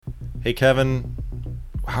Hey, Kevin,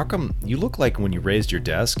 how come you look like when you raised your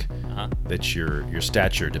desk that your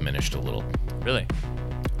stature diminished a little? Really?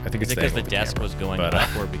 I think it's because the desk was going up,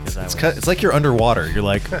 or because I was. It's like you're underwater. You're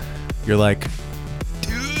like,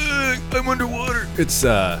 dude, I'm underwater. It's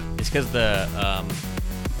because the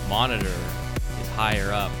monitor is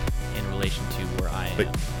higher up in relation to where I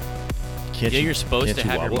am. Can't you're supposed to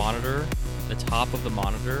have wobble? your monitor, the top of the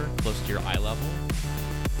monitor, close to your eye level.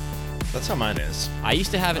 That's how mine is. I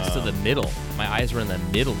used to have it to the middle. My eyes were in the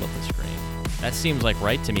middle of the screen. That seems like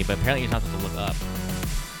right to me, but apparently you're not supposed to look up.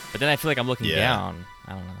 But then I feel like I'm looking down.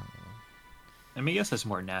 I don't know. I mean, I guess that's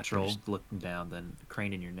more natural looking down than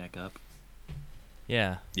craning your neck up.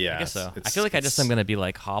 Yeah. Yeah. I guess so. I feel like I just am gonna be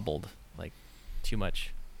like hobbled, like too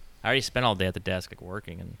much. I already spent all day at the desk, like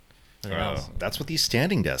working and. That's what these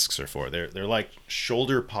standing desks are for. They're like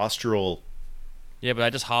shoulder postural. Yeah, but I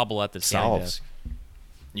just hobble at the standing desk.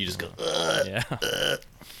 You just go. Yeah.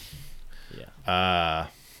 Yeah.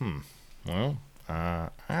 Well, I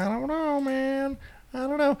don't know, man. I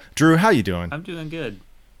don't know. Drew, how you doing? I'm doing good.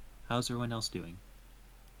 How's everyone else doing?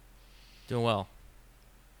 Doing well.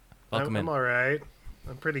 Welcome in. I'm all right.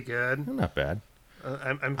 I'm pretty good. Not bad.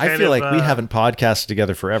 I feel like we haven't podcasted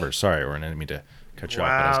together forever. Sorry, Oren, I didn't mean to cut you off,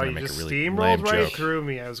 but I was Wow, going you to make just a really lame steamrolled right joke. through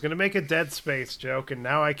me. I was going to make a Dead Space joke, and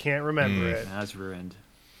now I can't remember it. That's ruined.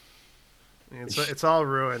 It's all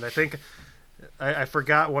ruined. I think I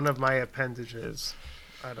forgot one of my appendages.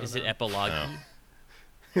 I don't know. Is it epilogue?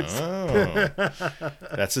 Oh.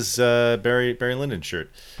 That's his Barry Lyndon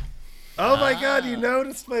shirt. Oh my God! You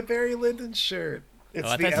noticed my Barry Lyndon shirt. It's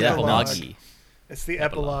I the thought epilogue. epilogue. It's the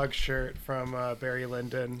epilogue shirt from Barry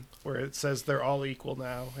Lyndon, where it says they're all equal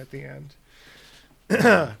now at the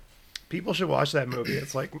end. People should watch that movie.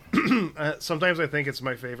 It's like sometimes I think it's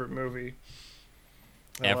my favorite movie.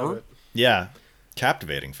 I love Ever? it. Yeah,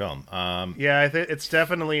 captivating film. Yeah, it's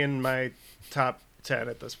definitely in my top 10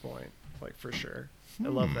 at this point, like for sure. I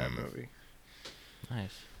love that movie.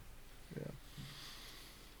 Nice.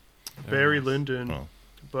 Barry nice. Lyndon. Well.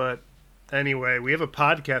 But anyway, we have a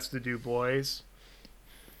podcast to do, boys.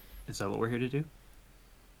 Is that what we're here to do?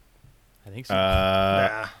 I think so.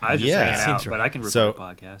 Nah. I was just yeah. hanging out, Seems but I can record So- a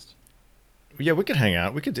podcast. Yeah, we could hang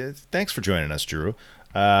out. We could. Thanks for joining us, Drew.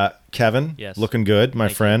 Kevin, Yes. looking good, my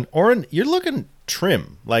Thank friend. Oren, you're looking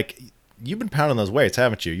trim. Like you've been pounding those weights,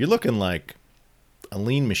 haven't you? You're looking like a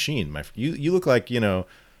lean machine. You look like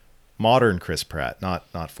modern Chris Pratt,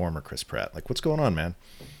 not former Chris Pratt. Like what's going on, man?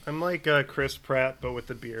 I'm like Chris Pratt, but with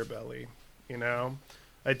the beer belly. You know,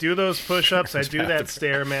 I do those push-ups. I do that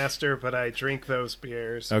Stairmaster, but I drink those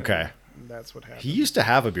beers. Okay. and that's what happens. He used to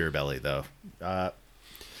have a beer belly, though.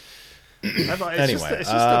 It's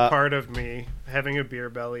just a part of me having a beer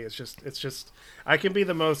belly. It's just I can be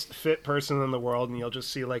the most fit person in the world, and you'll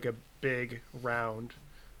just see like a big round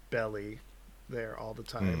belly there all the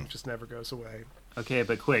time. It just never goes away. Okay,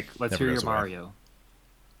 but quick, let's Never hear your goes away. Mario.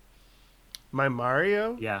 My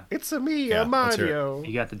Mario? Yeah. It's a me, Yeah, a let's hear it. Mario.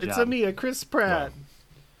 You got the It's job. a me, a Chris Pratt.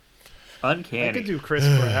 Uncanny. I could do Chris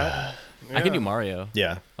Pratt. I can do Yeah. Mario.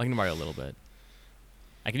 Yeah. I can do Mario a little bit.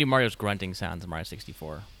 I can do Mario's grunting sounds in Mario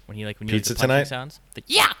 64. When he when he Pizza does the punching tonight? sounds. The,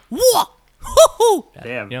 yeah! Whoa! Hoo-hoo!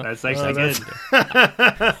 Damn, You know? that's actually good.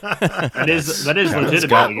 that's- That is Kevin's got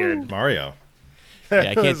legitimately good. Mario. Yeah, I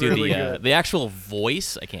can't was do really the good. the actual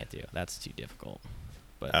voice. I can't do. That's too difficult.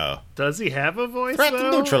 Oh. Does he have a voice, Threat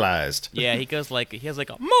though? neutralized. Yeah, he has like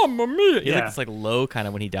a Mamma Mia. He Yeah. like this like low kind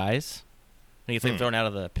of when he dies. When he gets like thrown out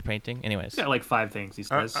of the painting. Anyways, He's got like 5 things he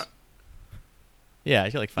says. yeah, I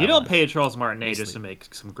feel like 5 you don't lines. pay Charles Martinet just Easily. to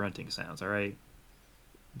make some grunting sounds, all right?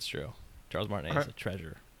 It's true. Charles Martinet is a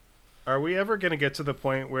treasure. Are we ever going to get to the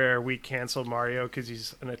point where we cancel Mario because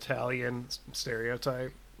he's an Italian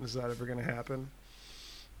stereotype? Is that ever going to happen?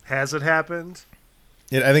 Has it happened?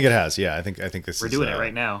 Yeah, I think it has. Yeah, I think this We're is doing it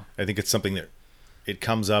right now. I think it's something that it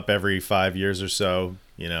comes up every 5 years or so.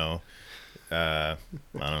 I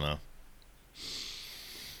don't know.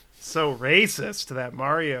 So racist, that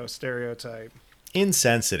Mario stereotype.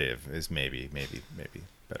 Insensitive is maybe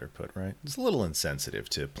better put, right? It's a little insensitive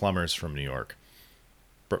to plumbers from New York,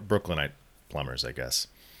 Brooklynite plumbers, I guess.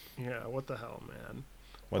 Yeah, what the hell, man?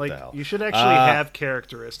 What the hell? You should actually have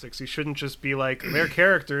characteristics. You shouldn't just be like, they're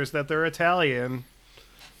characters that they're Italian.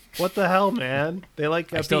 What the hell, man? They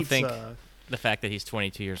like I still pizza. think the fact that he's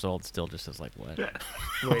 22 years old still just is like what?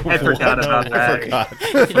 Wait, I forgot about that.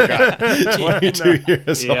 I forgot. 22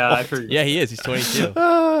 years Yeah, old. I forgot. Yeah, he is. He's 22.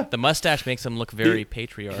 The mustache makes him look very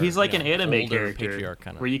patriarch. He's like an anime older character patriarch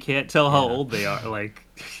kind of. where you can't tell how Yeah. old they are. Like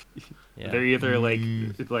Yeah. they're either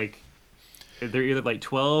they're either like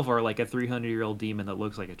 12 or like a 300-year-old demon that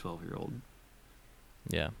looks like a 12-year-old.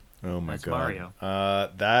 Yeah. Oh my That's god. Mario.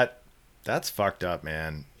 That That's fucked up,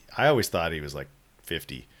 man. I always thought he was like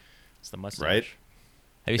 50. It's the mustache. Right?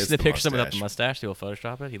 Have you It's seen the the picture of him without the mustache. mustache? They will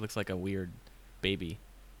Photoshop it. He looks like a weird baby.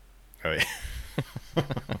 Oh yeah.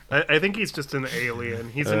 I think he's just an alien.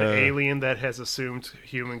 He's an alien that has assumed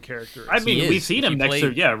human characteristics. I mean, He we've is. seen him He next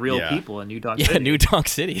to played- real Yeah. people in New Dog Yeah, City. New Dog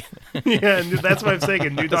City. yeah, and that's what I'm saying.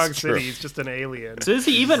 In New Dog That's true. City, he's just an alien. So is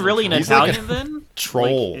he even really an He's like Italian then?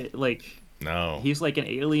 troll. Like No. he's like an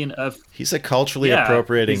alien of. He's a culturally Yeah,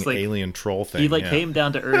 appropriating he's like- alien troll thing. He like yeah. came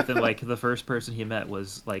down to Earth and like the first person he met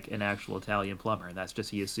was like an actual Italian plumber, and that's just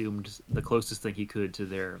he assumed the closest thing he could to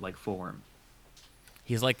their like form.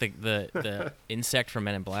 He's like the insect from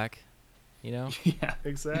Men in Black. You know? Yeah.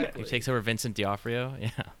 Exactly. He takes over Vincent D'Onofrio. Yeah.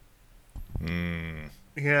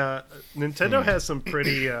 Yeah, Nintendo has some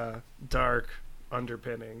pretty dark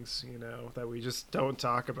underpinnings, that we just don't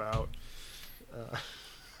talk about.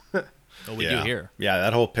 Oh, we yeah. do here. Yeah,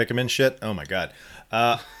 that whole Pikmin shit. Oh my god.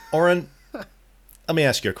 Oren, let me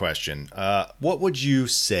ask you a question. What would you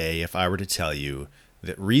say if I were to tell you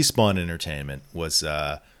that Respawn Entertainment was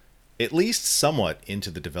at least somewhat into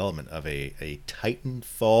the development of a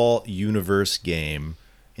Titanfall universe game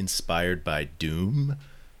inspired by Doom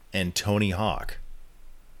and Tony Hawk,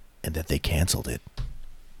 and that they canceled it?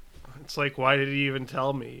 It's like, why did he even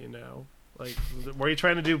tell me? Like, what are you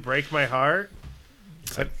trying to do? Break my heart?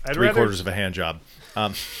 I'd Three rather- quarters of a hand job.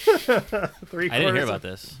 Three I didn't hear quarters about of-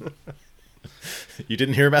 this. You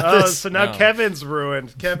didn't hear about Oh, this? so now No. Kevin's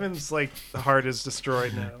ruined. Kevin's like the heart is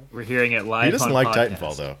destroyed now. We're hearing it live. He doesn't on like podcast.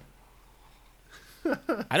 Titanfall though.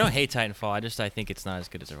 I don't hate Titanfall. I think it's not as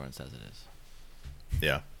good as everyone says it is.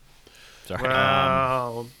 Yeah. Sorry.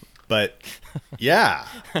 Wow. But yeah,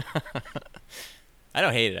 I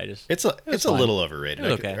don't hate it. it's a fine. little overrated. It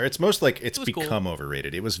was okay. Or it's most like it's It was cool. become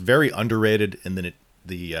overrated. It was very underrated, and then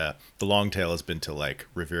the long tail has been to like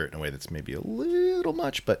revere it in a way that's maybe a little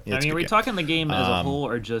much. But I it's mean, a are we good game. talking the game as a whole,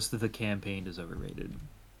 or just that the campaign is overrated?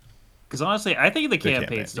 Because honestly, I think the campaign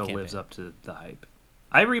campaign. still The lives campaign. up to the hype.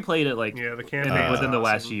 I replayed it like Yeah, the campaign within the is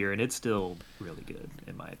last awesome. year, and it's still really good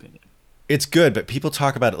in my opinion. It's good, but people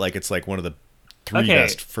talk about it like it's like one of the three Okay.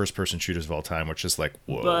 best first-person shooters of all time, which is like,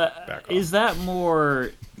 whoa, But back off. is that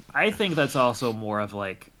more? I think that's also more of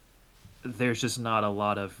like there's just not a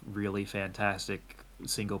lot of really fantastic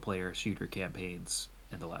single-player shooter campaigns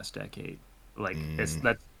in the last decade. Like it's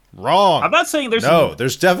that. Wrong. I'm not saying there's no, some,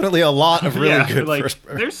 there's definitely a lot of really yeah, good like first.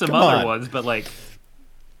 there's some Come other on. ones, but like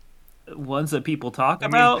ones that people talk I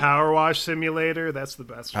mean, about. Power Wash Simulator, that's the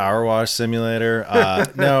best one. Power Wash Simulator.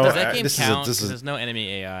 No, Does that game this count? is 'Cause there's no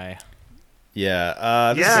enemy AI.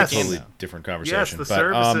 yeah. This Yes. is a totally different conversation. Yes, the but,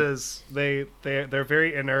 services, they're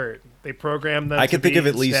very inert. They program them I to can think be of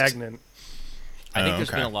at least- stagnant. I think Oh, there's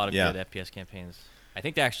okay. been a lot of Yeah. good FPS campaigns. I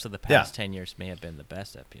think actually the Yeah. past 10 years may have been the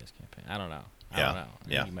best FPS campaign. I don't know. I Yeah. don't know. I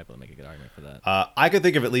Yeah. think you might be able to make a good argument for that. I could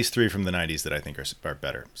think of at least 3 from the 90s that I think are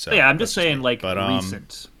better. So Yeah, I'm that's just saying me. like But,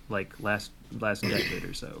 recent, like last decade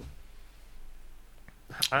or so.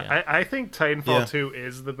 I think Titanfall Yeah. 2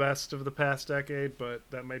 is the best of the past decade, but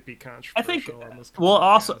that might be controversial. I think- on this well,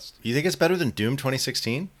 also- podcast. You think it's better than Doom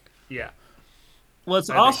 2016? Yeah. Well, it's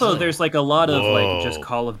I think also so. there's like a lot of like just Whoa.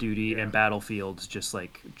 Call of Duty and Battlefields just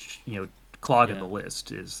like clogging Yeah. the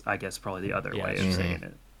list is I guess probably the other Yeah, way it's of true. saying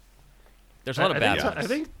it. There's a lot of bad think-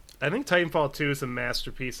 ones. I think Titanfall 2 is a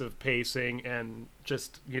masterpiece of pacing and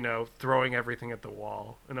just, throwing everything at the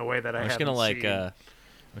wall in a way that I I'm just haven't gonna seen.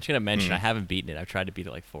 I'm just gonna mention I haven't beaten it. I've tried to beat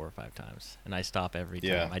it like 4 or 5 times, and I stop every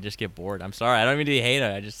time. Yeah. I just get bored. I'm sorry. I don't mean to hate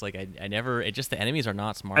it. I just like I never. It just the enemies are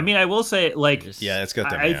not smart. I mean, I will say like Just- Yeah, it's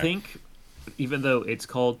got that. I think even though it's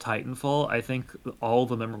called Titanfall, I think all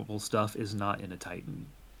the memorable stuff is not in a Titan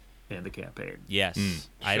in the campaign. yes,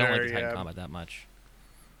 I don't like Sure, the Titan yeah. combat that much.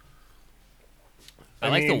 I I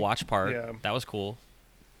like the mean, watch part. yeah. That was cool,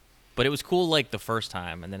 but it was cool like the first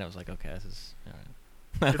time, and then it was like, okay, this is. All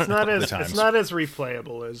right. It's not as times. it's not as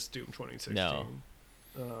replayable as Doom 2016. No.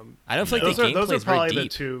 I don't feel like Those the are gameplay those are is very probably the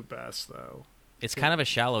deep. two best though. It's kind of a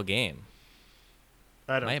shallow game.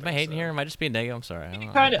 I don't. Am I hating here? Am I just being negative? I'm sorry. I don't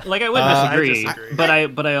know. Kind of like I would I disagree, disagree.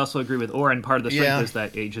 but I also agree with Oren. Part of the strength Yeah. is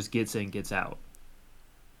that it just gets in, gets out.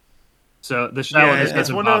 So the Yeah, shallowness it's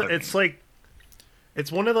doesn't one bother of me.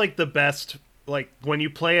 it's one of like the best. Like when you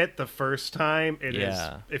play it the first time,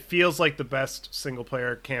 Yeah. it feels like the best single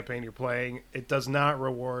player campaign you're playing. It does not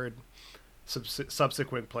reward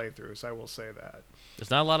subsequent playthroughs. I will say that. There's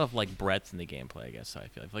not a lot of like breadth in the gameplay. I guess I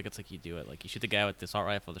feel like it's like you do it like you shoot the guy with the assault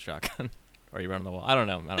rifle, the shotgun, or you run on the wall. I don't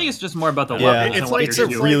know. I think it's just more about the Yeah, weapons it's and like- what it's you're a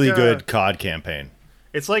doing. really like, good COD campaign.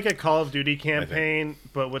 It's like a Call of Duty campaign,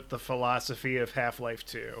 but with the philosophy of Half-Life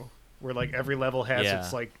 2, where like every level has Yeah.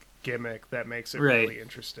 its like gimmick that makes it Right. really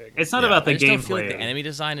interesting. It's not Yeah. about the I just don't feel like gameplay. the enemy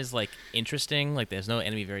design is like interesting. Like, there's no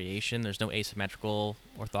enemy variation. There's no asymmetrical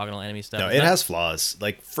orthogonal enemy stuff. No, It's it not- has flaws.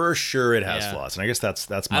 Like for sure, it has Yeah. flaws, and I guess that's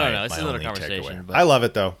I my don't know. This my is another only conversation, takeaway. but- I love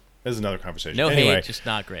it though. This is another conversation. No anyway, hate, just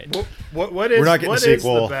not great. What is We're not getting a what is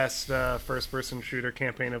sequel. the best first-person shooter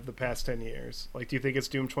campaign of the past 10 years? Like, do you think it's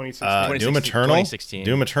Doom 2016? Doom 2016 Eternal. 2016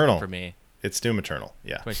 Doom Eternal. for me. It's Doom Eternal.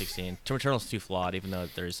 Yeah. 2016. Doom Eternal's too flawed, even though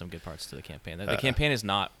there is some good parts to the campaign. The campaign is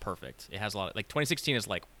not perfect. It has a lot of, like, 2016 is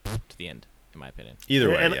like to the end, in my opinion. Either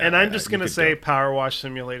way. and, yeah, and I'm yeah, just you gonna could say go. Power Wash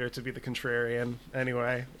Simulator to be the contrarian.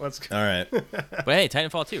 Anyway, let's go. All right. But hey,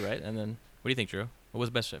 Titanfall 2, right? And then, what do you think, Drew? What was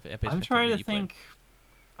the best I'm trying to think.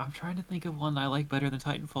 I'm trying to think of one I like better than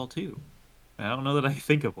Titanfall 2. I don't know that I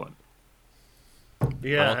think of one.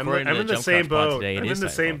 Yeah, Well, I'm according to in the Jump same Craft Pod boat. today, it I'm in is the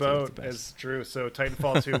same Titanfall 2, it's boat the best. as Drew. So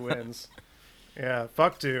Titanfall 2 wins. Yeah,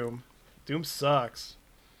 fuck Doom. Doom sucks.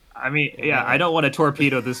 I mean, yeah, I don't want to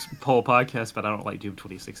torpedo this whole podcast, but I don't like Doom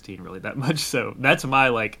 2016 really that much. So that's my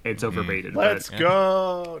like, it's overrated. Let's but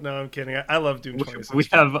go. No, I'm kidding. I love Doom we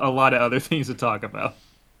 2016. have a lot of other things to talk about.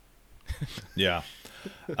 Yeah.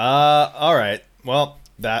 All right. Well,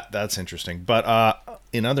 that's interesting. But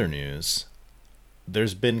in other news,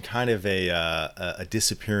 there's been kind of a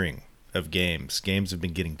disappearing of games. Games have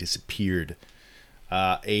been getting disappeared.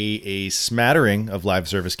 A smattering of live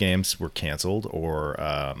service games were canceled or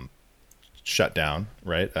shut down.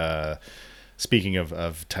 Right. Speaking of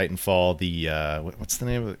Titanfall, the what's the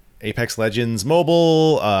name of it? Apex Legends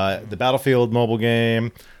Mobile, the Battlefield mobile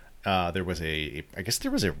game. There was I guess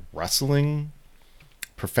there was a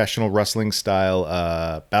professional wrestling style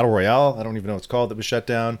battle royale. I don't even know what it's called, that was shut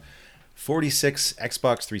down. 46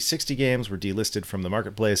 Xbox 360 games were delisted from the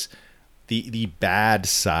marketplace. The bad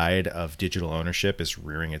side of digital ownership is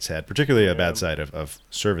rearing its head, particularly a bad side of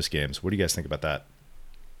service games. What do you guys think about that?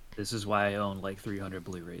 This is why I own like 300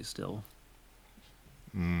 Blu-rays still.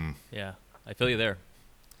 Yeah, I feel you there.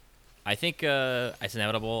 I think it's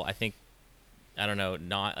inevitable. I don't know,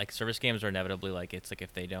 not like service games are inevitably like, it's like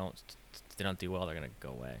if they don't do well, they're gonna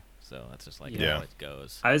go away. So that's just like Yeah. how it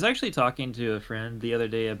goes. I was actually talking to a friend the other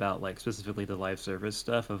day about like specifically the live service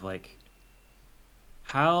stuff of like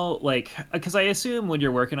how like, because I assume when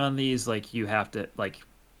you're working on these, like you have to like,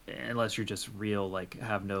 unless you're just real, like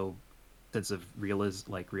have no sense of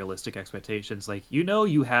realistic expectations, like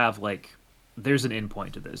you have like there's an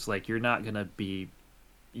endpoint to this, like you're not gonna be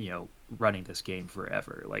running this game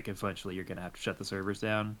forever, like eventually you're gonna have to shut the servers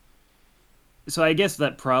down. So I guess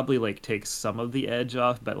that probably like takes some of the edge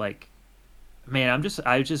off, but like, man,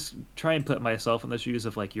 I just try and put myself in the shoes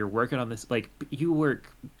of like, you're working on this, like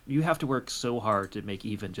you have to work so hard to make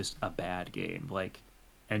even just a bad game, like,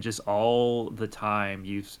 and just all the time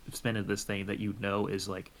you've spent in this thing that is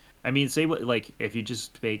like, I mean, say what, like if you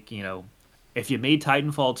just make, if you made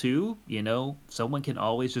Titanfall 2, someone can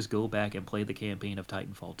always just go back and play the campaign of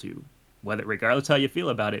Titanfall 2. Regardless how you feel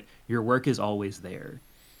about it, your work is always there.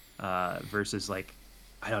 Versus like,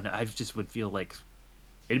 I don't know, I just would feel like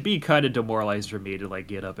it'd be kind of demoralized for me to like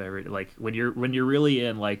get up when you're really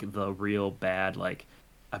in like the real bad, like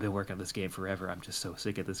I've been working on this game forever, I'm just so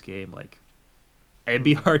sick of this game, like it'd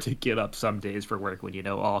be hard to get up some days for work when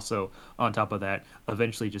also on top of that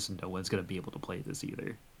eventually just no one's gonna be able to play this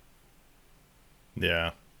either.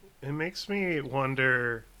 Yeah. It makes me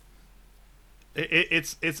wonder.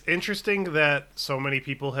 It's interesting that so many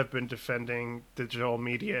people have been defending digital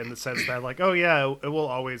media in the sense that like, oh yeah, it will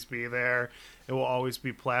always be there, it will always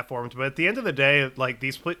be platformed. But at the end of the day, like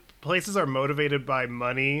these places are motivated by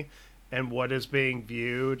money and what is being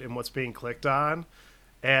viewed and what's being clicked on.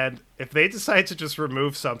 And if they decide to just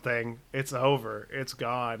remove something, it's over, it's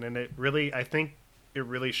gone. And I think it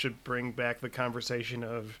really should bring back the conversation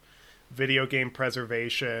of video game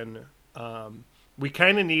preservation. We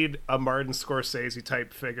kind of need a Martin Scorsese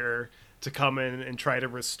type figure to come in and try to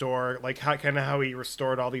restore, like how he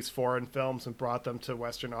restored all these foreign films and brought them to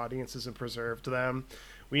Western audiences and preserved them.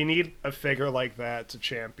 We need a figure like that to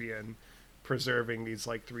champion preserving these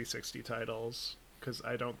like 360 titles, because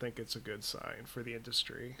I don't think it's a good sign for the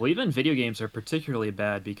industry. Well, even video games are particularly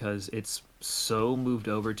bad because it's so moved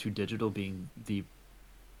over to digital being the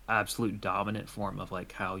absolute dominant form of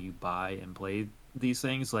like how you buy and play these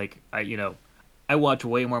things. Like I watch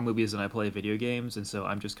way more movies than I play video games, and so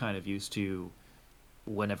I'm just kind of used to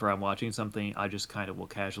whenever I'm watching something, I just kind of will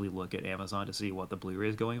casually look at Amazon to see what the Blu-ray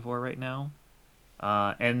is going for right now.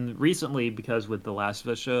 And recently, because with The Last of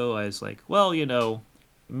Us show, I was like, well,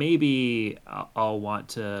 maybe I'll want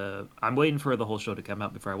to... I'm waiting for the whole show to come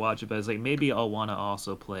out before I watch it, but I was like, maybe I'll want to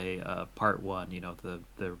also play part one,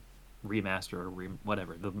 the remaster or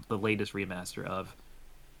whatever, the latest remaster of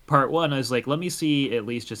part one. I was like, let me see at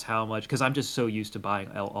least just how much, because I'm just so used to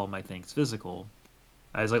buying all my things physical.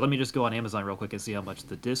 I was like, let me just go on Amazon real quick and see how much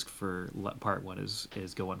the disc for part one is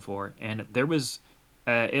going for. And there was,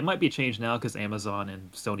 it might be changed now because Amazon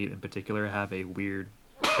and Sony in particular have a weird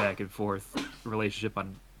back and forth relationship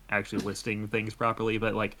on actually listing things properly.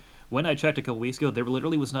 But like when I checked a couple weeks ago, there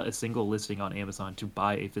literally was not a single listing on Amazon to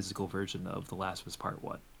buy a physical version of The Last of Us Part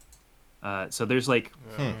One. So there's like,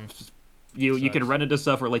 you can run into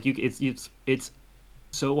stuff where like it's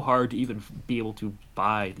so hard to even be able to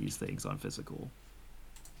buy these things on physical.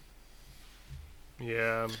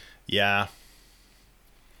 Yeah. Yeah.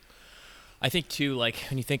 I think too, like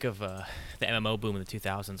when you think of the MMO boom in the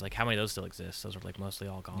 2000s, like how many of those still exist? Those are like mostly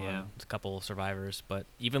all gone. Yeah. There's a couple of survivors, but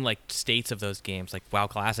even like states of those games, like WoW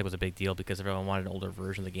Classic was a big deal because everyone wanted an older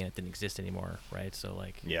version of the game that didn't exist anymore, right? So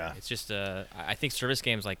like, Yeah. it's just I think service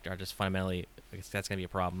games like are just fundamentally, I guess that's gonna be a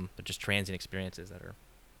problem. But just transient experiences that are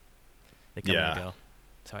they come and go.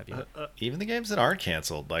 That's how I view it. Even the games that aren't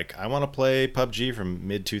canceled. Like, I want to play PUBG from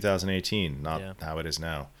mid-2018, not how it is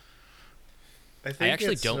now. I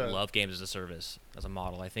actually don't love games as a service, as a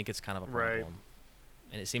model. I think it's kind of a problem. Right.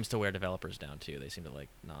 And it seems to wear developers down, too. They seem to, like,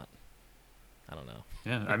 not... I don't know.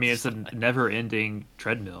 Yeah, I mean, it's a never-ending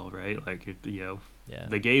treadmill, right? Like, Yeah.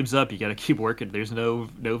 the game's up, you got to keep working. There's no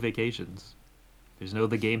vacations. There's no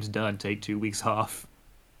the game's done, take 2 weeks off.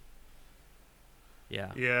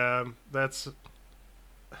 Yeah. Yeah, that's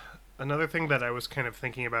another thing that I was kind of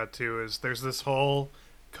thinking about too. Is there's this whole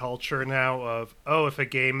culture now of, oh, if a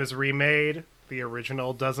game is remade, the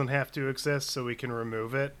original doesn't have to exist, so we can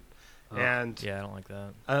remove it. And Yeah, I don't like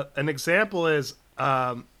that. an example is,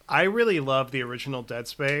 I really love the original Dead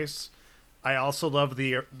Space. I also love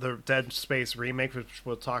the Dead Space remake, which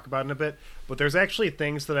we'll talk about in a bit. But there's actually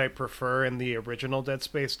things that I prefer in the original Dead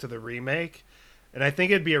Space to the remake, and I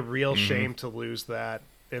think it'd be a real shame to lose that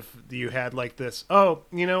if you had like this. Oh,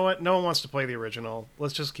 you know what? No one wants to play the original.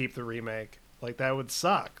 Let's just keep the remake. Like, that would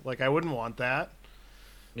suck. Like, I wouldn't want that.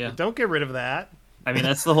 Yeah. But don't get rid of that. I mean,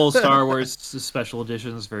 that's the whole Star Wars special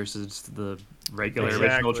editions versus the regular original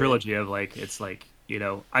Exactly. trilogy of, like, it's like, you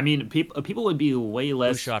know, I mean, people would be way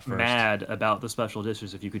less shot first? mad about the special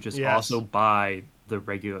editions if you could just Yes. also buy the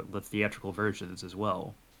theatrical versions as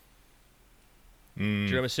well.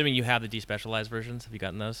 Drew, I'm assuming you have the despecialized versions. Have you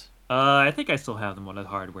gotten those? I think I still have them on the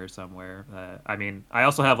hardware somewhere. I mean, I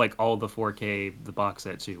also have like all the 4K, the box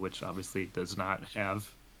set too, which obviously does not have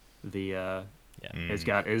the. It's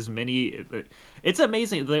got as many. It's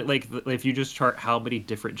amazing that, like, if you just chart how many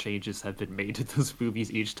different changes have been made to those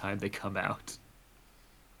movies each time they come out.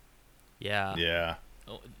 Yeah. Yeah.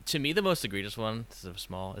 Oh, to me, the most egregious one, this is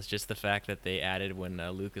small, is just the fact that they added when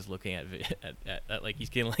Luke is looking at like he's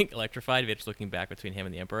getting like electrified, Vader's looking back between him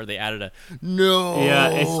and the Emperor. They added a no. Yeah,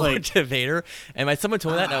 it's like to Vader, and someone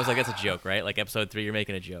told me that, and I was like, that's a joke, right? Like Episode 3, you're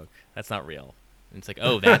making a joke. That's not real. And it's like,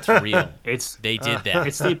 oh, that's real. They did that.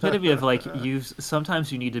 It's the epitome of like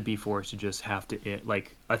sometimes you need to be forced to just have to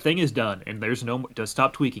like a thing is done and there's no just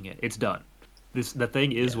stop tweaking it. It's done. The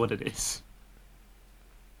thing is what it is.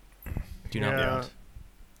 Do not Yeah. build.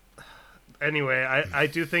 Anyway, I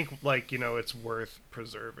do think, like, you know, it's worth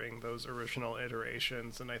preserving those original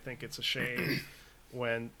iterations, and I think it's a shame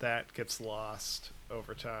when that gets lost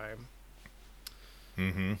over time.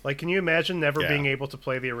 Mm-hmm. Like, can you imagine never Yeah. being able to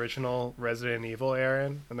play the original Resident Evil,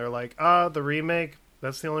 Aaron? And they're like, the remake,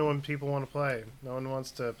 that's the only one people want to play. No one wants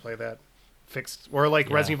to play that fixed... Or, like,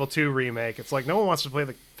 Yeah. Resident Evil 2 remake. It's like, no one wants to play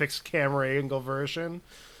the fixed camera angle version.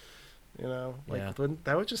 You know? Like, Yeah.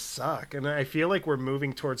 that would just suck. And I feel like we're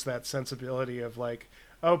moving towards that sensibility of, like,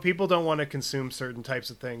 oh, people don't want to consume certain types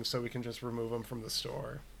of things, so we can just remove them from the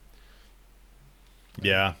store.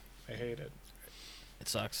 Yeah. I hate it. It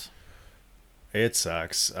sucks. It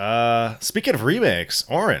sucks. Speaking of remakes,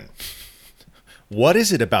 Oren, what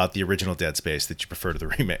is it about the original Dead Space that you prefer to the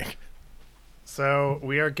remake? So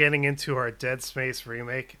we are getting into our Dead Space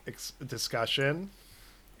remake discussion,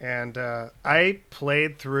 and I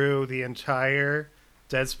played through the entire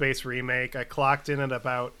Dead Space remake. I clocked in at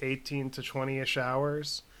about 18 to 20-ish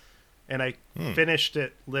hours, and I finished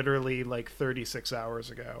it literally like 36 hours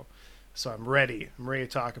ago. So I'm ready. I'm ready to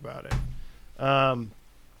talk about it.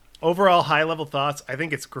 Overall, high-level thoughts. I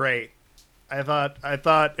think it's great. I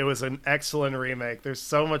thought it was an excellent remake. There's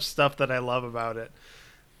so much stuff that I love about it.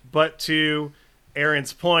 But to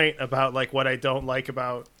Aaron's point about like what I don't like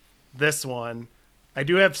about this one, I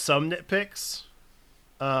do have some nitpicks.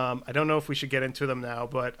 I don't know if we should get into them now,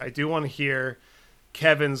 but I do want to hear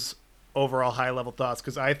Kevin's overall high-level thoughts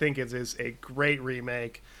because I think it is a great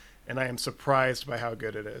remake, and I am surprised by how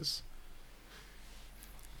good it is.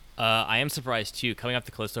 I am surprised too. Coming off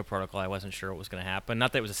the Callisto Protocol, I wasn't sure what was going to happen.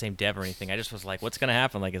 Not that it was the same dev or anything. I just was like, "What's going to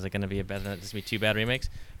happen? Like, is it going to be two bad remakes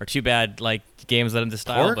or two bad like games that in this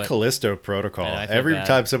style?" Or But Callisto Protocol. I feel Every bad.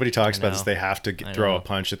 time somebody talks I about this, know. they have to I throw know. a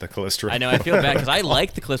punch at the Callisto. I know. I feel bad because I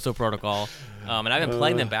like the Callisto Protocol, and I've been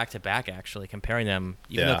playing them back to back actually, comparing them.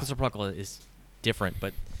 Even though Yeah. Callisto Protocol is different,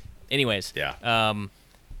 but anyways, Yeah.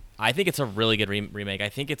 I think it's a really good remake. I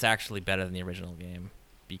think it's actually better than the original game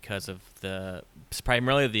because of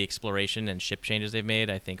primarily the exploration and ship changes they've made.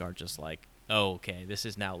 I think are just like, oh, okay, this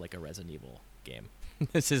is now like a Resident Evil game.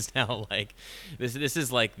 This is now like this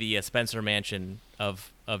is like the Spencer Mansion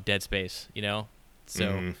of Dead Space, you know. So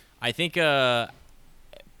Mhm. I think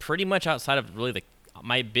pretty much outside of really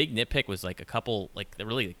my big nitpick was like a couple like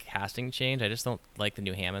the casting change. I just don't like the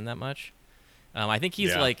new Hammond that much. I think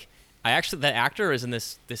he's Yeah. like that actor is in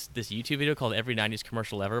this YouTube video called Every 90s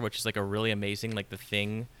Commercial Ever, which is like a really amazing like The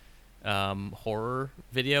Thing horror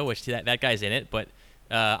video, which that guy's in it, but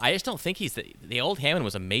I just don't think he's the old Hammond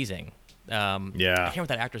was amazing. I can't remember what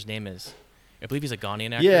that actor's name is. I believe he's a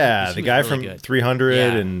Ghanaian actor. Yeah, He the was guy really from good. 300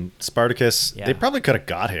 Yeah. and Spartacus. Yeah. They probably could have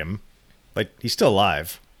got him. Like, he's still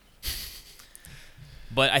alive.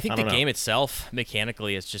 But I think I the don't know. game itself,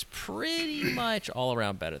 mechanically, is just pretty much all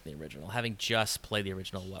around better than the original. Having just played the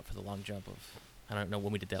original, for the long jump of, I don't know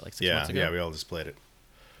when we did that, like 6 months ago? Yeah, we all just played it.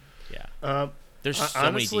 Yeah. There's so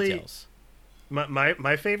honestly, many details.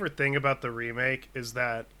 My favorite thing about the remake is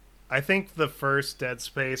that I think the first Dead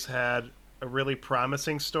Space had a really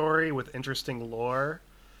promising story with interesting lore.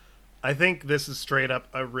 I think this is straight up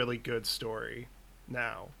a really good story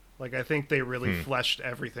now. Like, I think they really fleshed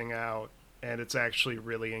everything out, and it's actually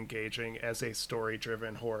really engaging as a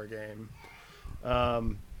story-driven horror game.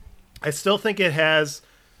 I still think it has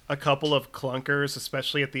a couple of clunkers,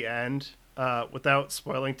 especially at the end, without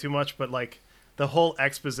spoiling too much, but like the whole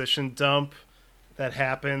exposition dump that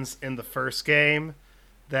happens in the first game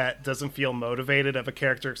that doesn't feel motivated of a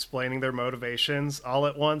character explaining their motivations all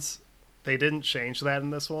at once. They didn't change that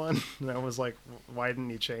in this one. And I was like, why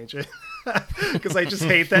didn't you change it? Because I just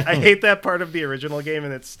hate that. I hate that part of the original game,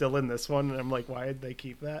 and it's still in this one. And I'm like, why did they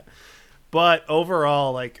keep that? But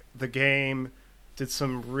overall, like, the game did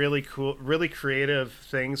some really cool, really creative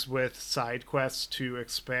things with side quests to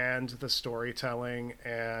expand the storytelling.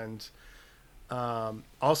 And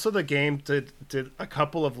also the game did a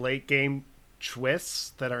couple of late game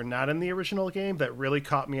twists that are not in the original game that really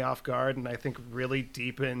caught me off guard, and I think really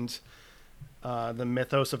deepened the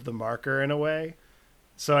mythos of the marker in a way.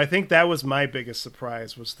 So I think that was my biggest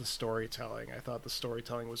surprise, was the storytelling. I thought the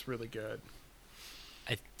storytelling was really good.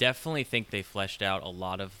 I definitely think they fleshed out a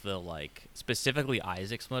lot of the, like, specifically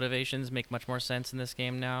Isaac's motivations make much more sense in this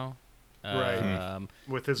game now. Right.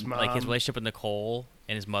 With his mom. Like his relationship with Nicole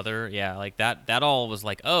and his mother. Yeah, like that all was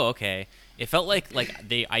like, oh, okay. It felt like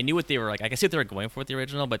I knew what they were like. I can see what they were going for with the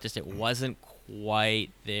original, but just it wasn't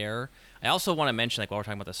quite there. I also want to mention, like, while we're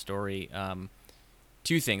talking about the story,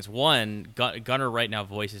 two things. One, Gunnar Wright now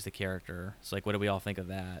voices the character. So, like, what do we all think of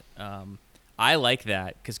that? I like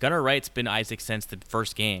that because Gunnar Wright's been Isaac since the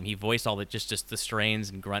first game. He voiced all the just the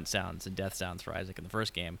strains and grunt sounds and death sounds for Isaac in the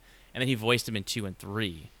first game, and then he voiced him in 2 and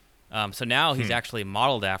 3. So now he's actually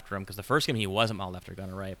modeled after him, because the first game he wasn't modeled after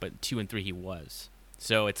Gunnar Wright, but 2 and 3 he was.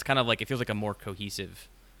 So it's kind of like, it feels like a more cohesive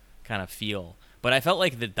kind of feel. But I felt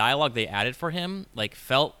like the dialogue they added for him like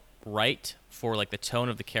felt right for like the tone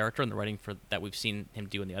of the character and the writing for that we've seen him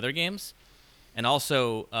do in the other games. And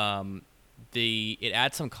also it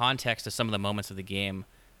adds some context to some of the moments of the game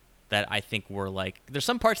that I think were like, there's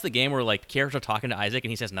some parts of the game where like characters are talking to Isaac and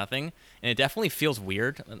he says nothing, and it definitely feels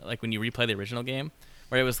weird, like when you replay the original game,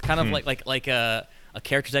 where it was kind of like a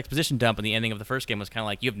character's exposition dump in the ending of the first game was kind of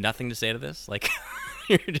like, you have nothing to say to this, like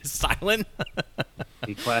you're just silent.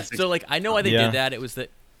 The classic. So like I know why they Yeah. did that. It was that.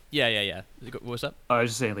 Yeah. What's up? I was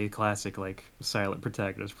just saying the classic like silent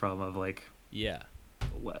protagonist problem of like, Yeah.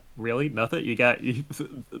 what, really nothing?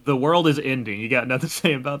 The world is ending. You got nothing to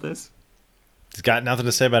say about this? He's got nothing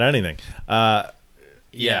to say about anything.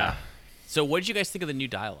 Yeah. So what did you guys think of the new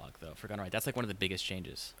dialogue though for Gunnar Wright? That's like one of the biggest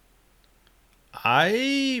changes.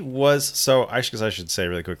 I should say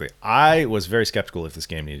really quickly, I was very skeptical if this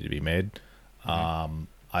game needed to be made.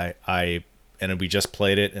 And we just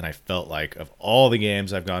played it, and I felt like of all the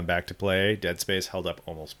games I've gone back to play, Dead Space held up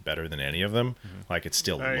almost better than any of them. Like, it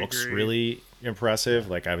still I looks agree. really impressive.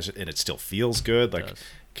 Like, and it still feels good. Like, does.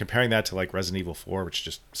 comparing that to like Resident Evil 4, which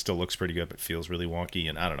just still looks pretty good but feels really wonky,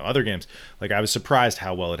 and I don't know, other games, like, I was surprised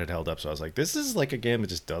how well it had held up. So I was like, this is like a game that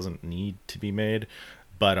just doesn't need to be made.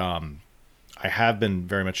 But I have been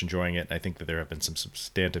very much enjoying it, and I think that there have been some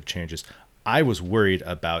substantive changes. I was worried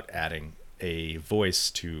about adding a voice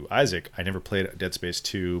to Isaac. I never played Dead Space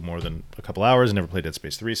 2 more than a couple hours. I never played Dead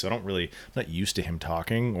Space 3, so I'm not used to him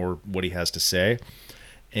talking or what he has to say.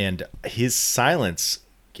 And his silence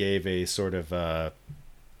gave a sort of, I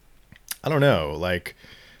don't know, like,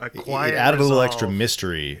 A it quiet added a little resolve. extra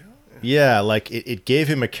mystery. Yeah, like it gave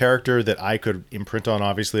him a character that I could imprint on,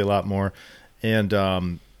 obviously, a lot more. And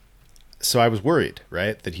so I was worried,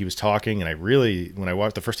 right, that he was talking. And I really, when I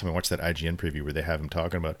watched the first time I watched that IGN preview where they have him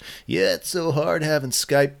talking about, yeah, it's so hard having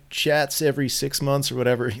Skype chats every 6 months or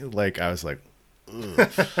whatever. Like, I was like,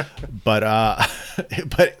 ugh.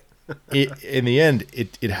 but in the end,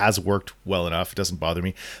 it has worked well enough. It doesn't bother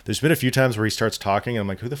me. There's been a few times where he starts talking, and I'm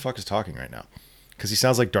like, who the fuck is talking right now? Because he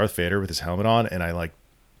sounds like Darth Vader with his helmet on, and I like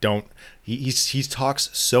don't. He talks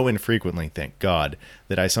so infrequently, thank God,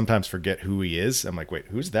 that I sometimes forget who he is. I'm like, wait,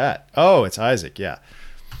 who's that? Oh, it's Isaac. Yeah.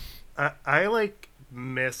 I like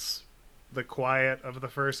miss the quiet of the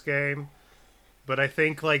first game, but I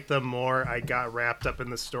think like the more I got wrapped up in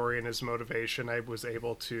the story and his motivation, I was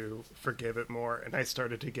able to forgive it more, and I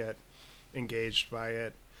started to get engaged by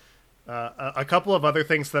it. A couple of other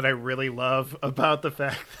things that I really love about the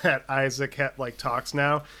fact that Isaac talks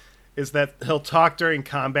now is that he'll talk during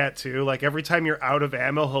combat too. Like every time you're out of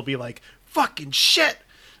ammo, he'll be like, "Fucking shit."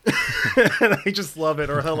 And I just love it.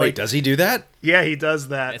 Or he'll Wait, does he do that? yeah, he does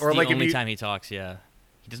that. That's or the like only if you, time he talks. Yeah,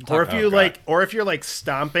 he doesn't talk. or if about you it. God. or if you're like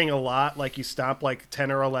stomping a lot, like you stomp like 10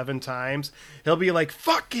 or 11 times, he'll be like,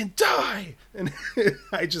 "Fucking die." And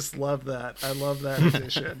I just love that. I love that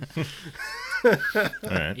addition. All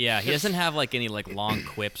right. Yeah, he doesn't have like any like long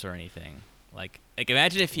quips or anything. Like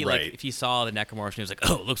imagine if he like Right. if he saw the Necromorphs and he was like,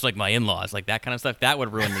 "Oh, it looks like my in-laws," like that kind of stuff. That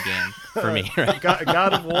would ruin the game for me. Right?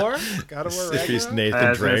 God of War? God of War If he's Ragnarok? Nathan I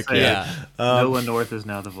was gonna Drake. say, Yeah. Noah North is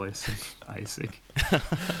now the voice of Isaac.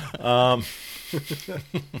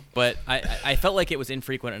 But I felt like it was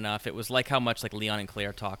infrequent enough. It was like how much like Leon and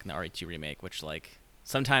Claire talk in the RE2 remake, which like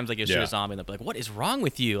sometimes like you shoot Yeah. a zombie and they'll be like, "What is wrong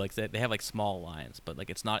with you?" Like they have like small lines, but like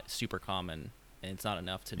it's not super common and it's not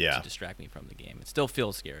enough to distract me from the game. It still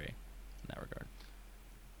feels scary in that regard.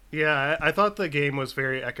 Yeah, I thought the game was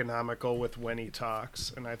very economical with when he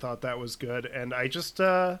talks, and I thought that was good. And I just,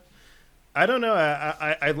 I don't know.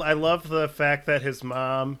 I love the fact that his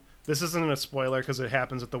mom. This isn't a spoiler because it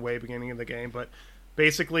happens at the way beginning of the game, but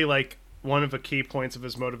basically, like one of the key points of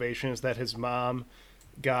his motivation is that his mom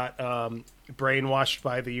got brainwashed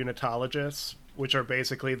by the Unitologists, which are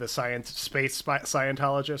basically the space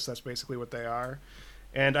Scientologists. That's basically what they are.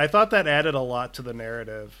 And I thought that added a lot to the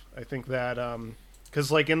narrative. I think that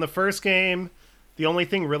because like in the first game, the only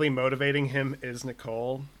thing really motivating him is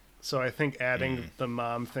Nicole. So I think adding the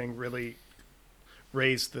mom thing really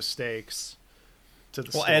raised the stakes to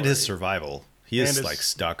the Well, story. and his survival. He And is his- like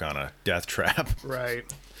stuck on a death trap. Right.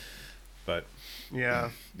 But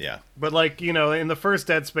Yeah. yeah. But like, you know, in the first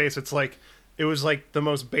Dead Space, it's like it was like the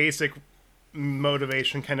most basic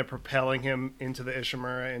motivation kind of propelling him into the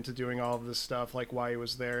Ishimura, into doing all of this stuff, like why he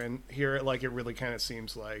was there. And here, like, it really kind of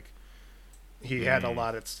seems like he had a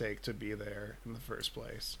lot at stake to be there in the first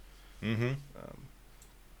place. Mm-hmm.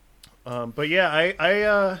 But yeah,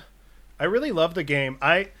 I really love the game.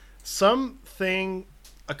 A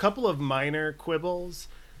couple of minor quibbles.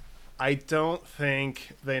 I don't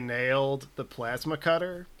think they nailed the plasma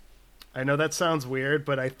cutter. I know that sounds weird,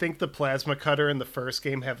 but I think the plasma cutter in the first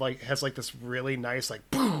game has this really nice like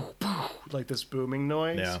boo boo like this booming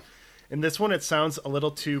noise. Yeah. In this one, it sounds a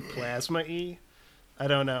little too plasma-y. I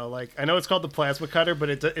don't know. Like I know it's called the plasma cutter, but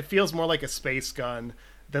it feels more like a space gun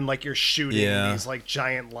than like you're shooting Yeah. these like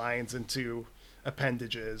giant lines into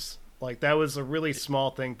appendages. Like that was a really small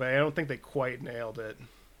thing, but I don't think they quite nailed it.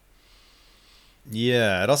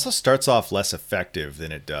 Yeah, it also starts off less effective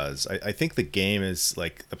than it does. I think the game is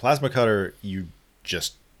like the plasma cutter, you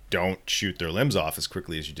just don't shoot their limbs off as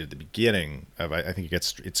quickly as you did at the beginning. I think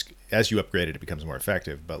it's as you upgrade it, it becomes more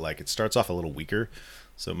effective, but like it starts off a little weaker,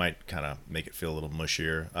 so it might kind of make it feel a little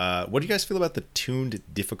mushier. What do you guys feel about the tuned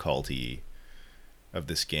difficulty of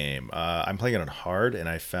this game? I'm playing it on hard, and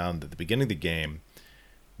I found that at the beginning of the game,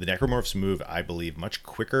 the Necromorphs move, I believe, much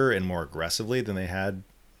quicker and more aggressively than they had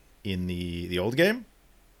in the old game.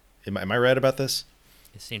 Am I right about this?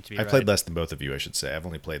 It seemed to be. I right. played less than both of you, I should say. I've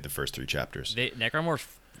only played the first 3 chapters. Necromorphs,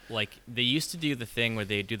 like they used to do the thing where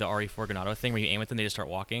they do the RE4 Ganado thing where you aim at them, they just start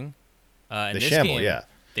walking. In They this shamble, game, yeah.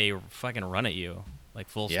 they fucking run at you like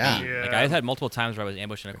full Yeah. speed. Yeah. Like I had multiple times where I was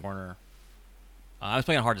ambushed in a corner. I was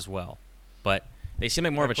playing on hard as well, but they seem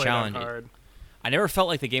like more of a I played on challenge. hard. I never felt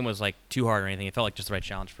like the game was like too hard or anything. It felt like just the right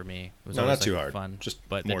challenge for me. It was No, always, not too like, hard. fun, Just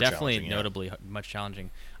but more they're definitely challenging, yeah. notably much challenging.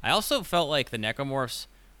 I also felt like the Necromorphs,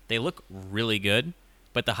 they look really good.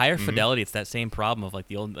 But the higher fidelity, it's that same problem of like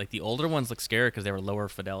the older ones look scary because they were lower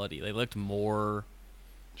fidelity. They looked more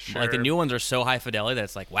like the new ones are so high fidelity that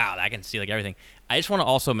it's like, wow, I can see like everything. I just want to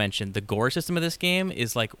also mention the gore system of this game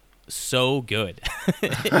is like so good.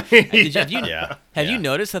 Have you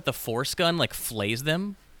noticed that the force gun like flays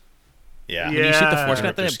them? Yeah. When you shoot the force gun Rip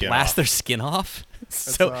at them, their it skin blasts off. their skin off.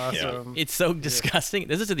 That's So awesome. it's so disgusting.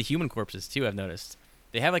 This is to the human corpses too. I've noticed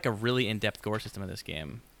they have like a really in-depth gore system in this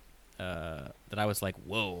game that I was like,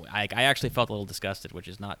 whoa. I actually felt a little disgusted, which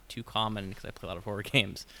is not too common because I play a lot of horror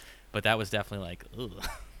games, but that was definitely like, ugh.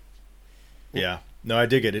 Yeah. No, I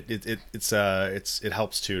dig it. It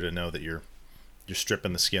helps too to know that you're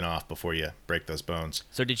stripping the skin off before you break those bones.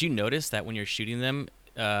 So did you notice that when you're shooting them,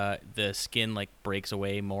 the skin like breaks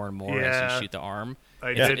away more and more as Yeah. you shoot the arm? I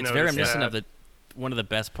It's did very notice reminiscent that. of one of the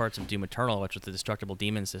best parts of Doom Eternal, which was the destructible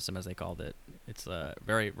demon system, as they called it. It's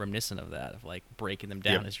very reminiscent of that, of like breaking them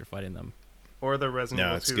down Yep. as you're fighting them. Or the Resident No,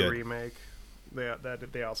 Evil it's 2 good. remake.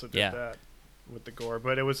 They also did Yeah. that with the gore.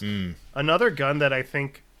 But it was Mm. another gun that I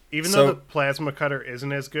think, even So- though the plasma cutter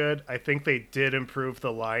isn't as good, I think they did improve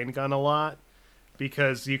the line gun a lot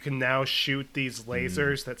because you can now shoot these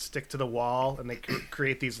lasers that stick to the wall and they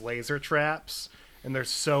create these laser traps, and they're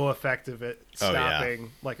so effective at Oh, yeah.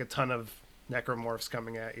 stopping like a ton of necromorphs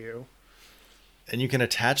coming at you. And you can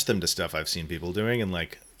attach them to stuff I've seen people doing and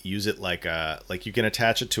like use it like you can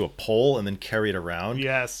attach it to a pole and then carry it around.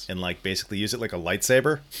 Yes, And like basically use it like a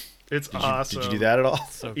lightsaber. it's awesome. Did you do that at all?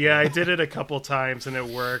 So Yeah, I did it a couple times and it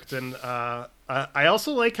worked. And I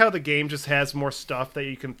also like how the game just has more stuff that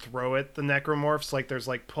you can throw at the necromorphs. Like there's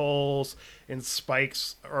like poles and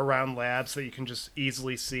spikes around labs that you can just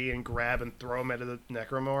easily see and grab and throw them at the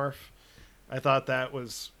necromorph. I thought that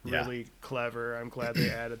was Yeah. really clever. I'm glad they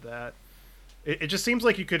added that. It just seems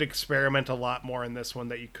like you could experiment a lot more in this one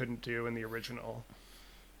that you couldn't do in the original.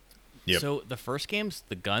 Yep. So the first games,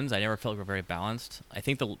 the guns, I never felt were very balanced. I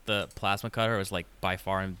think the plasma cutter was like by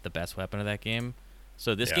far the best weapon of that game.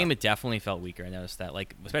 So this Yeah. game, it definitely felt weaker. I noticed that,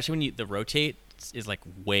 like especially when the rotate is like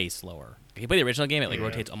way slower. If you play the original game, it like Yeah.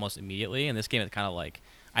 rotates almost immediately, and this game it's kind of like,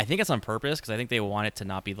 I think it's on purpose because I think they want it to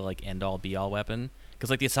not be the like end all be all weapon. Because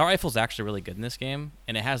like the assault rifle is actually really good in this game,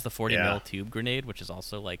 and it has the 40 Yeah. mil tube grenade, which is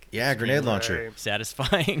also like Yeah, grenade launcher. Right.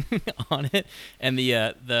 satisfying on it, and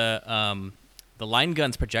the line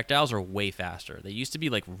gun's projectiles are way faster. They used to be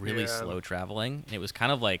like really Yeah. slow traveling, and it was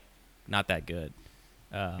kind of like not that good.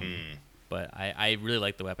 But I really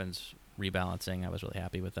like the weapons rebalancing. I was really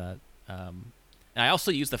happy with that. And I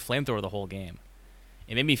also used the flamethrower the whole game.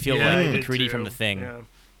 It made me feel Yeah, I like did McCready too. from the Thing Yeah.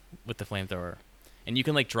 with the flamethrower. And you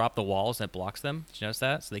can like drop the walls that blocks them. Did you notice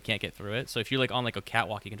that? So they can't get through it. So if you're like on like a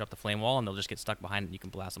catwalk, you can drop the flame wall and they'll just get stuck behind it and you can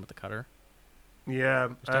blast them with the cutter. Yeah,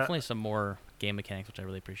 There's definitely some more game mechanics which I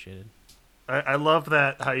really appreciated. I love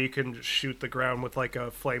that how you can shoot the ground with like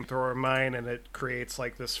a flamethrower mine and it creates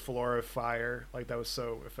like this floor of fire. Like that was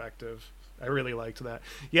so effective. I really liked that.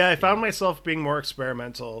 Yeah, I found myself being more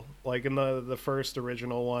experimental. Like in the first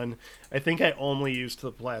original one, I think I only used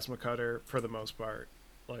the plasma cutter for the most part,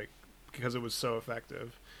 like because it was so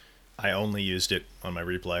effective. I only used it on my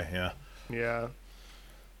replay. Yeah. Yeah,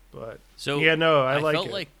 but So yeah, no, I like felt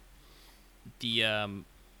it. like the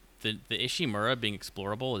Ishimura being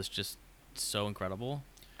explorable is just so incredible.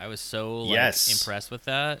 I was so like, Yes. impressed with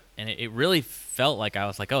that, and it really felt like I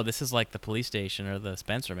was like, oh, this is like the police station or the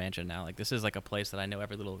Spencer Mansion now. Like this is like a place that I know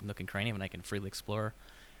every little nook and cranny of, and I can freely explore.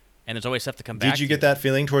 And there's always stuff to come back. Did you to. get that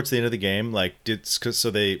feeling towards the end of the game? Like,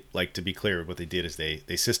 so they, like, to be clear, what they did is they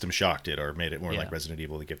system shocked it or made it more Yeah. like Resident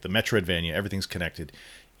Evil. They give the Metroidvania, everything's connected.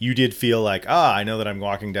 You did feel like, I know that I'm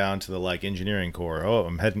walking down to the like engineering core. Oh,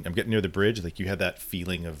 I'm getting near the bridge. Like you had that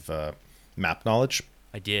feeling of map knowledge.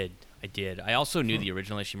 I did. I also knew the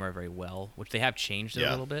original Ishimura very well, which they have changed it Yeah.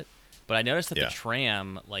 a little bit. But I noticed that Yeah. the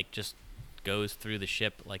tram like just goes through the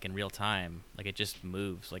ship like in real time. Like it just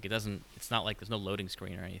moves. Like it doesn't. It's not like there's no loading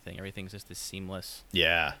screen or anything. Everything's just this seamless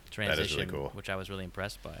Yeah, transition, that is really cool. which I was really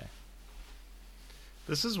impressed by.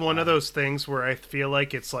 This is one of those things where I feel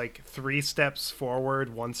like it's like 3 steps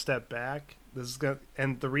forward, 1 step back.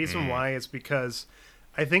 And the reason why is because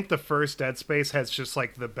I think the first Dead Space has just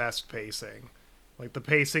like the best pacing. Like the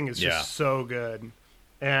pacing is just Yeah. so good.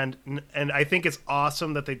 And I think it's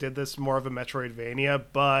awesome that they did this more of a Metroidvania,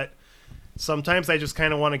 but sometimes I just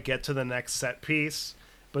kind of want to get to the next set piece,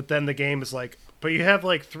 but then the game is like, but you have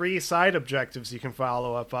like 3 side objectives you can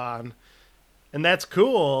follow up on. And that's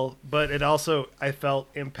cool, but it also, I felt,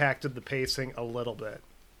 impacted the pacing a little bit.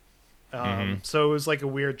 So it was like a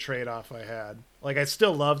weird trade-off I had. Like, I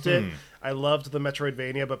still loved it. I loved the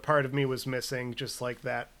Metroidvania, but part of me was missing just like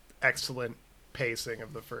that excellent pacing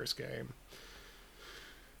of the first game.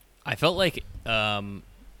 I felt like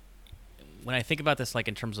when I think about this, like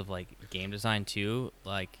in terms of like game design too,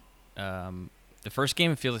 like the first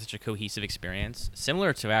game feels like such a cohesive experience,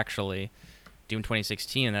 similar to actually Doom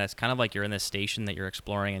 2016, and that it's kind of like you're in this station that you're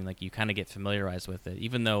exploring, and like you kind of get familiarized with it.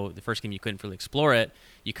 Even though the first game you couldn't really explore it,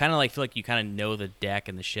 you kind of like feel like you kind of know the deck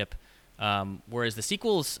and the ship. Whereas the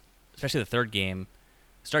sequels, especially the third game,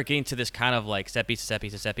 start getting to this kind of like set piece to set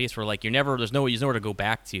piece to set piece, where like there's nowhere to go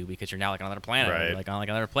back to because you're now like on another planet, Right. or like on like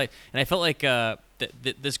another place. And I felt like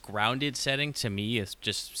this grounded setting to me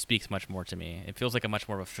just speaks much more to me. It feels like a much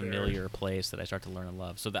more of a familiar place that I start to learn and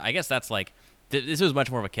love. So I guess that's like. This was much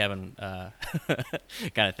more of a Kevin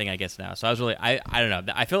kind of thing, I guess now. So I was really, I don't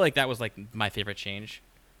know. I feel like that was like my favorite change,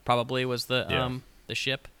 probably was the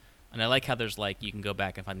ship, and I like how there's like you can go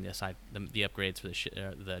back and find the upgrades for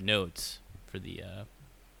the nodes for the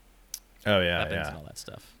weapons and all that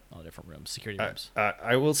stuff, all the different rooms, security rooms.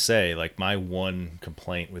 I will say, like, my one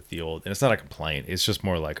complaint with the old, and it's not a complaint, it's just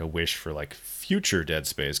more like a wish for like future Dead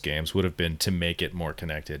Space games would have been to make it more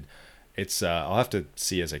connected. It's I'll have to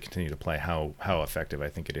see as I continue to play how effective I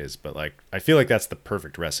think it is, but like I feel like that's the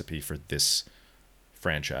perfect recipe for this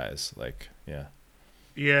franchise. Like,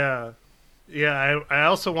 Yeah. I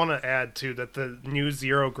also want to add too that the new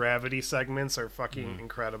zero gravity segments are fucking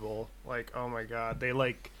incredible. Like, oh my god,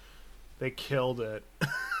 they killed it.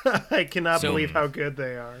 I cannot believe how good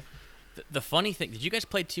they are. The funny thing, did you guys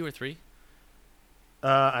play 2 or 3?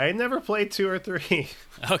 I never played 2 or 3.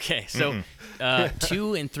 Okay, so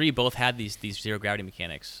 2 and 3 both had these zero gravity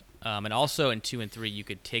mechanics, and also in 2 and 3 you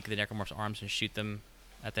could take the Necromorph's arms and shoot them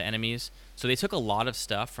at the enemies. So they took a lot of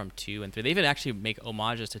stuff from 2 and 3. They even actually make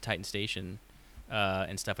homages to Titan Station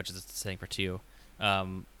and stuff, which is the setting for 2,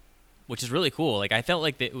 which is really cool. Like I felt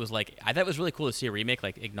like I thought it was really cool to see a remake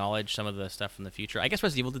like acknowledge some of the stuff from the future. I guess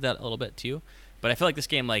Resident Evil did that a little bit too. But I feel like this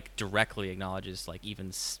game like directly acknowledges like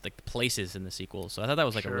even like the places in the sequel. So I thought that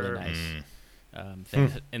was like a really nice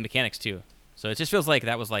thing, and mechanics too. So it just feels like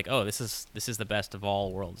that was like, oh, this is the best of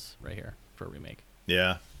all worlds right here for a remake.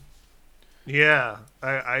 Yeah.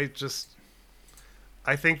 I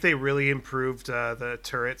think they really improved the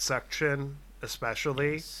turret section,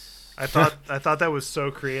 especially. Yes. I thought that was so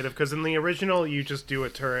creative because in the original you just do a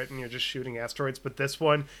turret and you're just shooting asteroids, but this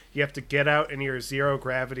one you have to get out in your zero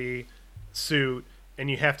gravity suit and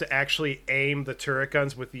you have to actually aim the turret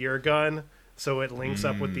guns with your gun so it links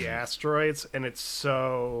up with the asteroids, and it's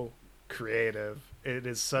so creative. It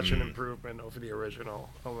is such an improvement over the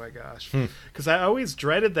original. Oh my gosh, because I always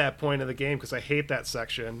dreaded that point of the game because I hate that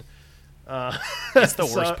section. It's the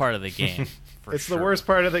worst part of the game. It's the worst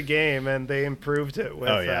part of the game, and they improved it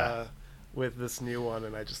with this new one,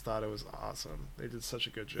 and I just thought it was awesome. They did such a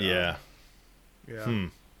good job. Yeah. Yeah.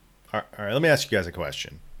 All right, let me ask you guys a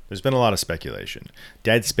question. There's been a lot of speculation.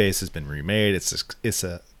 Dead Space has been remade. It's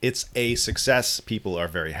a success. People are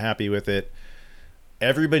very happy with it.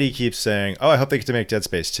 Everybody keeps saying, "Oh, I hope they get to make Dead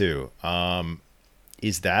Space 2."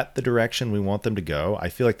 Is that the direction we want them to go? I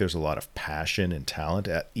feel like there's a lot of passion and talent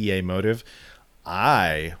at EA Motive.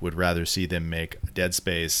 I would rather see them make Dead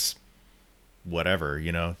Space, whatever,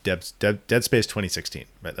 Dead Space 2016.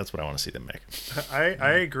 Right? That's what I want to see them make. I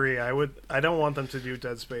agree. I don't want them to do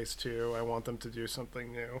Dead Space 2. I want them to do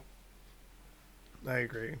something new. I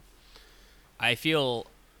agree. I feel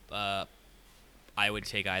I would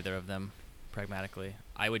take either of them pragmatically.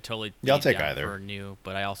 I would totally I'll take down either for new,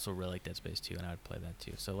 but I also really like Dead Space 2, and I would play that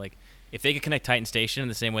too. So like if they could connect Titan Station in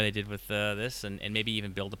the same way they did with this and maybe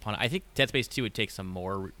even build upon it. I think Dead Space 2 would take some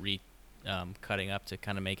more cutting up to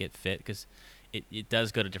kind of make it fit because it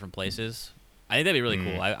does go to different places. I think that'd be really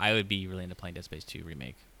cool. I would be really into playing Dead Space 2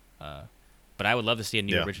 remake. But I would love to see a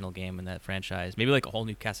new original game in that franchise. Maybe like a whole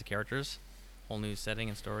new cast of characters, whole new setting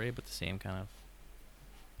and story, but the same kind of.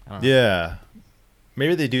 I don't know. Yeah.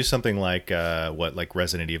 Maybe they do something like what like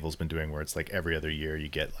Resident Evil's been doing, where it's like every other year you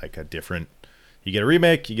get like you get a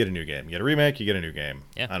remake, you get a new game. You get a remake, you get a new game.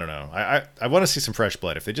 Yeah. I don't know. I want to see some fresh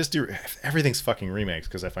blood. If everything's fucking remakes,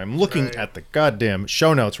 because if I'm looking at the goddamn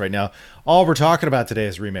show notes right now, all we're talking about today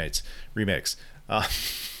is remakes. One more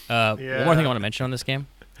thing I want to mention on this game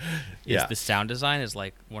is the sound design is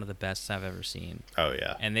like one of the best I've ever seen. Oh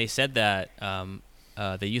yeah. And they said that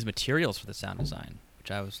they use materials for the sound design, which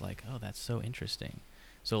I was like, oh, that's so interesting.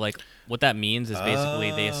 So like what that means is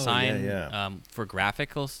basically they assign for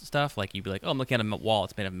graphical stuff, like you'd be like, oh, I'm looking at a wall,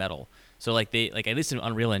 it's made of metal. So like at least in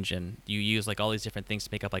Unreal Engine, you use like all these different things to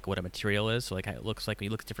make up like what a material is. So like it looks like when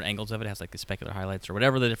you look at different angles of it, it has like the specular highlights or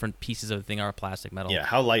whatever the different pieces of the thing are, plastic, metal. Yeah,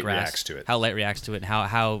 how light reacts to it. How light reacts to it, and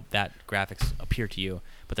how that graphics appear to you.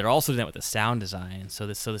 But they're also doing that with the sound design. So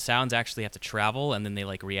the sounds actually have to travel, and then they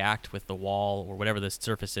like react with the wall or whatever the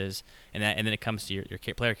surface is, and then it comes to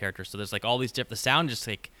your player character. So there's like all these different. The sound just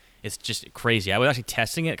like It's just crazy. I was actually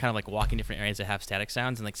testing it, kind of like walking different areas that have static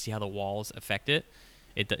sounds and like see how the walls affect it.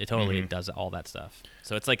 It totally Mhm. does all that stuff.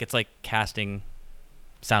 So it's like casting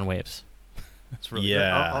sound waves. It's really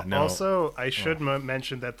Yeah. No. Also, I should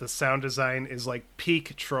mention that the sound design is like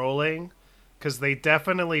peak trolling, because they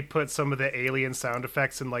definitely put some of the alien sound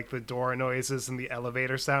effects in like the door noises and the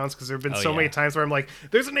elevator sounds. Because there have been Oh, so many yeah. times where I'm like,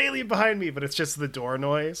 "There's an alien behind me," but it's just the door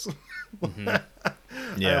noise.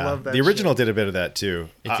 Yeah, love that the original did a bit of that too.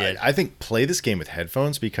 It did. I think play this game with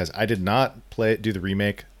headphones, because I did not do the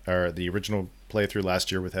remake or the original playthrough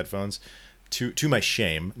last year with headphones. To my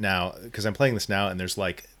shame now, because I'm playing this now, and there's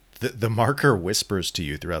like the marker whispers to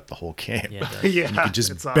you throughout the whole game. Yeah, it does. Yeah, You can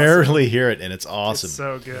just it's awesome. barely hear it, and it's awesome. It's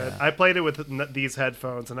so good. I played it with these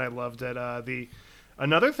headphones, and I loved it.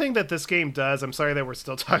 Another thing that this game does, I'm sorry that we're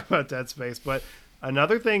still talking about Dead Space, but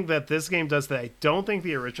another thing that this game does that I don't think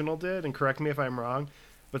the original did, and correct me if I'm wrong,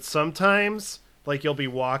 but sometimes like you'll be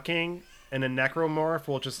walking and a necromorph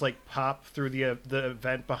will just like pop through the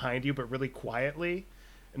vent behind you, but really quietly,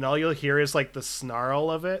 and all you'll hear is like the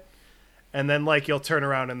snarl of it. And then like you'll turn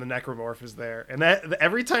around and the necromorph is there. And that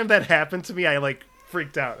every time that happened to me, I like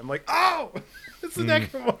freaked out. I'm like, "Oh, it's the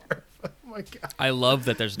necromorph." Oh my god. I love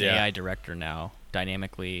that there's an Yeah. AI director now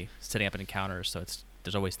dynamically setting up encounters, so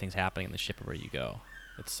there's always things happening in the ship where you go.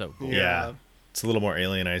 It's so cool. Yeah. It's a little more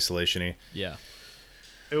Alien Isolation-y. Yeah.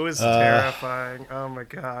 It was terrifying. Oh my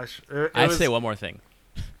gosh. I have to say one more thing.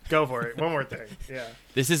 Go for it. One more thing. Yeah.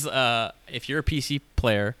 This is if you're a PC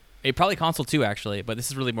player, probably console too actually, but this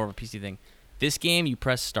is really more of a PC thing. This game, you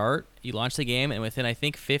press start, you launch the game, and within I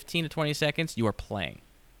think 15 to 20 seconds, you are playing.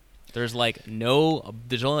 There's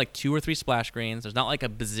there's only like 2 or 3 splash screens. There's not like a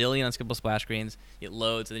bazillion unskippable splash screens. It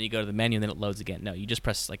loads, and then you go to the menu, and then it loads again. No, you just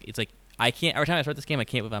press it's like I can't. Every time I start this game, I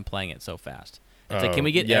can't believe I'm playing it so fast. It's like, can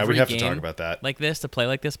we get every we have to game talk about that. like this to play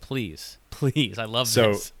like this, please, please? I love So,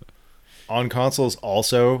 this. On consoles,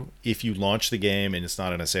 also, if you launch the game and it's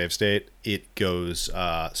not in a save state, it goes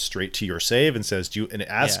straight to your save and says, and it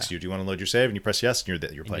asks Yeah. you, "Do you want to load your save?" And you press yes, and you're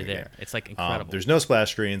And playing you're the there. game. It's like incredible. There's no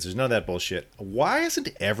splash screens. There's none of that bullshit. Why hasn't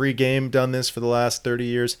every game done this for the last 30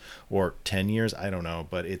 years or 10 years? I don't know,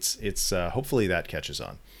 but it's hopefully that catches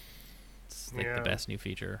on. It's like Yeah. the best new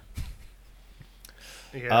feature.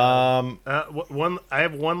 Yeah. I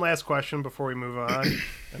have one last question before we move on.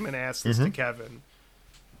 I'm going to ask this to Kevin.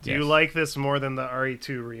 Do you Yes. like this more than the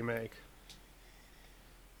RE2 remake?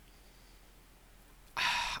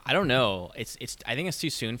 I don't know. It's. I think it's too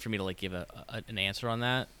soon for me to like give an answer on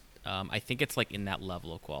that. I think it's like in that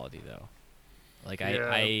level of quality though. Like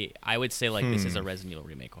I would say like this is a Resident Evil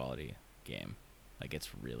remake quality game. Like it's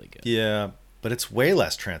really good. Yeah, but it's way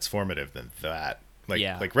less transformative than that.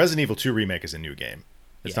 Like Resident Evil 2 remake is a new game.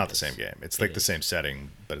 It's Yeah, not it the same is. game. It's It like the is. same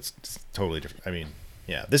setting, but it's totally different. I mean,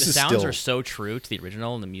 yeah, this The is sounds still are so true to the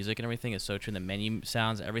original, and the music and everything is so true. And the menu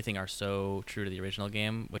sounds, everything are so true to the original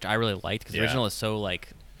game, which I really liked because the Yeah. original is so like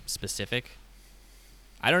specific.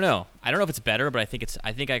 I don't know. I don't know if it's better, but I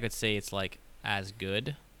think I could say it's like as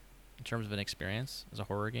good in terms of an experience as a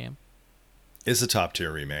horror game. it's a top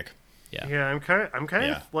tier remake. Yeah. Yeah, I'm kind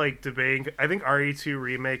Yeah. of like debating. I think RE2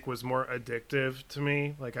 remake was more addictive to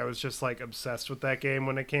me. Like I was just like obsessed with that game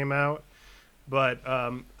when it came out. But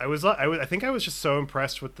I think I was just so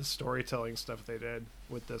impressed with the storytelling stuff they did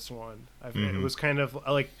with this one. It was kind of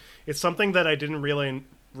like it's something that I didn't really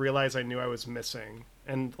realize I knew I was missing.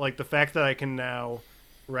 And like the fact that I can now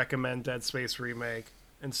recommend Dead Space remake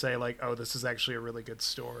and say like, "Oh, this is actually a really good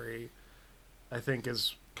story," I think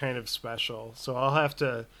is kind of special. So I'll have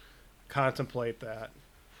to contemplate that.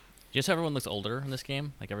 Just how everyone looks older in this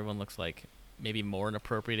game. Like everyone looks like maybe more an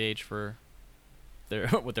appropriate age for their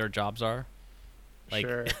what their jobs are. Like,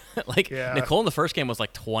 Sure. like Yeah. Nicole in the first game was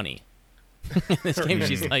like 20. In this game,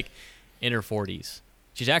 she's like in her 40s.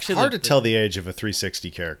 She's actually Hard to tell the age of a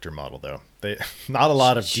 360 character model, though. Not a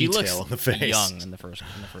lot of she detail looks in the face. young in the first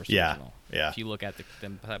Yeah, original. yeah. If you look at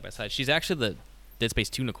them side by side, she's actually the Dead Space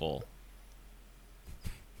 2 Nicole.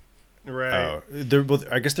 Right. Oh,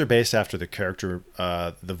 I guess they're based after the character,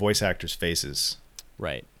 the voice actors' faces.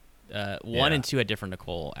 Right. 1 Yeah. and 2 had different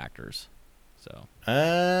Nicole actors. So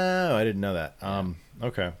Oh, I didn't know that.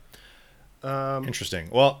 Okay, Um, interesting.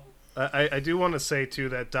 Well, I do want to say too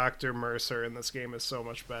that Dr. Mercer in this game is so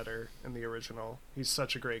much better in the original. He's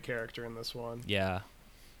such a great character in this one. yeah,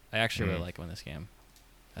 I actually really like him in this game.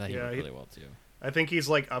 I thought he Yeah, did he- really well too. I think he's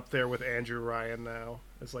like up there with Andrew Ryan now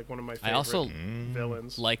as like one of my favorite I also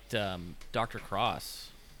villains. liked Dr. Cross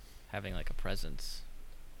having like a presence.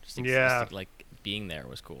 Just Yeah. like being there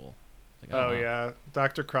was cool. Like, Oh wow. yeah,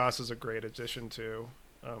 Dr. Cross is a great addition too.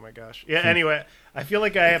 Oh my gosh. Yeah, anyway, I feel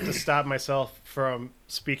like I have to stop myself from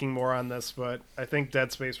speaking more on this, but I think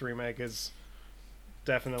Dead Space Remake is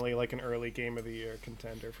definitely like an early Game of the Year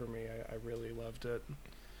contender for me. I really loved it.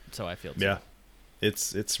 So I feel too. Yeah,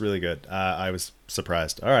 it's really good. I was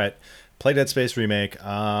surprised. All right, play Dead Space Remake.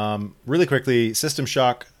 Really quickly, System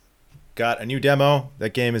Shock got a new demo.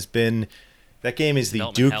 That game is the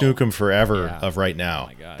Development Duke hell. Nukem Forever Yeah. of right now. Oh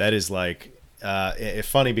my gosh. That is like it's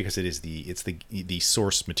funny because it's the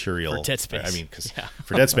source material For Dead Space. I mean, because Yeah.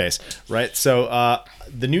 for Dead Space, right? So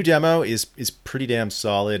the new demo is pretty damn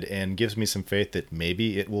solid and gives me some faith that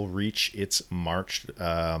maybe it will reach its March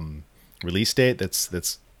release date.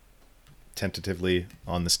 That's tentatively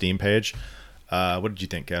on the Steam page. What did you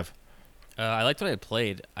think, Kev? I liked what I had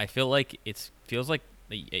played. I feel like feels like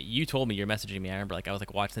you told me, you're messaging me. I remember I was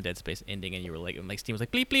watching the Dead Space ending, and you were like Steam was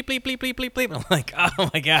like bleep bleep bleep bleep bleep bleep bleep. And I'm like, oh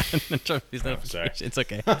my god! These sorry. notifications. It's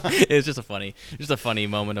okay. It was just a funny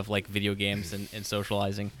moment of video games and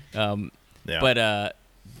socializing. Yeah. But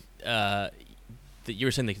you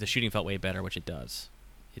were saying the shooting felt way better, which it does.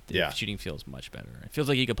 Yeah. The shooting feels much better. It feels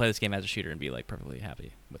like you could play this game as a shooter and be perfectly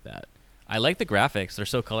happy with that. I like the graphics; they're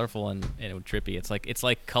so colorful and trippy. It's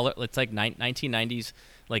like color. It's like 1990s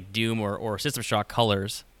Doom or System Shock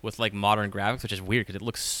colors with modern graphics, which is weird because it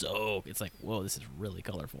looks so. It's like, whoa, this is really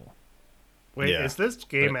colorful. Wait, Yeah. is this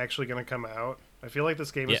game actually going to come out? I feel like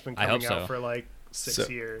this game has Yeah, been I hope coming out so. for 6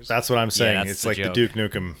 years. That's what I'm saying. that's It's the like the joke. Duke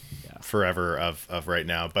Nukem Yeah. Forever of right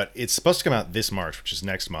now, but it's supposed to come out this March, which is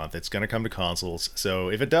next month. It's going to come to consoles. So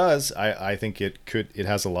if it does, I think it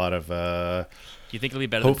has a lot of Do you think it'll be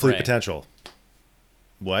better hopefully than Prey? potential.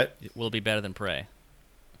 What? Will it be better than Prey?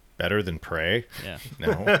 Better than Prey? Yeah.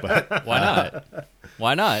 No, but Why not?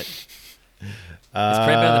 Why not? Is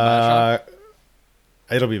Prey better than BioShock?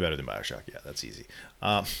 It'll be better than BioShock. Yeah, that's easy.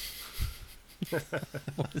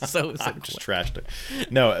 so Just trashed it.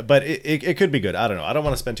 No, but it could be good. I don't know. I don't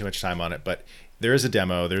want to spend too much time on it, but there is a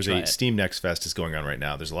demo. There's Try a it. Steam Next Fest is going on right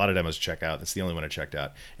now. There's a lot of demos to check out. That's the only one I checked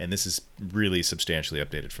out, and this is really substantially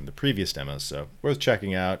updated from the previous demos, so worth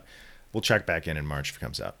checking out. We'll check back in March if it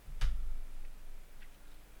comes out.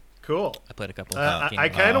 cool. I played a couple. I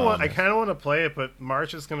games. kind of want to play it, but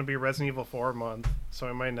March is going to be Resident Evil 4 month, so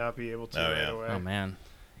I might not be able to Oh, right yeah. away. Oh man,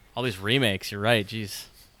 all these remakes. You're right. Jeez.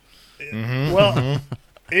 Well,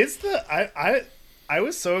 is I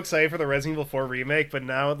was so excited for the Resident Evil 4 remake, but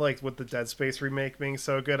now with the Dead Space remake being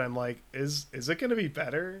so good, I'm like, is it going to be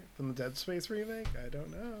better than the Dead Space remake? I don't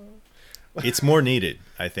know. It's more needed,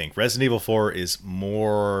 I think. Resident Evil 4 is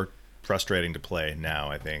more frustrating to play now,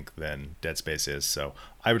 I think, than Dead Space is. So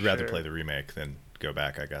I would rather Sure. play the remake than go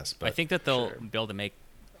back, I guess. But I think that they'll Sure. be able to make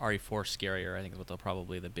RE4 scarier. I think is what they'll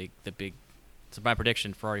probably the big. So my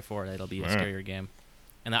prediction for RE4 that it'll be a Alright. scarier game,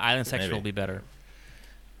 and the island section Maybe. will be better.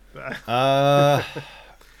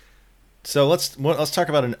 So let's talk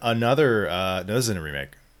about another. No, this isn't a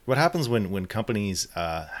remake. What happens when companies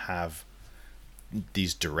have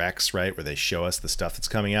these directs, right, where they show us the stuff that's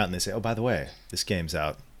coming out, and they say, "Oh, by the way, this game's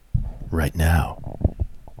out right now."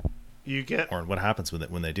 You get Or what happens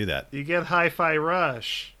when they do that? Hi-Fi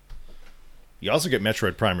Rush. You also get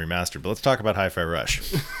Metroid Prime Remastered, but let's talk about Hi-Fi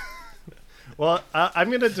Rush. Well, I'm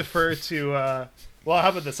going to defer to. Well, how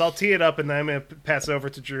about this? I'll tee it up, and then I'm going to pass it over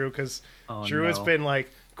to Drew because Oh, Drew has no. been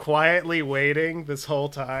quietly waiting this whole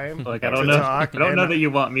time. I to don't know. talk, I don't and know that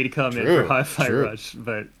you want me to come in True, for Hi-Fi true. Rush,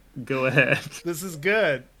 but go ahead. This is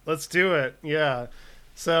good. Let's do it. Yeah.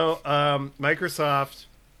 So Microsoft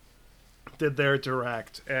did their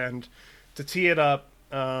direct, and to tee it up,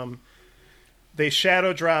 they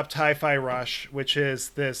shadow dropped Hi-Fi Rush, which is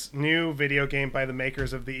this new video game by the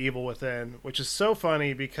makers of The Evil Within, which is so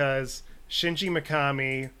funny because Shinji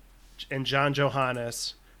Mikami and John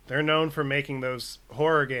Johannes, they're known for making those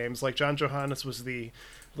horror games. Like John Johannes was the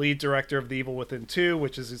lead director of The Evil Within 2,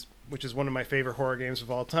 which is one of my favorite horror games of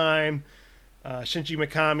all time. Shinji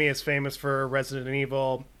Mikami is famous for Resident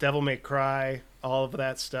Evil, Devil May Cry, all of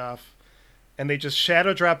that stuff. And they just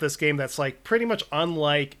shadow drop this game that's pretty much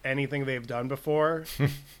unlike anything they've done before,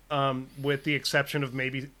 with the exception of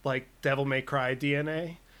maybe Devil May Cry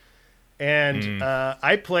DNA. And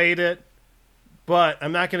I played it, but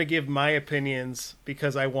I'm not going to give my opinions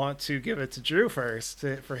because I want to give it to Drew first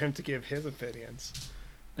for him to give his opinions.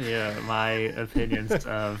 Yeah, my opinions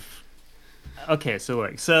of. Okay,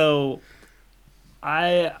 so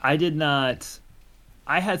I did not.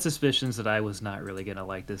 I had suspicions that I was not really gonna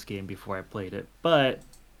like this game before I played it, but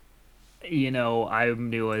I knew I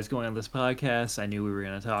was going on this podcast. I knew we were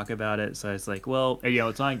gonna talk about it, so I was like, well,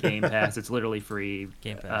 it's on Game Pass. It's literally free.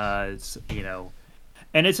 Game Pass.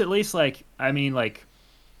 And it's at least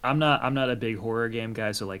I'm not a big horror game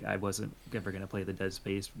guy, so like I wasn't ever gonna play the Dead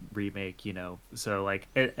Space remake, So like,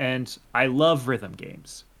 and I love rhythm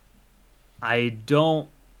games. I don't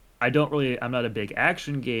I'm not a big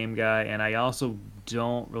action game guy, and I also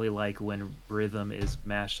don't really like when rhythm is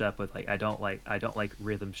mashed up with like I don't like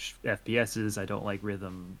rhythm FPSs. I don't like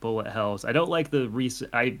rhythm bullet hells. I don't like the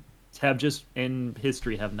recent. I have just in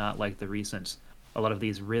history have not liked the recent a lot of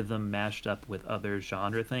these rhythm mashed up with other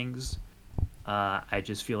genre things. I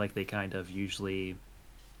just feel like they kind of usually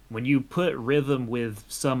when you put rhythm with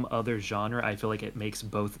some other genre, I feel like it makes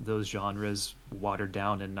both those genres watered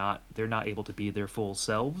down and they're not able to be their full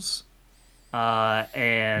selves.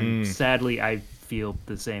 And sadly, I feel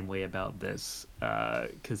the same way about this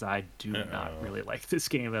because I do not really like this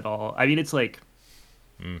game at all. I mean, it's like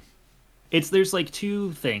there's like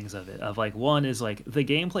two things of it. Of like one is like the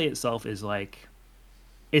gameplay itself is like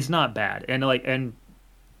it's not bad, and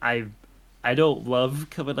I I don't love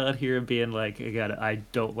coming out here and being like, I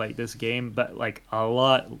don't like this game, but like a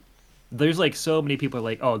lot, there's like so many people are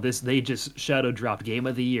like, oh, they just shadow dropped Game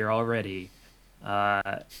of the Year already.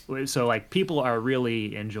 So like people are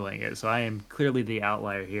really enjoying it. So I am clearly the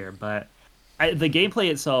outlier here, but the gameplay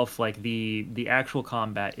itself, like the actual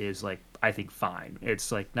combat is like, I think fine.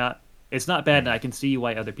 It's not bad, and I can see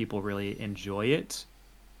why other people really enjoy it.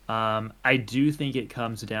 I do think it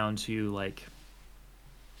comes down to like,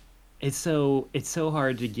 it's so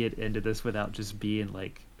hard to get into this without just being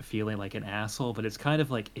like feeling like an asshole, but it's kind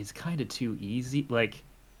of too easy. Like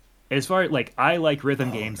as far like I like rhythm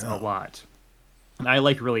games a lot. And I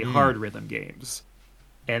like really hard rhythm games.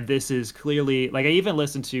 And this is clearly like I even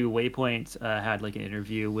listened to Waypoint had like an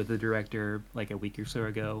interview with the director like a week or so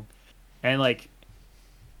ago. And like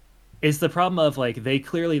it's the problem of like they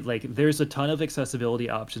clearly like there's a ton of accessibility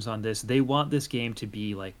options on this. They want this game to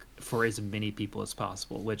be like for as many people as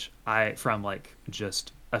possible, which I from like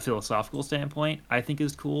just a philosophical standpoint I think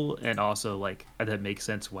is cool, and also like that makes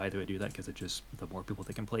sense why they would do that because it just the more people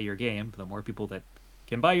that can play your game, the more people that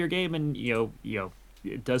can buy your game, and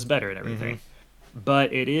it does better and everything.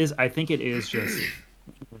 But I think it is just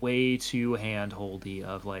way too handholdy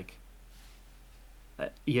of like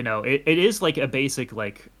it is like a basic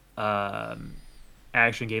like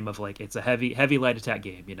action game of like it's a heavy light attack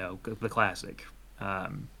game, the classic.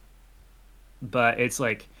 But it's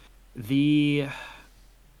like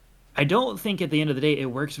I don't think at the end of the day it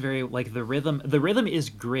works very like the rhythm is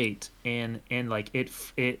great, and like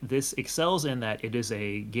this excels in that it is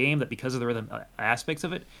a game that because of the rhythm aspects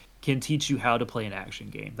of it can teach you how to play an action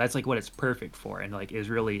game. That's like what it's perfect for, and like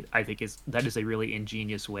is really I think that is a really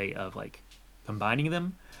ingenious way of like combining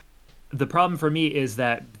them. The problem for me is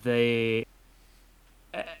that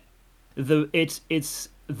it's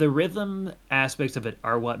the rhythm aspects of it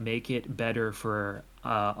are what make it better for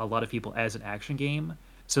a lot of people as an action game.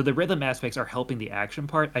 So the rhythm aspects are helping the action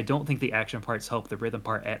part. I don't think the action parts help the rhythm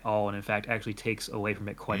part at all, and in fact actually takes away from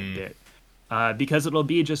it quite a bit. Because it'll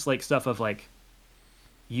be just like stuff of like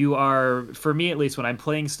you are, for me at least, when I'm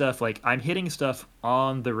playing stuff, like I'm hitting stuff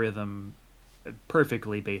on the rhythm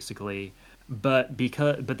perfectly, basically. But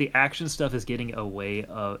the action stuff is getting in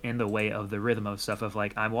the way of the rhythm of stuff of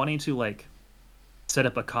like I'm wanting to like set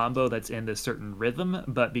up a combo that's in this certain rhythm,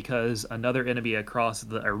 but because another enemy across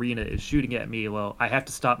the arena is shooting at me, well, I have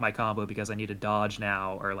to stop my combo because I need to dodge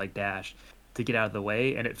now or like dash to get out of the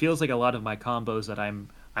way. And it feels like a lot of my combos that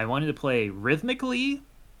I wanted to play rhythmically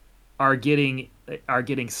are getting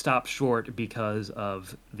stopped short because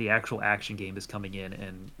of the actual action game is coming in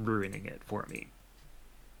and ruining it for me.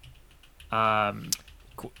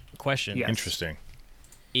 Question. Yes. Interesting.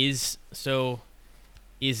 Is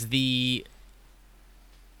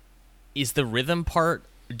the rhythm part,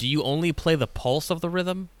 do you only play the pulse of the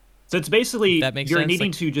rhythm? So it's basically that makes you're sense?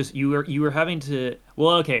 needing Like, to just you were having to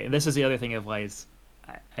okay, and this is the other thing of why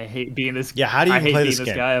I hate being this how do you I hate play being this this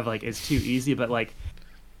game? guy of like it's too easy, but like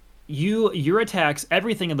your attacks,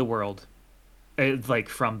 everything in the world, like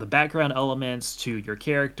from the background elements to your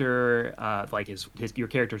character, like your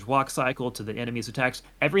character's walk cycle to the enemy's attacks,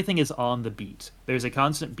 everything is on the beat. There's a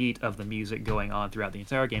constant beat of the music going on throughout the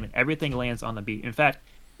entire game, and everything lands on the beat. In fact,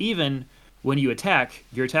 even when you attack,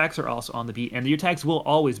 your attacks are also on the beat, and your attacks will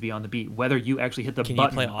always be on the beat, whether you actually hit the Can you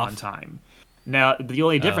button play off? on time. Now, the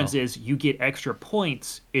only difference Oh. is you get extra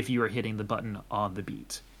points if you are hitting the button on the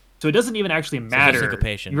beat. So it doesn't even actually there's matter.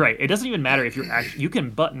 syncopation. Right. It doesn't even matter if you're you can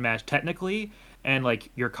button mash technically, and like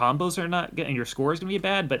your combos are not good, and your score is gonna be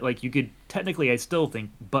bad, but like you could technically, I still think,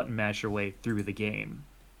 button mash your way through the game.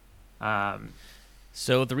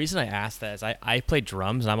 So the reason I asked that is I play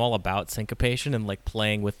drums and I'm all about syncopation and like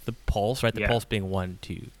playing with the pulse, right? The pulse being 1,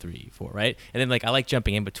 2, 3, 4, right? And then like I like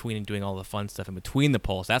jumping in between and doing all the fun stuff in between the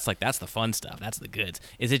pulse. That's the fun stuff. That's the goods.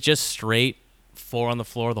 Is it just straight 4 on the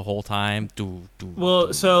floor the whole time?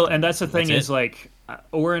 Well, so and that's the thing That's is it? like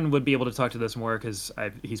Oren would be able to talk to this more because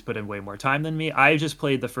he's put in way more time than me. I just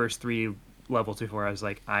played the first 3 levels before. I was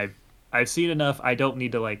like, I've seen enough. I don't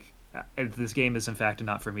need to like. This game is in fact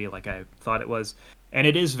not for me like I thought it was, and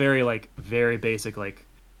it is very basic like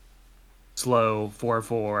slow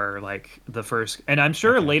 4/4 like the first. And I'm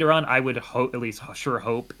sure later on I would hope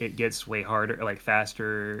it gets way harder like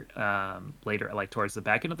faster later like towards the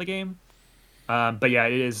back end of the game. But yeah,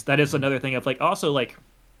 that is another thing of like also like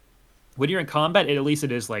when you're in combat, at least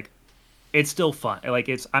it is like it's still fun. Like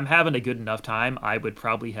I'm having a good enough time. I would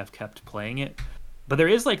probably have kept playing it. But there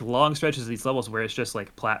is like long stretches of these levels where it's just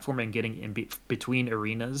like platforming, getting in between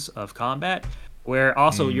arenas of combat, where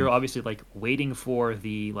also you're obviously like waiting for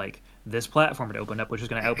the like this platform to open up, which is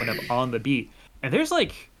going to open up on the beat. And there's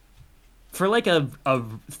like for like a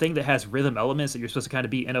thing that has rhythm elements that you're supposed to kind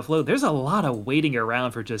of be in a flow, there's a lot of waiting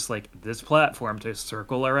around for just like this platform to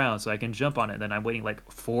circle around so I can jump on it. And then I'm waiting like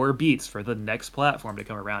 4 beats for the next platform to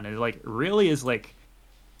come around. And it like really is like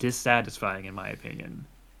dissatisfying in my opinion.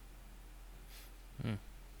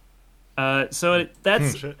 So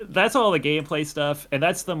that's all the gameplay stuff, and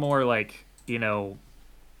that's the more like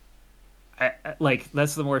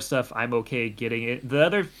that's the more stuff I'm okay getting it.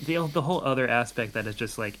 The whole other aspect that is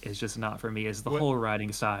just not for me is the whole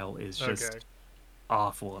writing style is just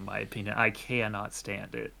awful in my opinion. I cannot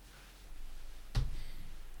stand it.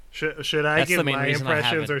 Should I That's give the main my reason I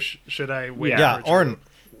impressions haven't. or should I wait? Yeah, for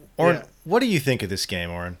Oren, Yeah. what do you think of this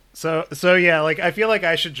game, Oren? So yeah, like I feel like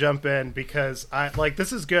I should jump in because I like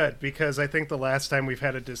this is good because I think the last time we've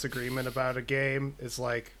had a disagreement about a game is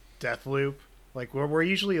like Deathloop. Like we're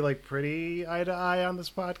usually like pretty eye to eye on this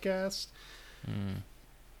podcast,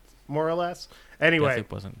 more or less. Anyway,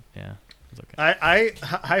 Deathloop wasn't. Yeah, it was okay.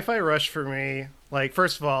 Hi-Fi Rush for me. Like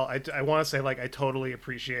first of all, I want to say like I totally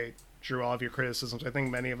appreciate Drew all of your criticisms. I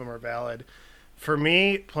think many of them are valid. For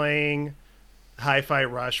me, playing Hi-Fi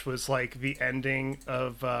Rush was like the ending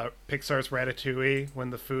of Pixar's Ratatouille when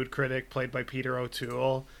the food critic played by Peter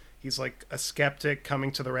O'Toole, he's like a skeptic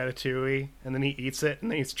coming to the Ratatouille and then he eats it and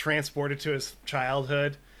then he's transported to his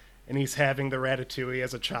childhood and he's having the Ratatouille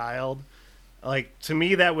as a child. Like to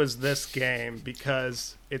me that was this game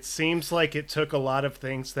because it seems like it took a lot of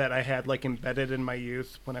things that I had like embedded in my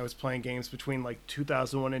youth when I was playing games between like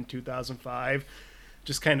 2001 and 2005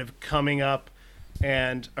 just kind of coming up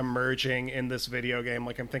and emerging in this video game.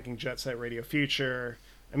 Like I'm thinking Jet Set Radio Future.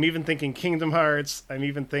 I'm even thinking Kingdom Hearts. I'm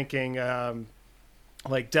even thinking the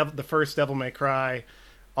first Devil May Cry.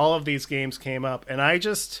 All of these games came up, and I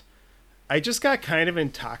just got kind of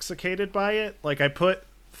intoxicated by it. Like I put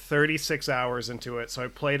 36 hours into it, so I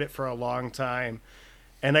played it for a long time.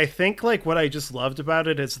 And I think like what I just loved about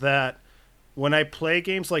it is that when I play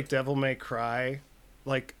games like Devil May Cry,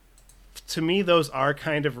 like to me those are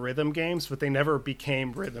kind of rhythm games, but they never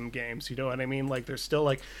became rhythm games, you know what I mean? Like they're still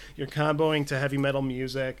like you're comboing to heavy metal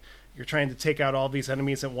music, you're trying to take out all these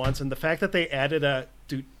enemies at once, and the fact that they added a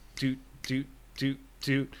doot doot doot doot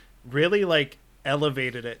doot really like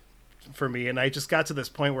elevated it for me. And I just got to this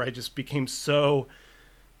point where I just became so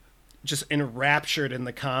just enraptured in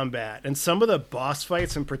the combat and some of the boss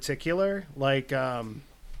fights in particular. Like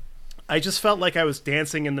I just felt like I was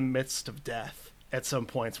dancing in the midst of death at some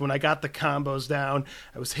points. When I got the combos down,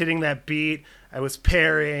 I was hitting that beat, I was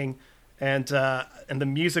parrying, and the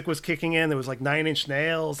music was kicking in. There was like 9 Inch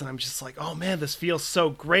Nails, and I'm just like, oh man, this feels so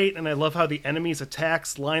great. And I love how the enemies'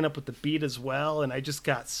 attacks line up with the beat as well. And I just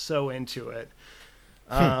got so into it.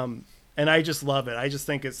 And I just love it. I just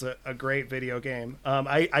think it's a great video game.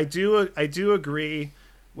 I do agree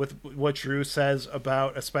with what Drew says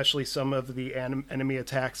about especially some of the enemy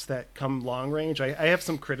attacks that come long range. I have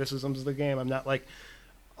some criticisms of the game. I'm not like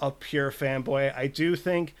a pure fanboy. I do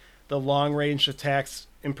think the long range attacks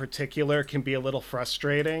in particular can be a little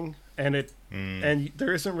frustrating, and and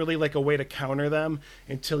there isn't really like a way to counter them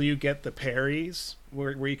until you get the parries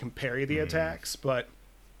where you can parry the attacks. But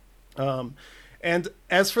and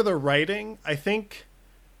as for the writing, I think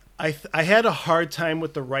I had a hard time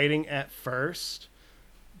with the writing at first.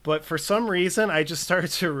 But for some reason, I just started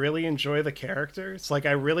to really enjoy the characters. Like,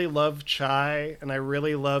 I really love Chai, and I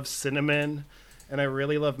really love Cinnamon, and I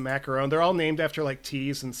really love Macaron. They're all named after, like,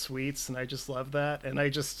 teas and sweets, and I just love that. And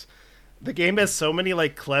the game has so many,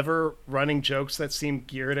 like, clever running jokes that seem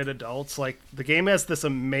geared at adults. Like, the game has this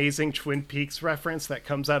amazing Twin Peaks reference that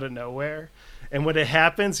comes out of nowhere. And when it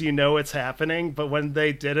happens, you know it's happening. But when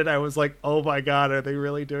they did it, I was like, oh my God, are they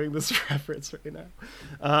really doing this reference right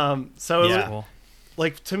now? So Yeah. Cool.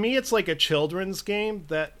 like, to me, it's like a children's game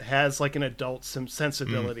that has like an adult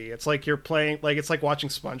sensibility. It's like you're playing, like, it's like watching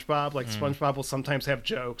SpongeBob. Like, SpongeBob will sometimes have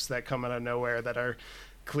jokes that come out of nowhere that are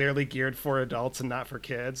clearly geared for adults and not for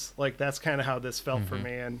kids. Like, that's kind of how this felt for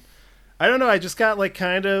me. And I don't know, I just got like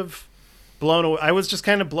kind of blown away. I was just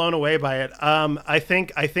kind of blown away by it. I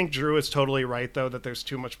think Drew is totally right though, that there's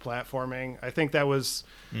too much platforming. I think that was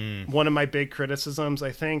one of my big criticisms.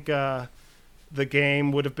 I think the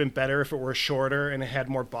game would have been better if it were shorter and it had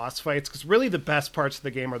more boss fights, because really the best parts of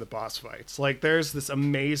the game are the boss fights. Like, there's this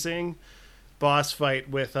amazing boss fight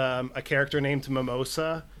with a character named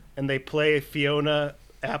Mimosa, and they play Fiona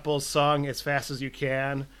Apple's song As Fast As You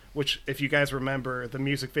Can, which, if you guys remember, the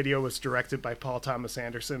music video was directed by Paul Thomas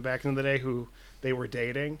Anderson back in the day, who they were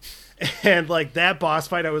dating. And like, that boss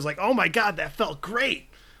fight, I was like, oh my God, that felt great.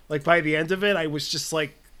 Like, by the end of it, I was just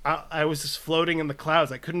like, I was just floating in the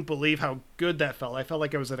clouds. I couldn't believe how good that felt. I felt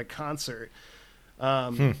like I was at a concert.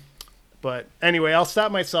 But anyway, I'll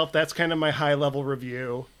stop myself. That's kind of my high level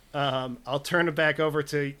review. I'll turn it back over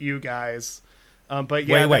to you guys. But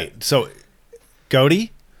yeah, Wait. So,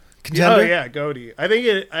 Goaty? Contender? Oh yeah, Goaty. I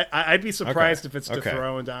think I'd be surprised if it's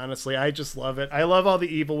dethroned. Honestly, I just love it. I love all the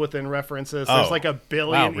Evil Within references. There's like a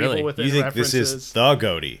billion really? Evil Within You think references. this is the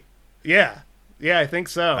Goaty? Yeah, I think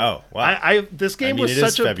so. Oh, wow. This game I mean, was it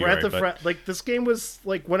is such a February, breath of but- like, this game was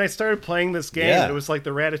like, when I started playing this game, Yeah. it was like the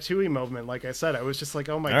Ratatouille moment. Like I said, I was just like,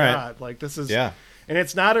 oh my All right. God, like, this is, Yeah. and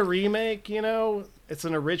it's not a remake, you know, it's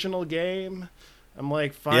an original game. I'm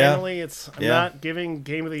like, finally, I'm not giving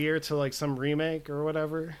Game of the Year to like some remake or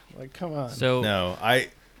whatever. Like, come on. So No, I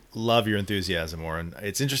love your enthusiasm, Oren.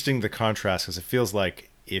 It's interesting, the contrast, because it feels like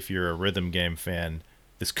if you're a rhythm game fan,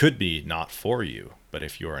 this could be not for you. But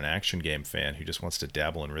if you're an action game fan who just wants to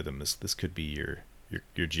dabble in rhythm, this could be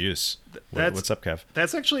your juice. What's up, Kev?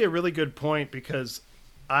 That's actually a really good point, because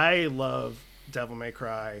I love Devil May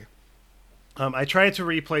Cry. I tried to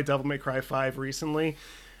replay Devil May Cry 5 recently,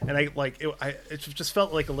 and it just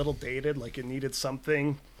felt like a little dated, like it needed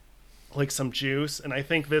something, like some juice. And I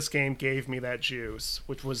think this game gave me that juice,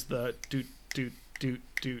 which was the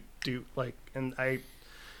doot, like, and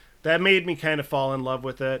that made me kind of fall in love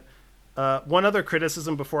with it. One other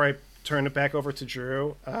criticism before I turn it back over to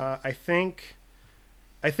Drew. I think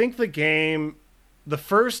the game, the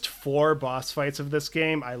first 4 boss fights of this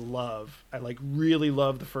game, I love. I like really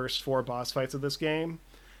love the first 4 boss fights of this game.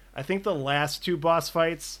 I think the last 2 boss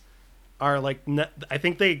fights are like, I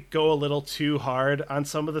think they go a little too hard on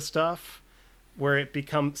some of the stuff, where it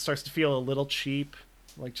starts to feel a little cheap,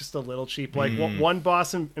 like just a little cheap. Like one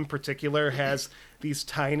boss in particular has these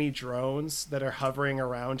tiny drones that are hovering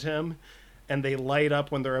around him, and they light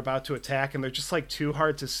up when they're about to attack, and they're just like too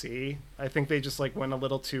hard to see. I think they just like went a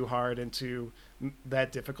little too hard into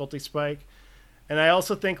that difficulty spike. And I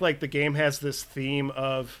also think like the game has this theme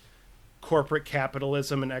of corporate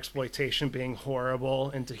capitalism and exploitation being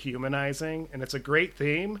horrible and dehumanizing, and it's a great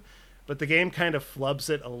theme, but the game kind of flubs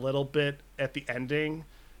it a little bit at the ending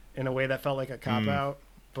in a way that felt like a cop-out.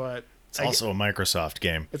 But It's also a Microsoft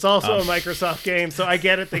game. it's also a Microsoft game, so I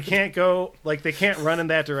get it. They can't go, like, they can't run in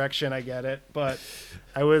that direction. I get it. But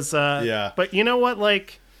I was, Yeah. But you know what?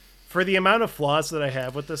 Like, for the amount of flaws that I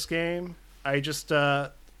have with this game, it just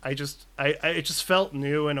felt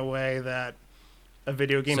new in a way that a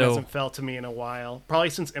video game So- hasn't felt to me in a while.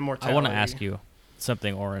 Probably since Immortality. I want to ask you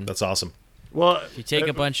something, Oren. That's awesome. Well, If you take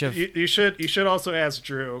a bunch of you should also ask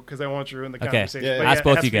Drew, because I want Drew in the conversation. Yeah, But ask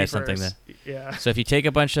both ask you me guys something first. Yeah. So if you take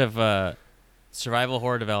a bunch of survival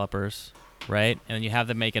horror developers, right, and then you have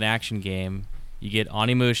them make an action game, you get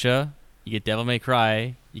Onimusha, you get Devil May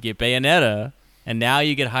Cry, you get Bayonetta, and now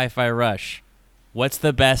you get Hi-Fi Rush. What's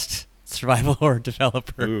the best survival horror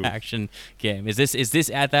developer Ooh. action game? Is this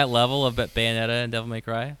at that level of Bayonetta and Devil May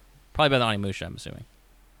Cry? Probably better than Onimusha, I'm assuming.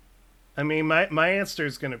 I mean, my answer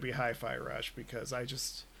is going to be Hi-Fi Rush, because I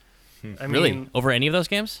Really? mean, Over any of those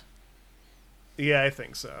games? yeah, I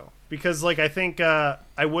think so. Because, like, I think I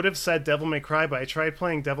would have said Devil May Cry, but I tried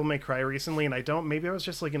playing Devil May Cry recently, and maybe I was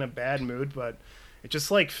just, like, in a bad mood, but it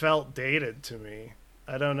just, like, felt dated to me.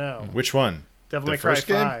 I don't know. Which one? Devil the May Cry first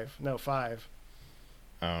game? 5. No, 5.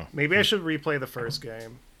 Oh, Maybe I should replay the first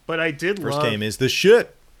game. But I did first love... game is the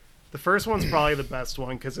shit. The first one's probably the best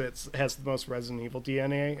one, because it has the most Resident Evil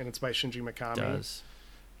DNA, and it's by Shinji Mikami. Does.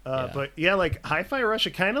 But yeah, like Hi-Fi Rush,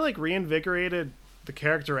 it kind of like reinvigorated the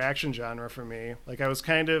character action genre for me. Like I was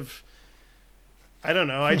kind of, I don't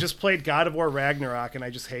know. I just played God of War Ragnarok, and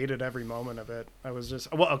I just hated every moment of it. I was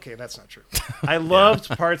just okay. That's not true. I loved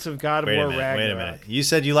parts of God of Wait War a minute. Ragnarok. Wait a minute. You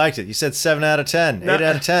said you liked it. You said 7 out of 10, No, 8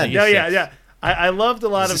 out of 10. No, yeah. I loved a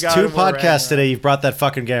lot This of is God 2 of War podcasts Ragnarok. today. You've brought that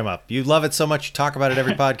fucking game up. You love it so much. You talk about it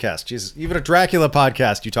every podcast. Jesus, even a Dracula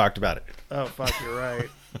podcast, you talked about it. Oh fuck, you're right.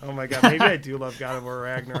 Oh my god, maybe I do love God of War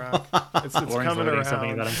Ragnarok. It's Warren's coming learning around.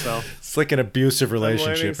 something about himself. It's like an abusive I'm learning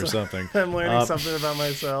relationship or some- something. I'm learning something about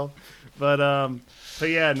myself, but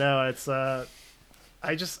yeah, no, it's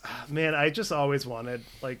I just always wanted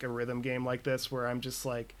like a rhythm game like this where I'm just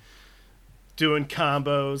like doing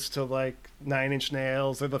combos to like Nine Inch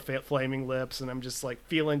Nails or the Flaming Lips, and I'm just like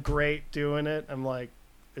feeling great doing it. I'm like,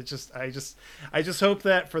 I just hope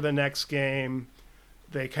that for the next game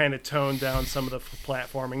they kind of tone down some of the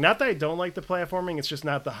platforming. Not that I don't like the platforming, it's just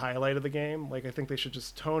not the highlight of the game. Like, I think they should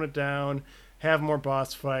just tone it down, have more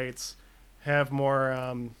boss fights, have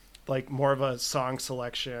more, more of a song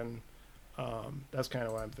selection. That's kind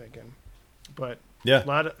of what I'm thinking. But Yeah.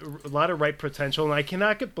 a lot of right potential, and I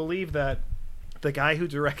cannot believe that the guy who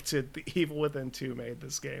directed The Evil Within 2 made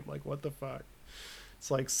this game. Like, what the fuck?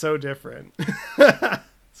 It's like so different.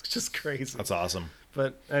 It's just crazy. That's awesome.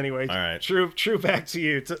 But anyway, All right. True. Back to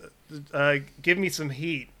you. Give me some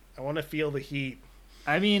heat. I want to feel the heat.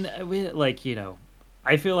 I mean,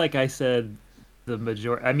 I feel like I said the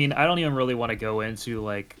majority. I mean, I don't even really want to go into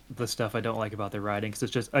like the stuff I don't like about the writing, because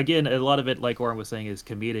it's just, again, a lot of it, like Oren was saying, is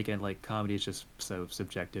comedic, and like comedy is just so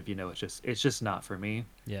subjective. It's just not for me.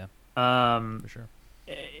 Yeah, For for sure.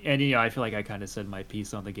 And I feel like I kind of said my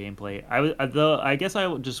piece on the gameplay. I guess I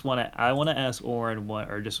would just want to ask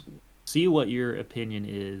Oren just see what your opinion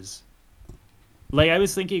is. Like, I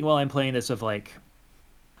was thinking while I'm playing this of like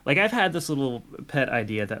I've had this little pet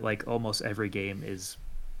idea that like almost every game is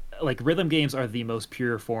like, rhythm games are the most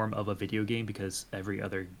pure form of a video game, because every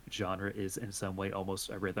other genre is in some way almost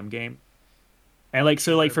a rhythm game. And like,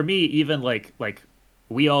 so like for me, even like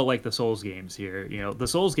we all like the Souls games here. The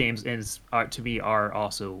Souls games to me are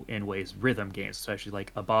also in ways rhythm games, especially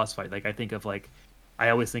like a boss fight. Like, I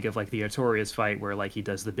always think of like the Artorias fight where like he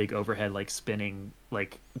does the big overhead like spinning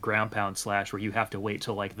like ground pound slash where you have to wait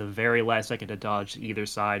till like the very last second to dodge to either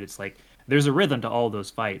side. It's like there's a rhythm to all those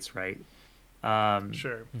fights, right?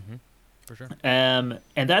 Sure. For sure. And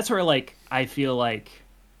that's where like I feel like,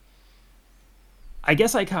 I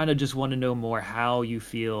guess I kind of just want to know more how you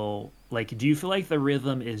feel. Like, do you feel like the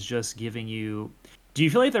rhythm is just do you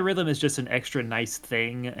feel like the rhythm is just an extra nice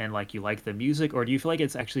thing and like you like the music, or do you feel like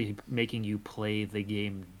it's actually making you play the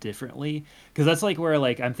game differently? Because that's like where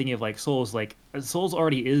like I'm thinking of like Souls. Like, Souls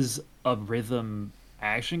already is a rhythm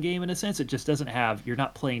action game in a sense. It just doesn't have, you're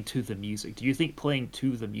not playing to the music. Do you think playing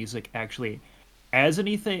to the music actually adds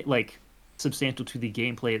anything like substantial to the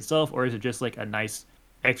gameplay itself, or is it just like a nice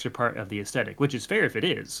extra part of the aesthetic, which is fair if it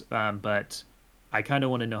is, but I kind of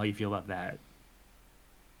want to know how you feel about that.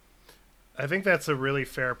 I think that's a really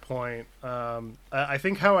fair point. I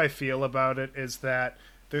think how I feel about it is that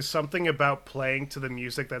there's something about playing to the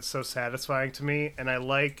music that's so satisfying to me, and I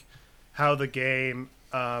like how the game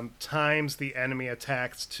times the enemy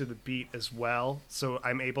attacks to the beat as well, so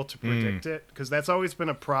I'm able to predict it, because that's always been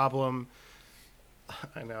a problem.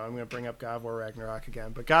 I know I'm going to bring up God of War Ragnarok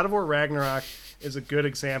again, but God of War Ragnarok is a good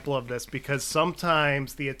example of this, because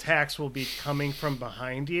sometimes the attacks will be coming from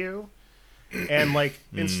behind you, and like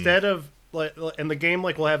instead of like in the game,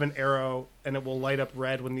 like we'll have an arrow and it will light up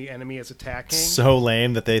red when the enemy is attacking. So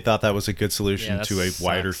lame that they thought that was a good solution Yeah, to a that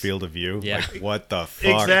wider sucks. field of view. Yeah. Like, what the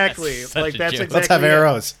fuck? Exactly. That's such Like a that's joke. exactly. Let's have it.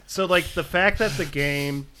 arrows. So like the fact that the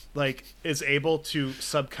game like is able to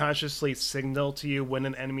subconsciously signal to you when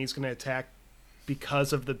an enemy is going to attack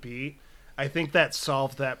because of the beat, I think that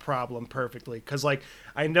solved that problem perfectly. Because like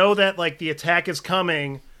I know that like the attack is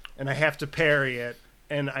coming and I have to parry it,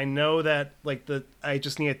 and I know that like I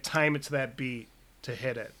just need to time it to that beat to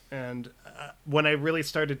hit it. And when I really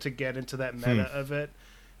started to get into that meta of it,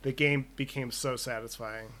 the game became so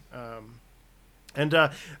satisfying. And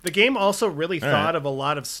the game also really thought of a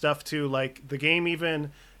lot of stuff too. Like the game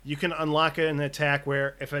even, you can unlock an attack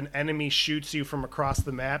where if an enemy shoots you from across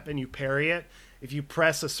the map and you parry it, if you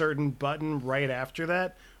press a certain button right after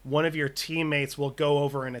that, one of your teammates will go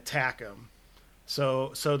over and attack him.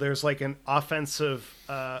 So there's like an offensive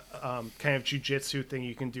kind of jujitsu thing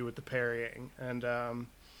you can do with the parrying. And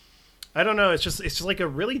I don't know, it's just like a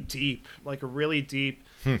really deep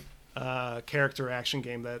character action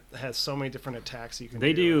game that has so many different attacks you can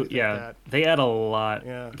They do. do, yeah. They add a lot.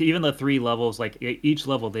 Yeah. Even the 3 levels, like each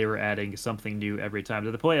level, they were adding something new every time,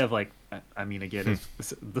 to the point of like, I mean, again,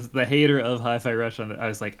 the hater of Hi-Fi Rush, I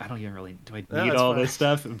was like, I don't even really, do I need that's all fine. this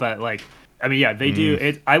stuff? But like, I mean, yeah, they do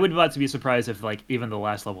it. I would not to be surprised if like even the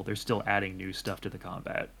last level they're still adding new stuff to the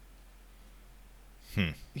combat.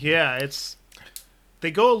 Yeah, they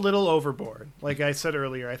go a little overboard. Like I said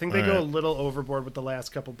earlier, I think they go a little overboard with the last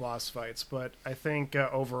couple boss fights, but I think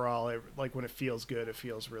overall, like when it feels good, it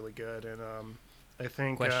feels really good. And I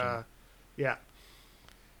think, Question. yeah,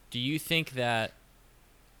 Do you think that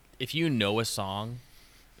if you know a song,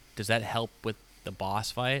 does that help with the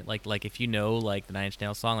boss fight? Like if you know like the Nine Inch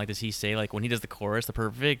Nails song, like does he say like when he does the chorus, the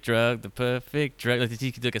perfect drug, like does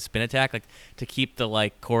he do like a spin attack like to keep the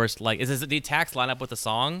like chorus like is the attacks line up with the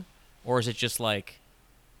song, or is it just like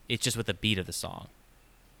it's just with the beat of the song?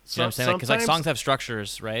 You know what I'm saying? Because like songs have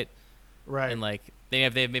structures, right? right. And like they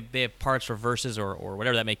have parts or verses or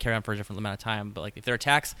whatever that may carry on for a different amount of time. But like if their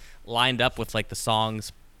attacks lined up with like the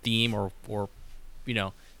song's theme or you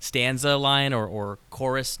know stanza line or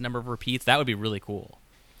chorus number of repeats, that would be really cool.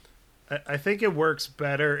 I think it works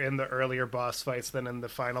better in the earlier boss fights than in the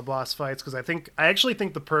final boss fights because I actually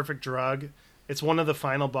think the perfect drug. It's one of the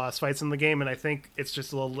final boss fights in the game, and I think it's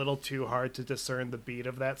just a little too hard to discern the beat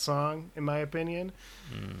of that song, in my opinion.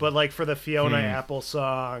 But like for the Fiona Apple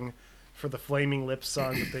song, for the Flaming Lips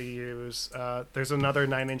song that they use, there's another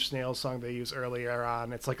Nine Inch Nails song they use earlier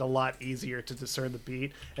on. It's like a lot easier to discern the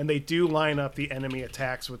beat, and they do line up the enemy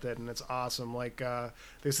attacks with it, and it's awesome. Like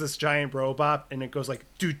there's this giant robot, and it goes like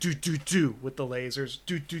do do do do with the lasers,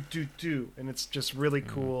 do do do do, and it's just really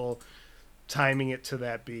cool timing it to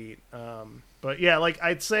that beat. But yeah, like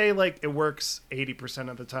I'd say like it works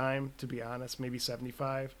 80% of the time, to be honest, maybe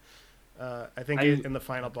 75. I think in the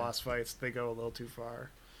final boss fights they go a little too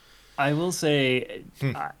far. I will say,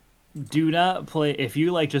 do not play if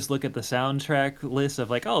you like. Just look at the soundtrack list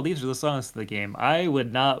of like, oh, these are the songs of the game. I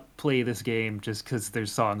would not play this game just because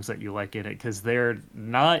there's songs that you like in it because they're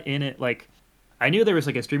not in it. Like, I knew there was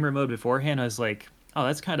like a streamer mode beforehand. I was like, oh,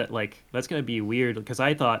 that's kind of like that's gonna be weird because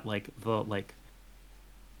I thought like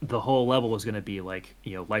the whole level was gonna be like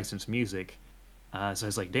licensed music. So I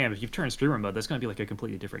was like, damn, if you've turned streamer mode, that's gonna be like a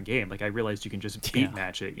completely different game. Like I realized you can just beat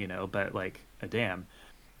match it, but like damn.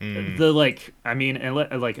 The like I mean and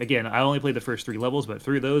like again I only played the first 3 levels, but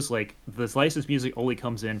through those like this licensed music only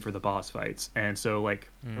comes in for the boss fights, and so like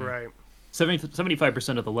Right.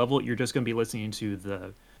 75% of the level you're just going to be listening to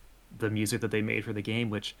the music that they made for the game,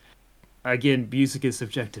 which again music is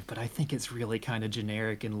subjective, but I think it's really kind of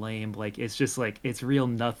generic and lame. Like it's just like it's real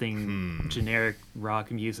nothing generic rock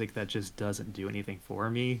music that just doesn't do anything for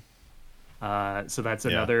me. So that's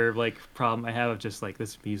another like problem I have of just like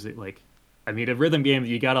this music. Like I mean, a rhythm game,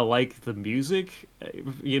 you gotta like the music,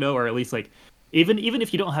 or at least like, even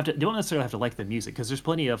if you don't necessarily have to like the music, because there's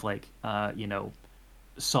plenty of like,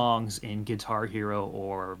 songs in Guitar Hero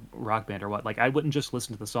or Rock Band or what. Like, I wouldn't just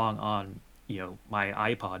listen to the song on,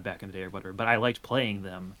 my iPod back in the day or whatever, but I liked playing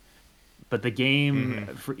them. But the game,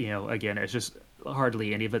 again, it's just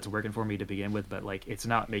hardly any of it's working for me to begin with. But like, it's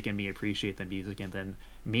not making me appreciate the music, and then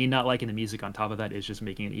me not liking the music on top of that is just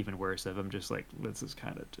making it even worse. If I'm just like, this is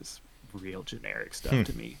kind of just real generic stuff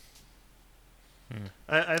to me.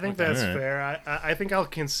 I think that's fair. I think I'll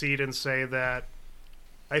concede and say that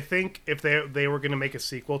I think if they were going to make a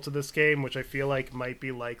sequel to this game, which I feel like might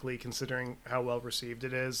be likely considering how well received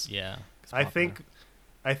it is. Yeah. I think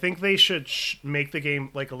they should make the game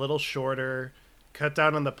like a little shorter, cut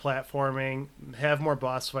down on the platforming, have more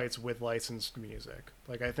boss fights with licensed music.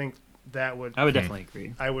 Like I think I would definitely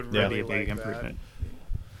agree. I would That'd really be a big like improvement.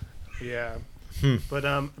 that. Yeah. But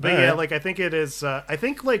yeah, like I think it is. I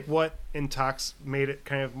think like what made it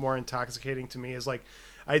kind of more intoxicating to me is like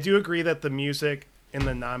I do agree that the music in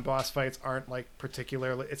the non-boss fights aren't like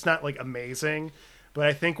particularly. It's not like amazing, but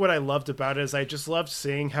I think what I loved about it is I just loved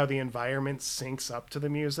seeing how the environment syncs up to the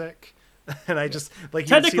music, and I just like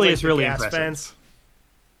technically you see, like, it's the really gas impressive. vents.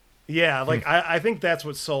 Yeah, like I think that's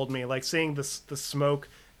what sold me. Like seeing the smoke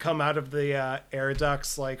come out of the air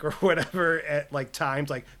ducts, like or whatever at like times,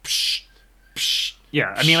 like. Psh,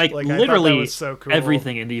 yeah, I mean, like I thought that literally was so cool.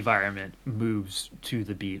 everything in the environment moves to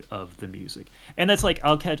the beat of the music, and that's like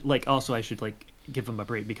I'll catch. Like also, I should like give them a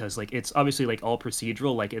break because like it's obviously like all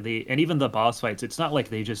procedural. Like and even the boss fights, it's not like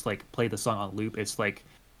they just like play the song on loop. It's like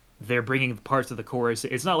they're bringing parts of the chorus.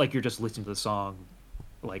 It's not like you're just listening to the song,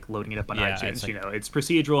 like loading it up on iTunes. It's like, it's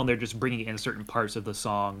procedural, and they're just bringing in certain parts of the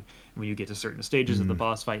song when you get to certain stages of the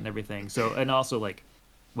boss fight and everything. So and also like.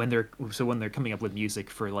 When they're coming up with music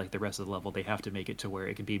for like the rest of the level, they have to make it to where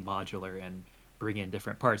it can be modular and bring in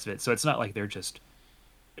different parts of it. So it's not like they're just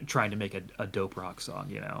trying to make a dope rock song,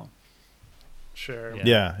 Sure.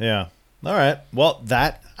 Yeah. All right. Well,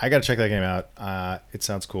 I got to check that game out. It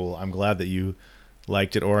sounds cool. I'm glad that you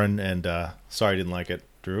liked it, Oren, and sorry I didn't like it,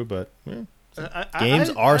 Drew, but Games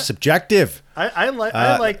are subjective. I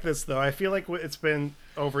like this though. I feel like it's been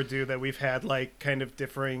overdue that we've had like kind of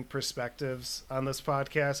differing perspectives on this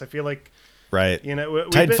podcast. I feel like Right. we've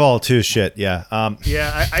Titanfall 2 shit. Yeah.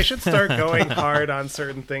 Yeah, I should start going hard on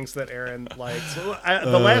certain things that Aaron likes.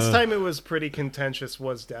 The last time it was pretty contentious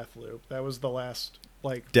was Deathloop. That was the last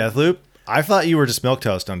Deathloop. I thought you were just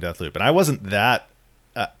milquetoast on Deathloop, and I wasn't that.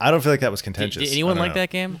 I don't feel like that was contentious. Did anyone like that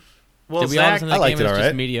game? Well, Did we all Zach, listen to that I liked game it as all just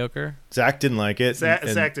right. mediocre? Zach didn't like it. Zach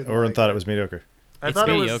and didn't Oren like thought it. it was mediocre. It's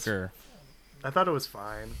mediocre. I thought it was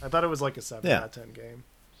fine. I thought it was like a 7 out of 10 game.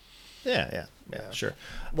 Yeah, sure.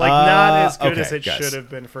 Not as good okay, as it guys. should have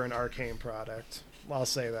been for an Arcane product. I'll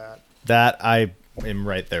say that. That I am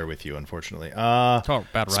right there with you, unfortunately. Talk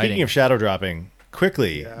about Speaking writing. of shadow dropping,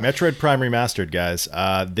 quickly, Yeah. Metroid Prime Remastered, guys.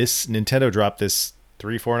 This Nintendo dropped this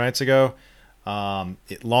 3-4 nights ago. Long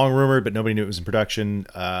rumored, but nobody knew it was in production.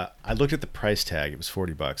 I looked at the price tag; it was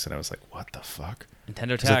 $40, and I was like, "What the fuck?" Nintendo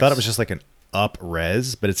 'Cause tax. I thought it was just like an up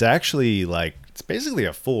res, but it's actually like it's basically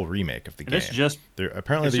a full remake of the And game. it's just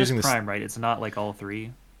Apparently it's they're just using Prime, right? It's not like all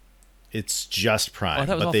three. It's just Prime, Oh, I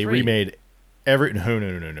thought it was but all they three. remade every.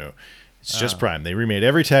 No. It's just Prime. They remade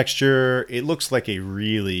every texture. It looks like a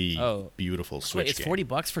really beautiful Switch Wait, it's game.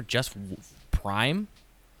 $40 for just Prime?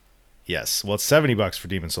 Yes. Well, it's $70 for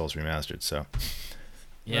Demon's Souls Remastered. So,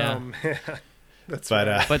 Yeah. Man. That's but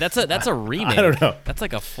right. But that's a remake. I don't know. That's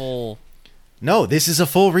like a full. No, this is a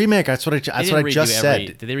full remake. That's what I just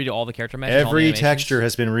said. Did they redo all the character matches? all the Every animations? texture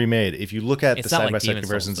has been remade. If you look at It's the not like side-by-side Demon's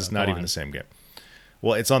comparisons, Souls, it's though. not Come even on. the same game.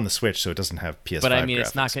 Well, it's on the Switch, so it doesn't have PS5 But I mean, graphics,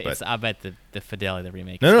 it's not. but- It's. I bet the fidelity of the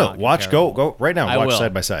remake. No, is no. not Watch. comparable. Go right now. I Watch will.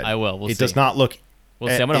 side by side. I will. We'll it does see. not look. We'll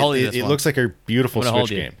see. I'm gonna hold you it, this it one. looks like a beautiful I'm gonna hold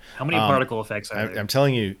Switch you. game. How many particle effects are there? I'm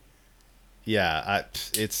telling you. Yeah,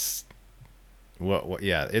 it's. What?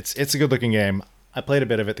 Yeah, it's a good looking game. I played a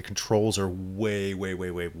bit of it. The controls are way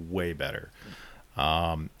better.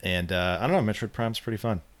 And I don't know. Metroid Prime's pretty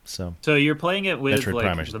fun. So. So you're playing it with Metroid like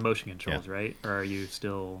Prime, I should- the motion controls, right? Or are you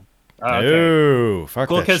still? Oh, No, fuck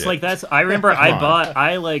Cool, that because shit. like that's. I remember I on. bought.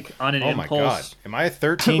 I like on an Oh my god! impulse. Am I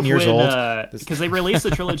 13 years old? Because they released the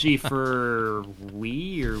trilogy for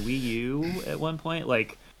Wii or Wii U at one point,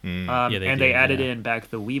 like, Yeah, they and did, they added yeah. in back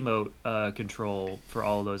the Wiimote control for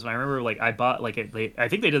all of those. And I remember like I bought like I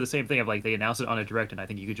think they did the same thing of like they announced it on a direct, and I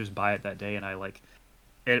think you could just buy it that day. And I like,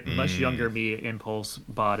 much younger me, impulse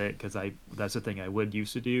bought it because that's the thing I would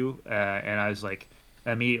used to do, and I was like,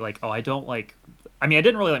 immediately like, oh, I don't like. I mean, I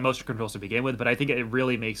didn't really like motion controls to begin with, but I think it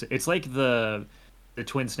really makes it. It's like the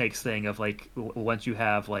Twin Snakes thing of like once you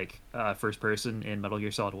have like first person in Metal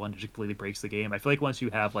Gear Solid 1, it just completely breaks the game. I feel like once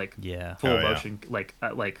you have like Yeah. full Oh, yeah. motion, like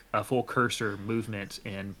a full cursor movement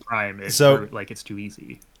in Prime, it's So- like it's too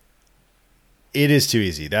easy. It is too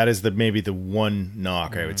easy. That is maybe the one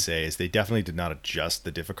knock I would say is they definitely did not adjust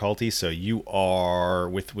the difficulty. So you are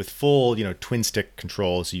with full twin stick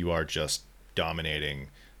controls. You are just dominating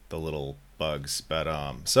the little bugs. But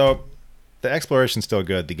so the exploration's still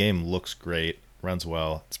good. The game looks great, runs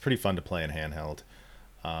well. It's pretty fun to play in handheld.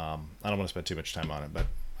 I don't want to spend too much time on it, but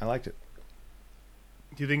I liked it.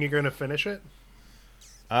 Do you think you're going to finish it?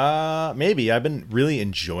 Maybe. I've been really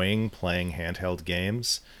enjoying playing handheld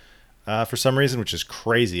games for some reason, which is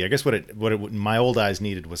crazy. I guess what my old eyes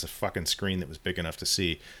needed was a fucking screen that was big enough to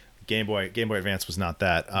see. Game Boy Advance was not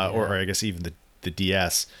that, or I guess even the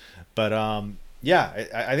DS. But yeah,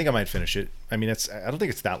 I think I might finish it. I mean, I don't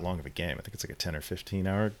think it's that long of a game. I think it's like a 10 or 15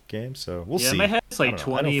 hour game. So we'll Yeah, see. in my head it's I like don't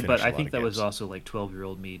know. I don't 20, finish but a I lot think of that was games. also like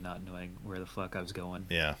 12-year-old me not knowing where the fuck I was going.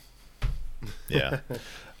 Yeah. Yeah.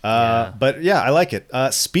 But yeah, I like it.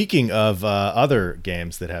 Speaking of other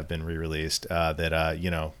games that have been re-released,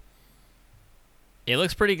 It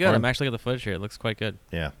looks pretty good. Or- I'm actually got the footage here. It looks quite good.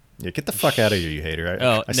 yeah, get the fuck out of here, you hater!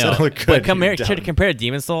 Oh I no! said it looked good. But compare You're dumb. to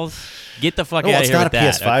Demon Souls, get the fuck No, out of it's here not a with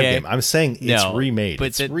that. PS5 okay? game. I'm saying it's No, remade. but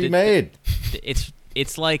It's the- remade.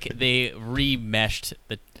 It's like they remeshed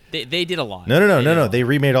the. They did a lot. No. did a lot. They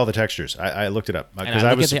remade all the textures. I looked it up And because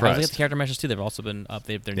I was I look at surprised. the character meshes too. They've also been up.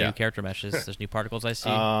 They're Yeah. new character meshes. There's new particles I see.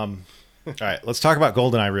 All right, let's talk about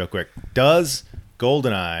GoldenEye real quick. Does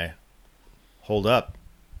GoldenEye hold up,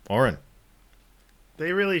 Oren?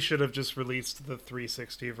 They really should have just released the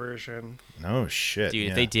 360 version. No shit. Dude, yeah.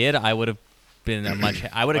 if they did, I would have been a much.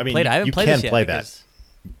 I would have I mean, played. I haven't you played can this yet. play that. because-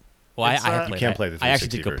 Well, I It's, have you played. can't it. play the I actually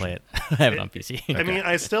 360 did go play it. I have it on PC. I mean,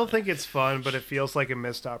 I still think it's fun, but it feels like a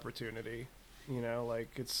missed opportunity. Like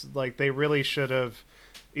it's like they really should have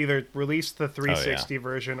either released the 360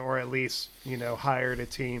 version or at least, hired a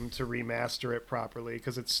team to remaster it properly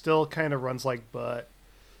because it still kind of runs like butt.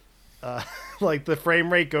 Like the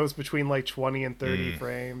frame rate goes between like 20 and 30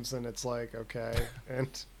 frames, and it's like, okay. And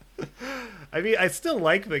I mean, I still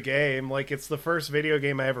like the game. Like, it's the first video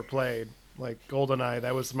game I ever played. Like, GoldenEye,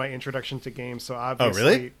 that was my introduction to games. So obviously,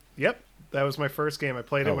 really? Yep, that was my first game. I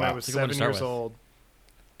played it Oh, when I wow. was It's a good one to 7 years start with. old.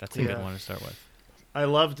 That's a Yeah. good one to start with. I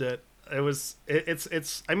loved it.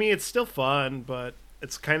 It's. I mean, it's still fun, but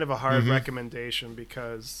it's kind of a hard recommendation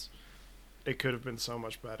because it could have been so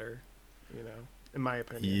much better. You know, in my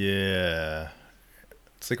opinion. Yeah.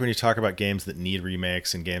 It's like when you talk about games that need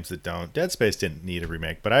remakes and games that don't. Dead Space didn't need a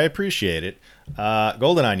remake, but I appreciate it.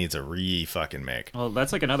 GoldenEye needs a fucking make. Well,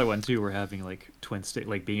 that's like another one too. We're having like twin stick,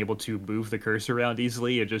 like being able to move the cursor around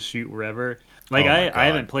easily and just shoot wherever. Like Oh my I God.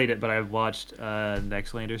 haven't played it, but I've watched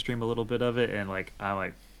Nextlander stream a little bit of it, and like I'm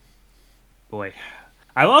like, boy.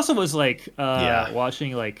 I also was like Yeah.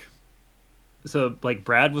 watching like, so like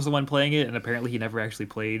Brad was the one playing it, and apparently he never actually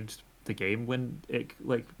played the game when it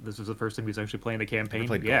like this was the first time he was actually playing the campaign. You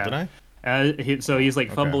played Yeah. GoldenEye? So he's like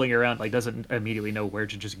Okay. fumbling around, like doesn't immediately know where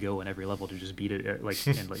to just go in every level to just beat it like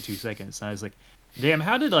in like 2 seconds. And I was like, damn,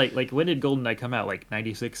 how did like when did GoldenEye come out? Like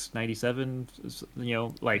 96, 97? You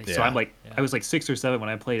know, like so Yeah. I'm like I was like 6 or 7 when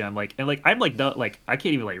I played. I'm like I'm like not like I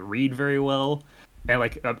can't even like read very well. And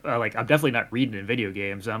like I'm definitely not reading in video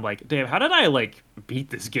games. And I'm like, damn, how did I like beat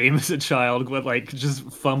this game as a child with like just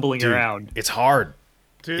fumbling Dude, around? it's hard.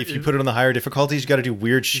 Dude, If you put it on the higher difficulties, you got to do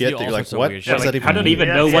weird shit do that you're all like, sorts of what? weird What does shit. that Like, even I don't mean? even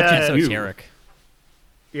Yeah, know what yeah. to do. Esoteric.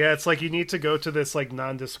 Yeah, it's like you need to go to this like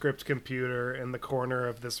nondescript computer in the corner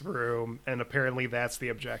of this room, and apparently that's the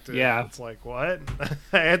objective. Yeah. It's like, what?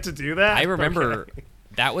 I had to do that? I remember Okay.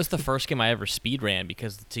 that was the first game I ever speed ran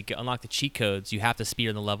because to unlock the cheat codes, you have to speed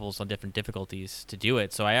run the levels on different difficulties to do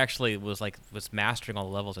it. So I actually was mastering all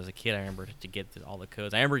the levels as a kid. I remember to get all the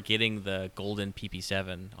codes. I remember getting the golden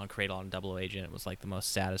PP7 on Cradle and Double Agent. It was like the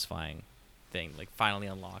most satisfying thing. Like finally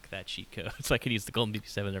unlock that cheat code, so I could use the golden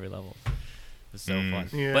PP7 in every level. It was so fun.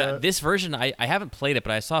 Yeah. But this version, I haven't played it,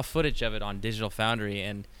 but I saw footage of it on Digital Foundry,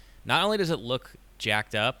 and not only does it look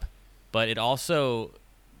jacked up, but it also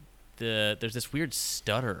there's this weird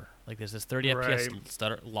stutter. Like there's this 30 Right. FPS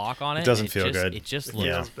stutter lock on it. doesn't and feel just, good. It just It looks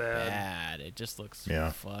feels bad. It just looks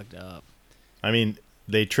Yeah. fucked up. I mean,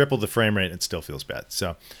 they tripled the frame rate and it still feels bad.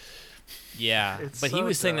 So, Yeah, It's but he so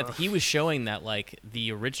was saying that tough. he was showing that like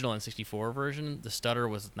the original N64 version, the stutter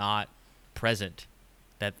was not present.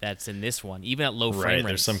 That's in this one, even at low frame right, rates.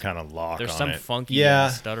 there's some kind of lock There's on some it. funky Yeah.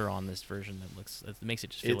 stutter on this version that makes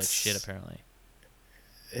it just feel like It's- shit. Apparently,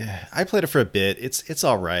 I played it for a bit. It's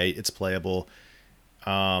all right. It's playable.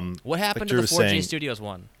 what happened Drew to the was 4J saying- Studios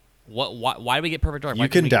one? Why did we get Perfect Dark? Why You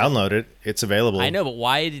couldn't can we get download it. It's available. I know, but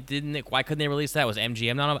why couldn't they release that? Was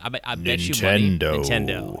MGM not? I bet you money. Nintendo.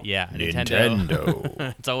 Nintendo. Yeah, Nintendo.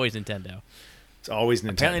 Nintendo. It's always Nintendo. It's always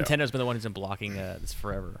Nintendo. Apparently, Nintendo's been the one who's been blocking this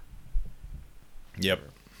forever. Yep.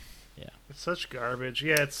 Yeah. It's such garbage.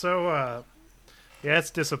 Yeah, it's so yeah, it's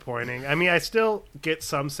disappointing. I mean, I still get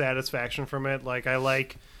some satisfaction from it. Like I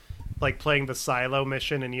like playing the silo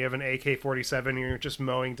mission and you have an AK-47 and you're just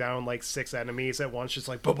mowing down like 6 enemies at once, just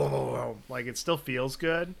like boom, boom, boom, boom. Like it still feels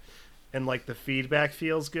good, and like the feedback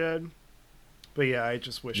feels good. But yeah, I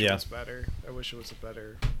just wish it Yeah. was better. I wish it was a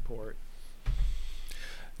better port.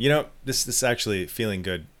 You know, this actually feeling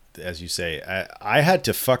good, as you say. I had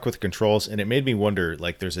to fuck with controls, and it made me wonder.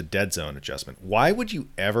 Like, there's a dead zone adjustment. Why would you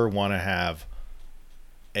ever want to have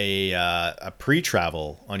a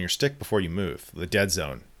pre-travel on your stick before you move, the dead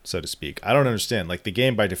zone, so to speak? I don't understand. Like the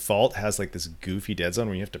game by default has like this goofy dead zone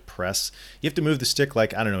where you have to move the stick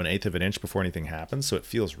like, I don't know, 1/8 of an inch before anything happens, so it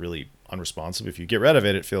feels really unresponsive. If you get rid of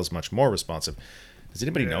it, it feels much more responsive. Does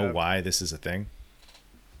anybody know Yeah. why this is a thing?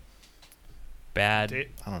 Bad, I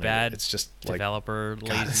don't know. bad. It's just like, developer, God,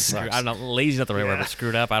 lazy. it sucks. I don't know. Lazy is not the right word, Yeah. but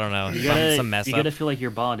screwed up. I don't know. You Some mess you up. gotta feel like you're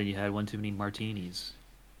Bond and you had one too many martinis.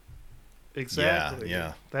 Exactly.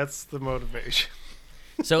 yeah. That's the motivation.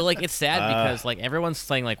 So like it's sad Uh, because like everyone's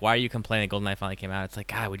saying like, why are you complaining GoldenEye finally came out? It's like,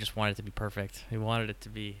 God, we just wanted it to be perfect. We wanted it to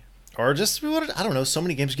be. or just I don't know. So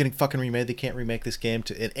many games are getting fucking remade. They can't remake this game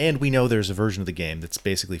and we know there's a version of the game that's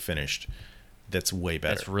basically finished. That's way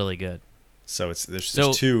better. That's really good. So there's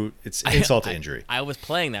So, two. It's insult to injury. I was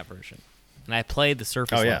playing that version, and I played the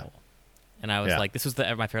surface Oh, yeah. level, and I was Yeah. like, this was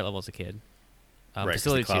my favorite level as a kid. Right, 'cause the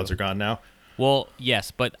Facility clouds 2. are gone now. Well,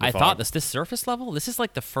 yes, but I fog. thought this surface level, this is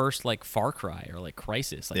like the first like Far Cry or like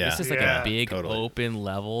Crisis. Like Yeah. this is like Yeah, a big totally. open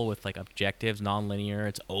level with like objectives, non-linear.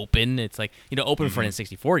 It's open. It's like, open for an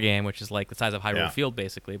N64 game, which is like the size of Hyrule Yeah. Field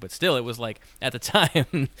basically. But still, it was like at the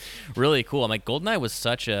time really cool. I'm like, GoldenEye was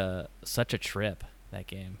such a trip, that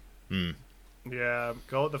game. Yeah,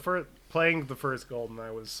 playing the first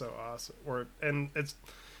GoldenEye was so awesome.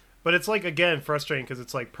 But it's like, again, frustrating because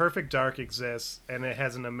it's like Perfect Dark exists and it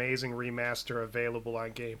has an amazing remaster available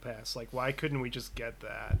on Game Pass. Like, why couldn't we just get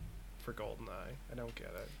that? for GoldenEye. I don't get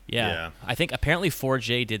it. Yeah. I think apparently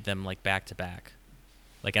 4J did them like back to back.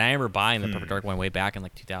 Like, and I remember buying the Perfect Dark one way back in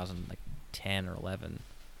like 2010 or 11.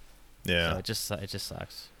 Yeah. So it just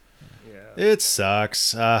sucks. Yeah. It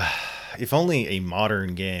sucks. If only a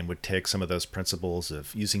modern game would take some of those principles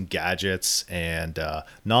of using gadgets and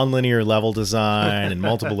nonlinear level design and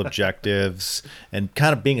multiple objectives and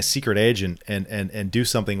kind of being a secret agent and do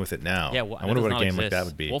something with it now. Yeah, I wonder what a game like that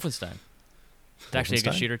would be. Wolfenstein. It's actually a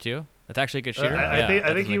good Wolfenstein? That's actually a good shooter.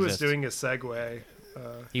 I think he was doing a segue.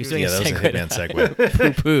 He was doing Yeah, a that was a segue. Hitman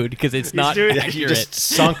segue. Poo-pooed because it's not doing- You accurate. just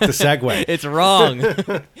sunk the segue. It's wrong.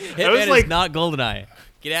 Hitman like- is not GoldenEye.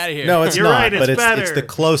 Get out of here. No, it's You're not, right, but it's it's the better.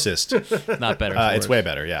 closest. not better. It's way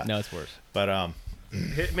better, yeah. No, it's worse. But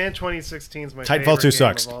Hitman 2016 is my Titanfall favorite 2 game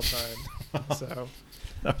sucks. of all time. So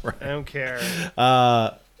right. I don't care.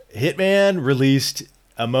 Hitman released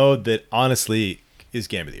a mode that honestly is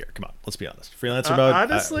game of the year. Come on, let's be honest. Freelancer mode.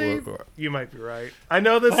 Honestly, you might be right. I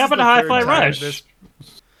know this What is happened the to third Hi-Fi time Rush?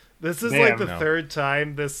 This is Damn. like the No. third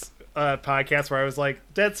time this podcast where I was like,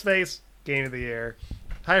 Dead Space, game of the year.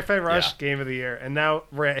 Hi-Fi Rush, Yeah. game of the year. And now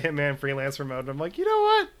we're at Hitman Freelancer mode. And I'm like, you know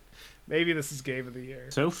what? Maybe this is game of the year.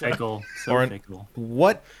 So fickle. So Or- fickle.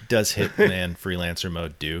 What does Hitman Freelancer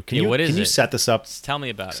mode do? Can Yeah, you what is can you it? set this up Just tell me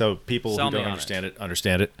about so it. people Sell who me don't on understand it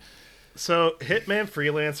understand it? So Hitman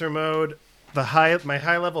Freelancer mode, my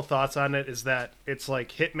high level thoughts on it is that it's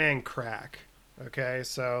like Hitman crack. Okay,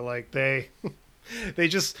 so like they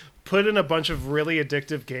just put in a bunch of really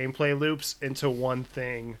addictive gameplay loops into one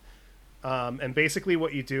thing. And basically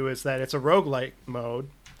what you do is that it's a roguelike mode.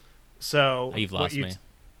 So Oh, you've what lost you me.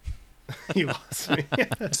 you lost me.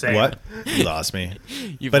 Same. What? You lost me.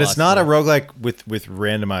 You've But it's lost not me. a roguelike with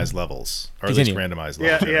randomized levels. Or at least Continue. randomized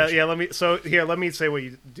Yeah, levels. yeah. Let me say what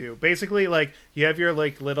you do. Basically, like you have your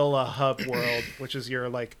like little hub world, which is your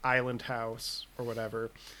like island house or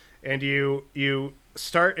whatever, and you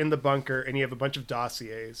start in the bunker and you have a bunch of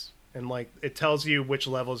dossiers, and like it tells you which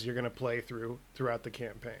levels you're gonna play throughout the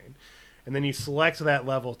campaign, and then you select that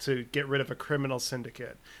level to get rid of a criminal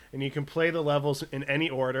syndicate, and you can play the levels in any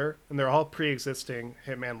order, and they're all pre-existing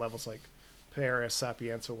Hitman levels like Paris,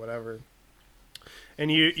 Sapienza, whatever. And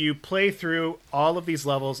you play through all of these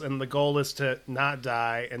levels, and the goal is to not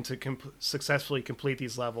die and to successfully complete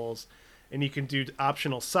these levels. And you can do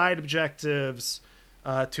optional side objectives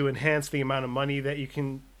to enhance the amount of money that you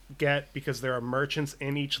can get, because there are merchants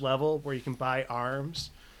in each level where you can buy arms.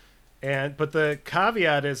 But the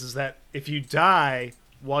caveat is that if you die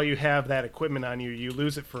while you have that equipment on you, you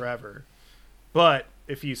lose it forever. But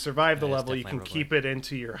if you survive the That is level, you can definitely keep it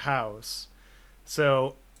into your house.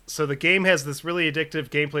 So the game has this really addictive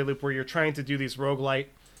gameplay loop where you're trying to do these roguelite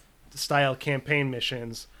style campaign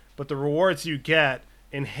missions, but the rewards you get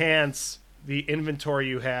enhance the inventory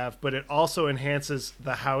you have, but it also enhances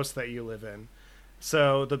the house that you live in.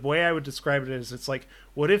 So the way I would describe it is, it's like,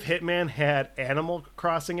 what if Hitman had Animal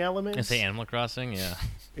Crossing elements? And say Animal Crossing, yeah.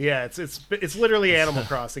 Yeah, it's literally Animal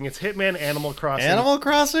Crossing. It's Hitman Animal Crossing. Animal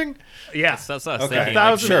Crossing? Yeah. That's what I was Okay. thinking.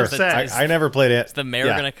 1000%. Sure. I never played it. Is the mayor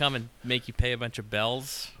Yeah. gonna come and make you pay a bunch of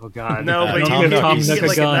bells? Oh God. No, but Tom you Nook. can You get can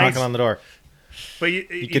like a nice, knocking on the door. but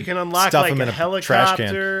you could can unlock stuff like them in a a trash can.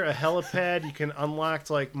 helicopter, a helipad. You can unlock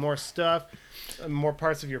like more stuff, more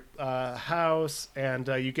parts of your house, and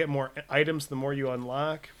you get more items the more you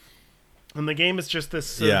unlock. And the game is just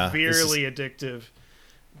this Yeah, severely addictive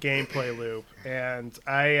gameplay loop. And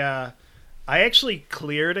I actually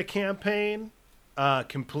cleared a campaign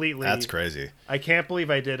completely. That's crazy. I can't believe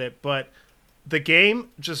I did it, but the game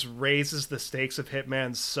just raises the stakes of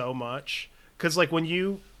Hitman so much. Because, like, when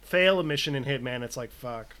you fail a mission in Hitman, it's like,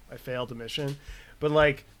 fuck, I failed a mission. But,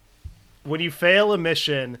 like, when you fail a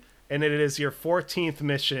mission and it is your 14th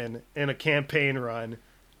mission in a campaign run,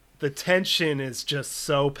 the tension is just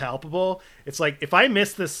so palpable. It's like, if I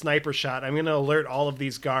miss this sniper shot, I'm going to alert all of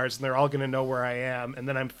these guards, and they're all going to know where I am, and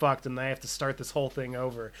then I'm fucked, and I have to start this whole thing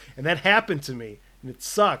over. And that happened to me, and it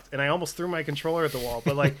sucked, and I almost threw my controller at the wall.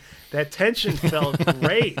 But, like, that tension felt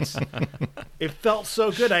great. It felt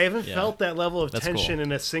so good. I haven't Yeah. felt that level of That's tension cool.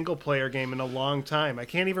 in a single-player game in a long time. I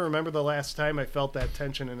can't even remember the last time I felt that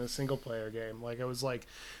tension in a single-player game. Like, I was like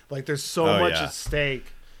there's so Oh, much yeah. at stake.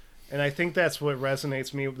 And I think that's what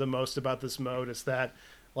resonates me the most about this mode, is that,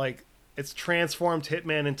 like, it's transformed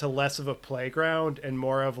Hitman into less of a playground and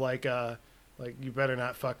more of like a, like, you better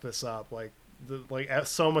not fuck this up. Like,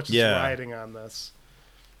 so much is Yeah. riding on this.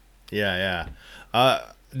 Yeah.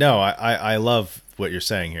 No, I love what you're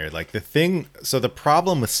saying here. Like the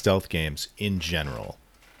problem with stealth games in general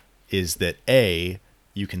is that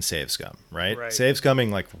you can save scum, right? Right. Save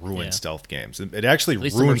scumming like ruins Yeah. stealth games. It actually At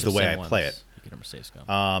least ruins the immersive way I sim play ones, it. You can never save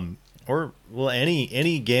scum. Or well,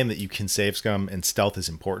 any game that you can save scum, and stealth is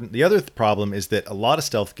important. The other problem is that a lot of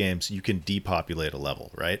stealth games you can depopulate a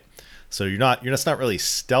level, right? So you're just not really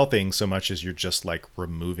stealthing so much as you're just like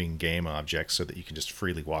removing game objects so that you can just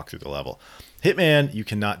freely walk through the level. Hitman, you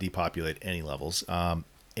cannot depopulate any levels,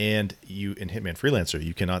 and you in Hitman Freelancer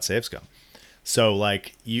you cannot save scum. So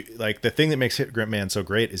like the thing that makes Hitman so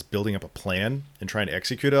great is building up a plan and trying to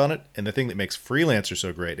execute on it, and the thing that makes Freelancer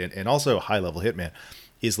so great and also high level Hitman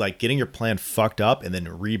is like getting your plan fucked up and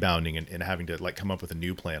then rebounding and having to like come up with a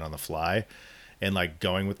new plan on the fly and like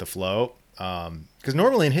going with the flow. Because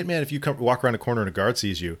normally in Hitman, if you walk around a corner and a guard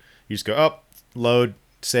sees you, you just go up, load,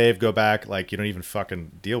 save, go back. Like you don't even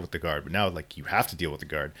fucking deal with the guard. But now like you have to deal with the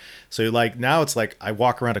guard. So like now it's like I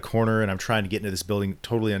walk around a corner and I'm trying to get into this building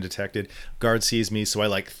totally undetected. Guard sees me, so I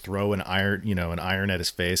like throw an iron at his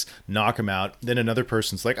face, knock him out. Then another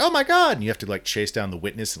person's like, "Oh my god!" And you have to like chase down the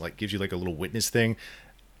witness and like gives you like a little witness thing.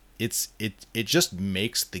 It just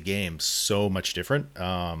makes the game so much different.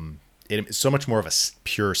 It's so much more of a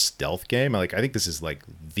pure stealth game. Like I think this is like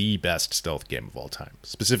the best stealth game of all time,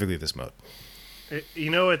 specifically this mode.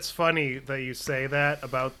 It's funny that you say that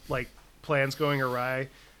about like plans going awry.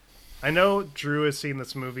 I know Drew has seen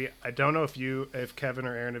this movie. I don't know if Kevin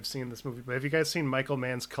or Aaron have seen this movie, but have you guys seen Michael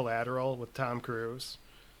Mann's Collateral with Tom Cruise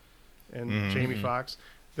and Jamie Foxx?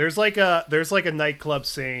 There's like a nightclub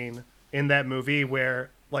scene in that movie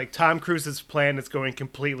where like Tom Cruise's plan is going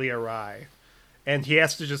completely awry. And he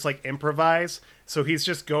has to just like improvise. So he's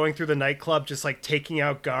just going through the nightclub, just like taking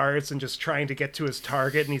out guards and just trying to get to his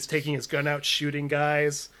target. And he's taking his gun out, shooting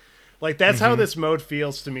guys. Like that's how this mode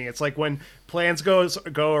feels to me. It's like when plans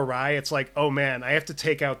go awry, it's like, oh man, I have to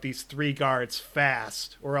take out these 3 guards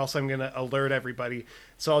fast or else I'm going to alert everybody.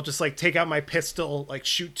 So I'll just like take out my pistol, like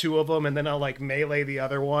shoot 2 of them. And then I'll like melee the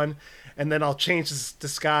other one. And then I'll change his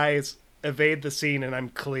disguise, evade the scene, and I'm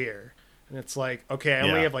clear. And it's like, okay, I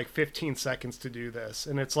only have like 15 seconds to do this.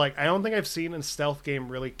 And it's like, I don't think I've seen a stealth game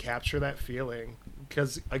really capture that feeling.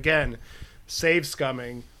 Because, again, save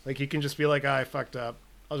scumming. Like, you can just be like, I fucked up.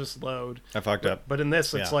 I'll just load. I fucked up. But in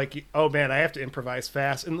this, it's like, oh, man, I have to improvise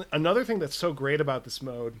fast. And another thing that's so great about this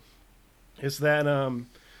mode is that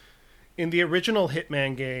in the original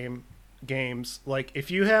Hitman games, like,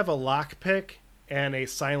 if you have a lockpick and a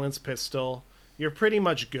silence pistol, you're pretty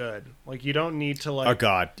much good. Like, you don't need to, like... A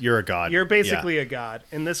god. You're a god. You're basically a god.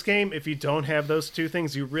 In this game, if you don't have those 2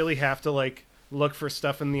 things, you really have to, like, look for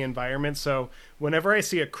stuff in the environment. So whenever I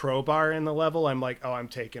see a crowbar in the level, I'm like, oh, I'm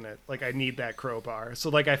taking it. Like, I need that crowbar. So,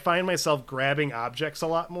 like, I find myself grabbing objects a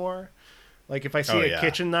lot more. Like, if I see a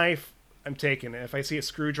kitchen knife, I'm taking it. If I see a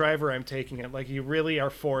screwdriver, I'm taking it. Like, you really are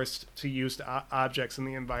forced to use objects in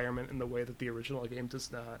the environment in the way that the original game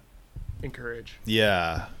does not encourage.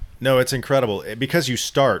 Yeah. No, it's incredible because you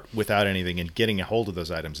start without anything, and getting a hold of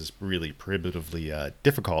those items is really prohibitively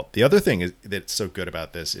difficult. The other thing that's so good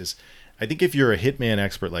about this is I think if you're a Hitman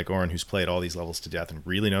expert like Oren, who's played all these levels to death and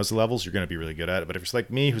really knows the levels, you're going to be really good at it. But if it's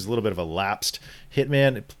like me, who's a little bit of a lapsed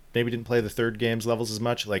Hitman, maybe didn't play the third game's levels as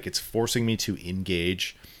much, like it's forcing me to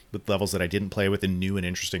engage with levels that I didn't play with in new and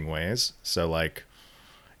interesting ways. So like,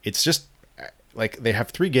 it's just like they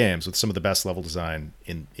have 3 games with some of the best level design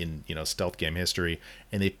in stealth game history,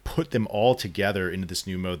 and they put them all together into this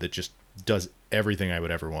new mode that just does everything I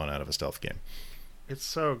would ever want out of a stealth game. It's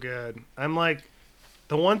so good. I'm like,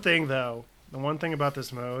 the one thing about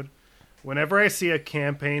this mode, whenever I see a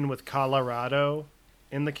campaign with Colorado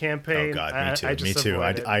in the campaign, oh god, me too.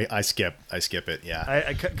 I skip it.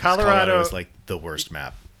 Yeah, Colorado is like the worst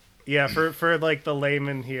map. Yeah, for like the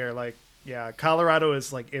layman here, like. Yeah, Colorado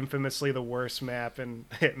is like infamously the worst map in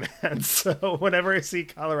Hitman. So whenever I see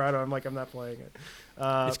Colorado, I'm like, I'm not playing it.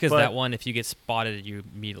 It's because that one, if you get spotted, you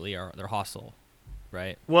immediately they're hostile,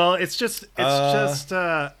 right? Well, it's just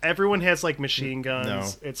everyone has like machine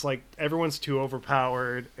guns. No. It's like everyone's too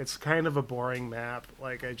overpowered. It's kind of a boring map.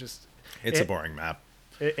 Like it's a boring map.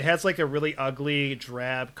 It has like a really ugly,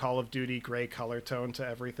 drab Call of Duty gray color tone to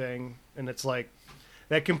everything, and it's like.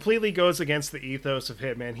 That completely goes against the ethos of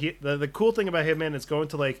Hitman. The cool thing about Hitman is going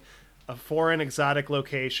to like a foreign exotic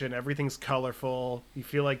location. Everything's colorful. You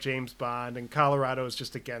feel like James Bond, and Colorado is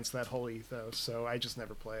just against that whole ethos. So I just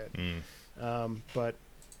never play it. But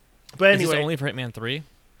anyway, is this only for Hitman 3?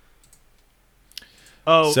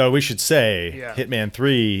 Oh, so we should say Hitman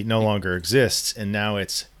 3 no longer exists, and now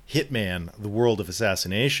it's Hitman: The World of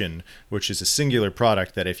Assassination, which is a singular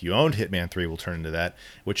product that if you owned Hitman 3 will turn into that,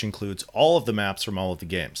 which includes all of the maps from all of the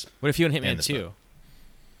games. What if you own Hitman 2?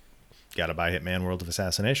 Gotta buy Hitman: World of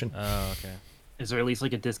Assassination. Oh, okay. Is there at least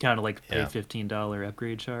like a discount of like pay $15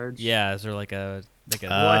 upgrade charge? Yeah, is there like a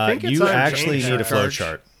well, I think it's you actually need a charge.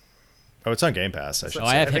 flowchart. Oh, it's on Game Pass. I should Oh,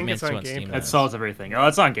 say. I have I think Hitman it's 2 on on Game Steam. Pass. That solves everything. Oh,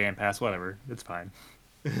 it's on Game Pass. Whatever. It's fine.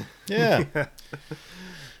 Yeah.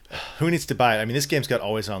 Who needs to buy it? I mean, this game's got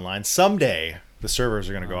always online. Someday the servers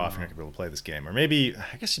are going to go off and you're not going to be able to play this game. Or maybe,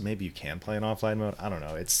 I guess maybe you can play in offline mode. I don't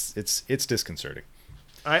know. It's disconcerting.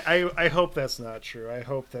 I hope that's not true. I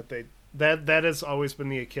hope that that has always been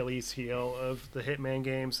the Achilles heel of the Hitman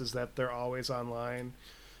games, is that they're always online.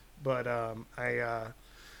 But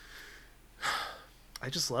I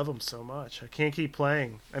just love them so much. I can't keep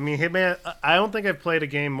playing. I mean, Hitman. I don't think I've played a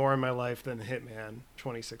game more in my life than Hitman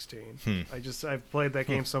 2016. I've played that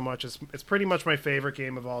game so much. It's pretty much my favorite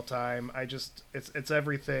game of all time. It's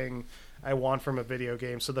everything I want from a video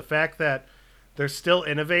game. So the fact that they're still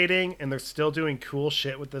innovating and they're still doing cool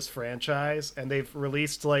shit with this franchise, and they've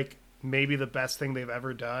released like maybe the best thing they've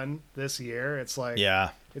ever done this year. It's like,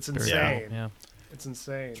 Yeah. it's Very insane. cool. Yeah. It's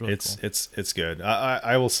insane. really It's cool. it's good.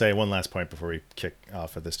 I will say one last point before we kick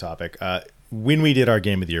off of this topic. When we did our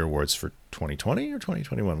Game of the Year awards for 2020 or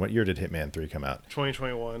 2021, what year did Hitman 3 come out?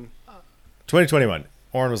 2021. 2021.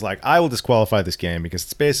 Oren was like, I will disqualify this game because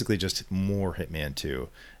it's basically just more Hitman 2.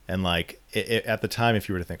 And like at the time, if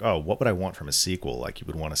you were to think, oh, what would I want from a sequel? Like you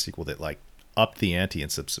would want a sequel that like upped the ante in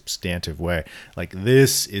some substantive way. Like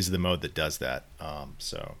this is the mode that does that.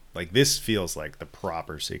 So like this feels like the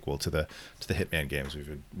proper sequel to the Hitman games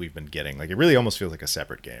we've been getting. Like it really almost feels like a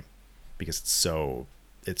separate game because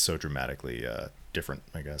it's so dramatically different,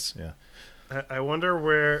 I guess. Yeah. I wonder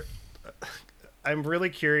where. I'm really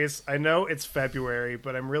curious. I know it's February,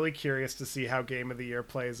 but I'm really curious to see how Game of the Year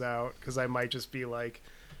plays out, because I might just be like,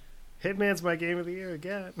 Hitman's my Game of the Year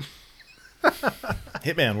again.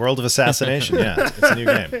 Hitman: World of Assassination. Yeah, it's a new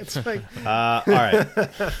game. It's like, All right,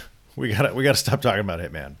 we gotta stop talking about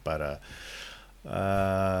Hitman. But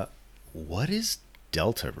what is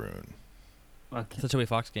Deltarune? Okay. It's a Toby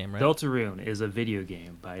Fox game, right? Deltarune is a video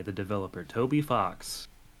game by the developer Toby Fox,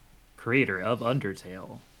 creator of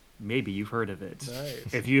Undertale. Maybe you've heard of it.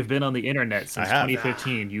 nice. If you've been on the internet since I have.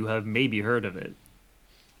 2015, you have maybe heard of it.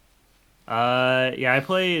 Yeah, I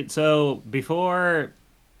played. So before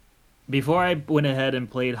I went ahead and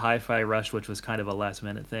played Hi-Fi Rush, which was kind of a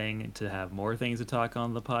last-minute thing to have more things to talk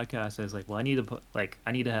on the podcast, I was like, well, I need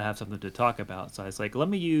to have something to talk about. So I was like, let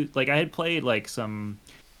me use. Like, I had played like some.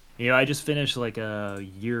 I just finished like a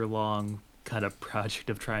year-long kind of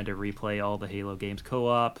project of trying to replay all the Halo games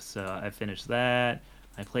co-op. So I finished that.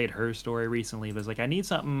 I played Her Story recently, but I was like, I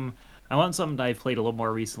want something that I've played a little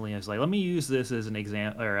more recently. I was like, let me use this as an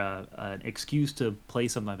an excuse to play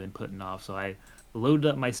something I've been putting off. So I loaded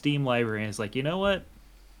up my Steam library and it's like, you know what?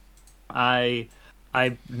 I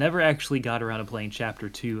never actually got around to playing Chapter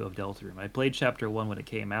 2 of Deltarune. I played Chapter 1 when it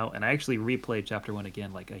came out, and I actually replayed Chapter 1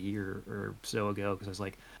 again like a year or so ago, because I was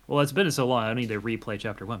like, well, it's been so long, I don't need to replay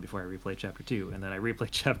Chapter 1 before I replay Chapter 2. And then I replayed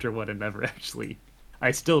Chapter 1 and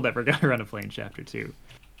I still never got around to playing Chapter 2.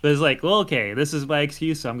 But it's like, well, okay, this is my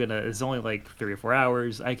excuse, so it's only like 3 or 4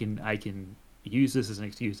 hours. I can use this as an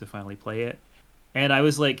excuse to finally play it. And I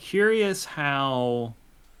was like curious how,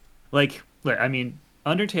 I mean,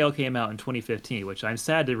 Undertale came out in 2015, which I'm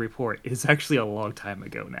sad to report is actually a long time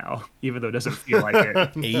ago now, even though it doesn't feel like it.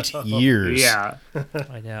 8 years. Yeah.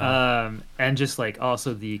 I know. And just like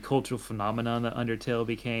also the cultural phenomenon that Undertale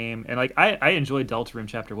became. And like I enjoyed Deltarune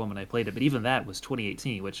Chapter 1 when I played it, but even that was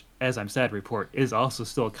 2018, which, as I'm sad to report, is also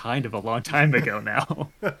still kind of a long time ago now.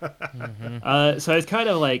 So it's kind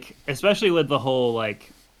of like, especially with the whole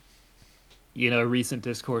like, recent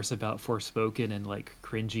discourse about Forspoken and like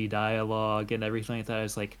cringy dialogue and everything like that. I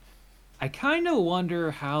was like, I kind of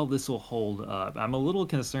wonder how this will hold up. I'm a little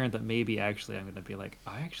concerned that maybe actually I'm going to be like,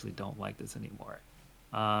 I actually don't like this anymore.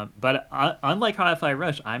 But unlike Hi-Fi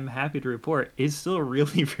Rush, I'm happy to report it's still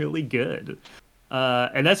really, really good.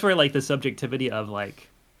 And that's where like the subjectivity of like,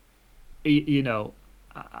 I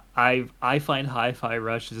find Hi-Fi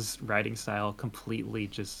Rush's writing style completely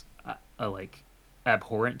just like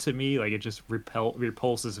abhorrent to me. Like it just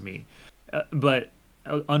repulses me. But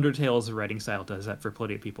Undertale's writing style does that for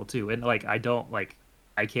plenty of people too. And like I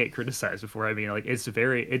can't criticize before. I mean, like it's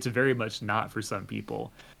very much not for some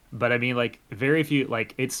people. But I mean, like very few.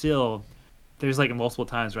 Like it's still, there's like multiple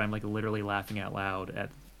times where I'm like literally laughing out loud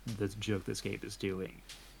at the joke this game is doing.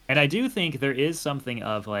 And I do think there is something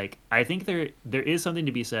of like, I think there is something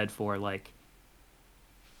to be said for like,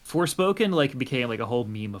 Forspoken like became like a whole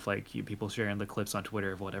meme of like people sharing the clips on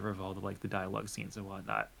Twitter of whatever of all the like the dialogue scenes and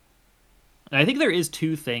whatnot. And I think there is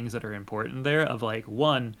two things that are important there. Of like,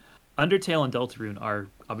 one, Undertale and Deltarune are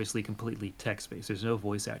obviously completely text based. There's no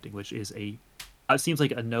voice acting, which is it seems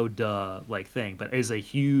like a no duh like thing, but is a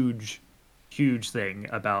huge thing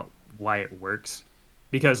about why it works.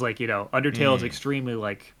 Because like Undertale is extremely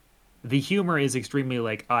like the humor is extremely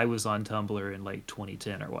like I was on Tumblr in like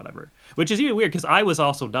 2010 or whatever, which is even weird because I was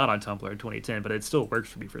also not on Tumblr in 2010, but it still works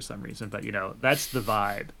for me for some reason. But that's the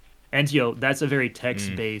vibe, and that's a very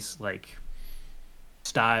text-based like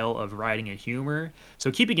style of writing and humor. So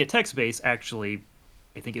keeping it text-based actually,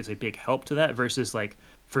 I think, is a big help to that. Versus like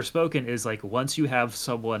Forspoken is like once you have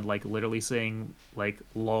someone like literally saying like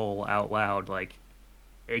 "lol" out loud, like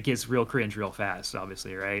it gets real cringe real fast.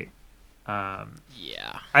 Obviously, right?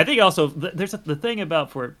 Yeah. I think also there's the thing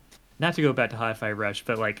about not to go back to Hi-Fi Rush,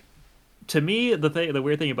 but like to me the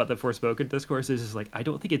weird thing about the Forspoken discourse is like I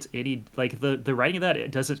don't think it's any like the writing of that,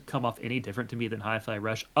 it doesn't come off any different to me than Hi-Fi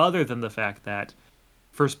Rush, other than the fact that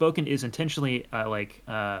Forspoken is intentionally like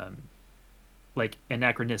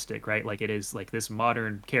anachronistic, right? Like it is like this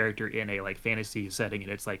modern character in a like fantasy setting,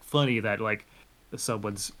 and it's like funny that like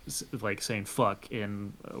someone's like saying fuck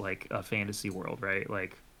in like a fantasy world, right?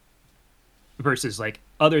 Like versus like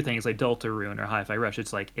other things like Deltarune or Hi-Fi Rush,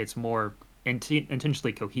 it's like it's more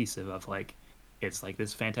intentionally cohesive of like it's like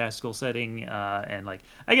this fantastical setting, and like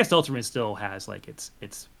I guess Deltarune still has like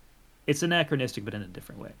it's anachronistic but in a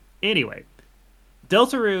different way. Anyway,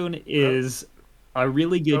 Deltarune is a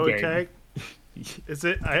really good game. Is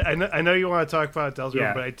it? I know you want to talk about Deltarune,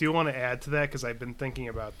 Yeah. but I do want to add to that because I've been thinking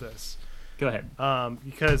about this. Go ahead.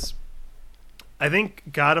 Because I think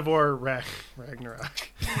God of War Ragnarok.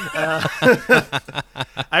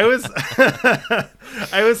 I was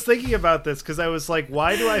I was thinking about this because I was like,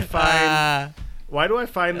 why do I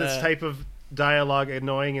find this type of dialogue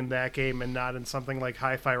annoying in that game and not in something like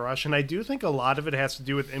Hi-Fi Rush? And I do think a lot of it has to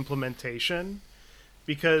do with implementation,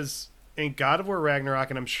 because in God of War Ragnarok,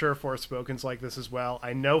 and I'm sure Forspoken's like this as well,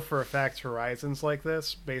 I know for a fact Horizon's like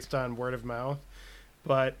this based on word of mouth,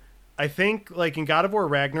 but I think like in God of War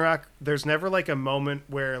Ragnarok, there's never like a moment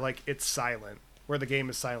where like it's silent, where the game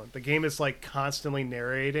is silent. The game is like constantly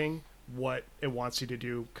narrating what it wants you to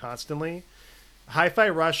do constantly. Hi-Fi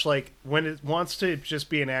Rush, like when it wants to just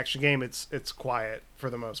be an action game, it's quiet for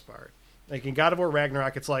the most part. Like in God of War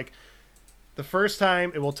Ragnarok, it's like the first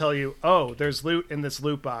time it will tell you, oh, there's loot in this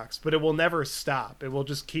loot box, but it will never stop. It will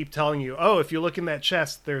just keep telling you, oh, if you look in that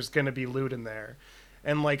chest, there's going to be loot in there.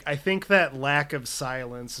 And like I think that lack of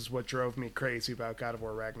silence is what drove me crazy about God of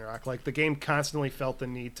War Ragnarok. Like the game constantly felt the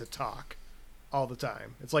need to talk all the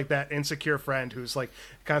time. It's like that insecure friend who's like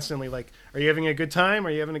constantly like, are you having a good time? Are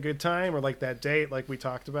you having a good time? Or like that date like we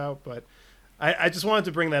talked about. But I just wanted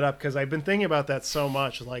to bring that up because I've been thinking about that so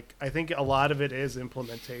much. Like I think a lot of it is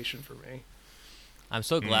implementation for me. I'm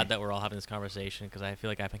so glad that we're all having this conversation because I feel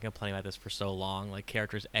like I've been complaining about this for so long. Like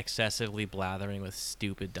characters excessively blathering with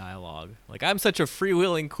stupid dialogue. Like I'm such a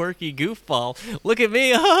freewheeling, quirky goofball. Look at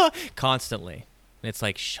me, constantly. And it's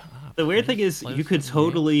like, shut up. The weird thing is, you could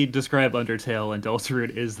totally describe Undertale, and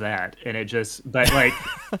Deltarune is that, and it just. But like,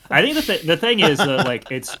 I think the thing is, like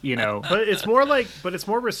it's but it's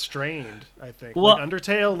more restrained. I think. Well, like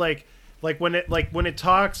Undertale, like when it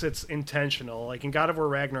talks, it's intentional. Like in God of War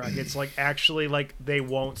Ragnarok, it's like actually like they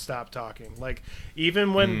won't stop talking. Like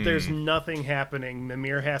even when there's nothing happening,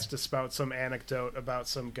 Mimir has to spout some anecdote about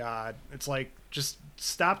some god. It's like just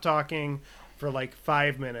stop talking for like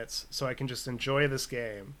 5 minutes so I can just enjoy this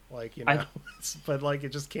game. Like but like it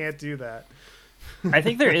just can't do that. I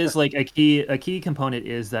think there is like a key component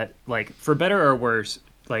is that like for better or worse,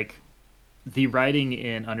 like the writing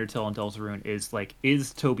in Undertale and Deltarune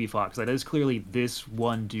is Toby Fox. That is clearly this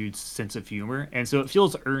one dude's sense of humor, and so it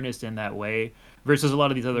feels earnest in that way. Versus a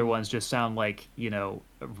lot of these other ones just sound like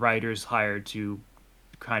writers hired to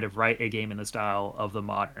kind of write a game in the style of the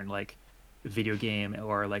modern like video game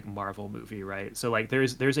or like Marvel movie, right? So like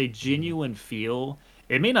there's a genuine feel.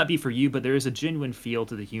 It may not be for you, but there is a genuine feel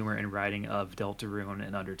to the humor and writing of Deltarune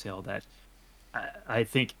and Undertale that I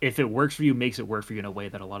think if it works for you, makes it work for you in a way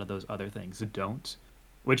that a lot of those other things don't.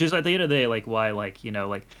 Which is at the end of the day, like why, like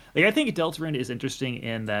I think Deltarune is interesting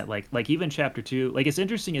in that, like even Chapter 2, like it's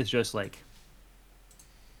interesting is just like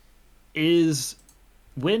is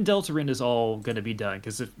when Deltarune is all going to be done.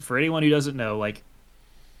 Because for anyone who doesn't know, like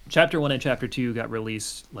Chapter 1 and Chapter 2 got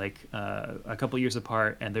released like a couple years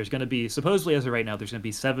apart, and there's going to be supposedly as of right now there's going to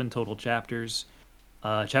be 7 total chapters.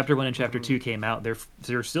 Chapter 1 and Chapter 2 came out.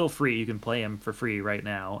 They're still free. You can play them for free right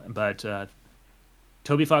now. But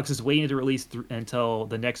Toby Fox is waiting to release until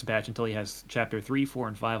the next batch, until he has Chapter 3, 4,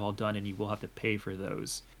 and 5 all done, and you will have to pay for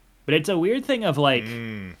those. But it's a weird thing of, like,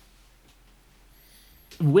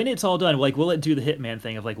 when it's all done, like, will it do the Hitman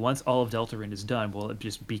thing of, like, once all of Deltarune is done, will it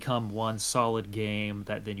just become one solid game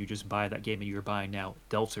that then you just buy that game and you're buying now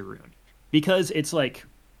Deltarune? Because it's, like,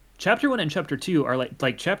 Chapter 1 and Chapter 2 are,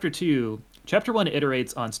 like Chapter 2 Chapter 1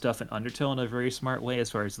 iterates on stuff in Undertale in a very smart way as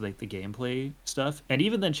far as like the gameplay stuff, and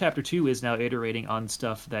even then Chapter 2 is now iterating on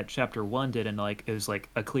stuff that Chapter 1 did, and like it was like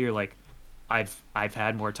a clear like I've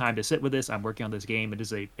had more time to sit with this. I'm working on this game. It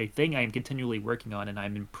is a thing I am continually working on, and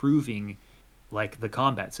I'm improving like the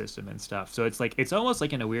combat system and stuff. So it's like it's almost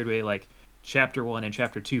like in a weird way like Chapter 1 and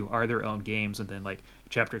Chapter 2 are their own games, and then like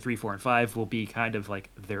Chapter 3, 4, and 5 will be kind of like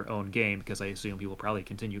their own game because I assume he will probably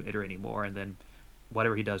continue iterating more, and then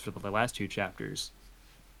whatever he does for the last 2 chapters.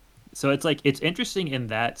 So it's like it's interesting in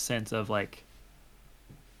that sense of like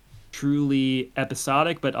truly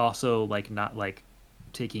episodic, but also like not like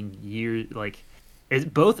taking years. Like it's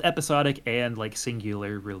both episodic and like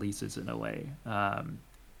singular releases in a way,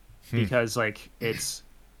 because like it's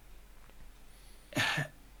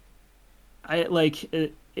I like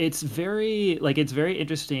it's very like it's very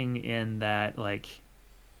interesting in that like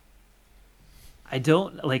I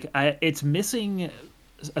don't like it's missing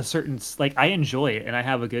a certain like I enjoy it and I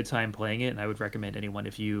have a good time playing it, and I would recommend anyone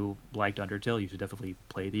if you liked Undertale, you should definitely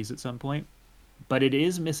play these at some point. But it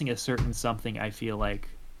is missing a certain something. I feel like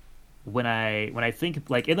when I think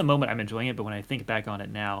like in the moment I'm enjoying it, but when I think back on it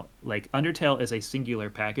now, like Undertale is a singular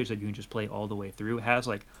package that you can just play all the way through. It has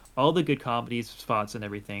like all the good comedy spots and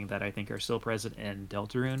everything that I think are still present in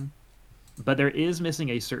Deltarune, but there is missing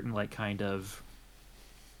a certain like kind of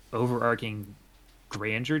overarching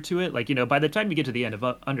grandeur to it. Like, you know, by the time you get to the end of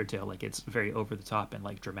Undertale, like it's very over the top and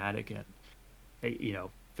like dramatic and, you know,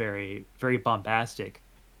 very, very bombastic,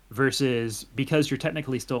 versus because you're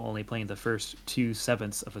technically still only playing the first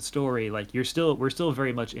 2/7 of a story, like we're still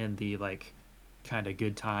very much in the like kind of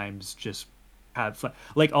good times, just have fun.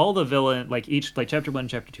 Like all the villain, like each, like chapter 1 and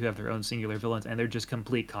chapter 2 have their own singular villains, and they're just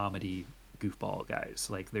complete comedy goofball guys.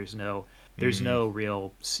 Like there's no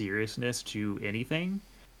real seriousness to anything,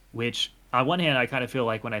 which on one hand I kind of feel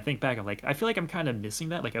like when I think back, I'm like I feel like I'm kind of missing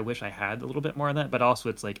that. Like I wish I had a little bit more of that, but also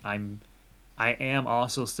it's like I am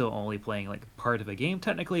also still only playing like part of a game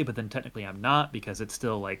technically, but then technically I'm not because it's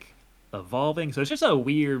still like evolving. So it's just a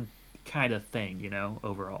weird kind of thing, you know,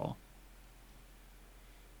 overall.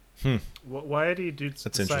 Why did you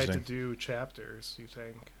decide to interesting. do chapters, you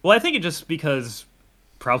think? Well, I think it just because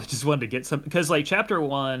probably just wanted to get some, because like chapter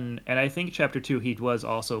 1 and I think chapter 2 he was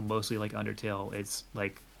also mostly like Undertale. It's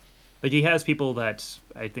like he has people that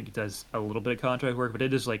I think he does a little bit of contract work, but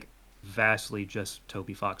it is like vastly just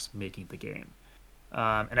Toby Fox making the game.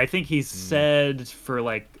 And I think he said for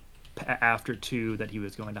like after 2 that he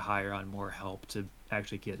was going to hire on more help to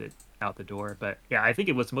actually get it out the door. But yeah, I think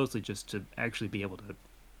it was mostly just to actually be able to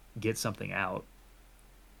get something out.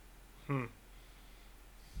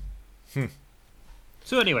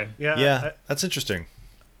 So anyway, Yeah, that's interesting.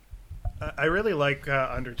 I really like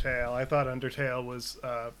Undertale. I thought Undertale was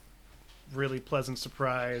really pleasant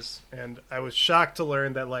surprise, and I was shocked to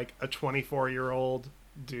learn that like a 24-year-old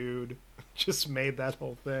dude just made that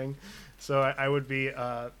whole thing. So I would be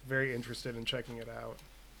very interested in checking it out.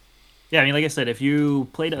 yeah, I mean, like I said, if you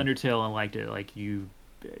played Undertale and liked it, like you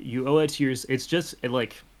owe it to yours. It's just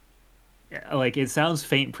like it sounds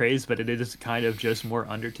faint praise, but it is kind of just more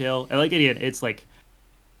Undertale. And like again, it's like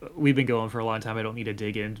we've been going for a long time. I don't need to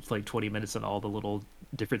dig in for like 20 minutes on all the little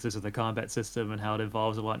differences of the combat system and how it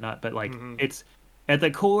evolves and whatnot. But like it's at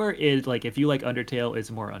the core is like if you like Undertale,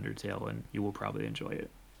 it's more Undertale, and you will probably enjoy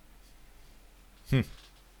it.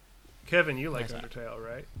 Kevin, you like Undertale,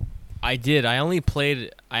 right? I did. I only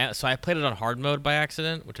played. I played it on hard mode by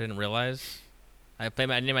accident, which I didn't realize. I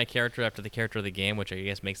named my character after the character of the game, which I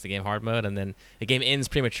guess makes the game hard mode, and then the game ends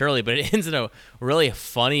prematurely, but it ends in a really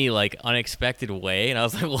funny, like unexpected way, and I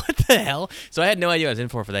was like, "What the hell?" So I had no idea what I was in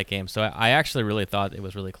for that game. So I actually really thought it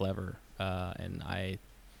was really clever, and I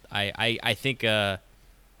think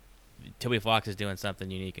Toby Fox is doing something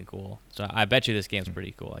unique and cool. So I bet you this game's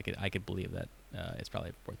pretty cool. I could believe that it's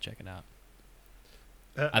probably worth checking out.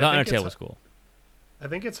 I thought Undertale was cool. I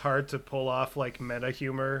think it's hard to pull off like meta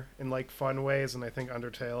humor in like fun ways, and I think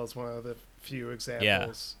Undertale is one of the few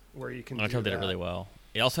examples where you can do Undertale did it that. really well.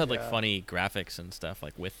 It also had like Yeah. funny graphics and stuff,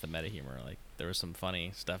 like with the meta humor. Like there was some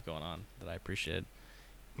funny stuff going on that I appreciated.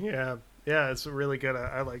 Yeah, it's really good.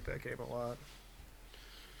 I like that game a lot.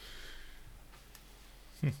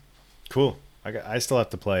 Cool. I still have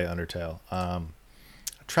to play Undertale. I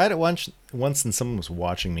tried it once and someone was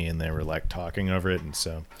watching me and they were like talking over it, and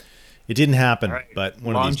so it didn't happen. All right. But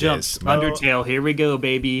one Long of these jump, days, Undertale. Here we go,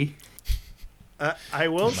 baby. I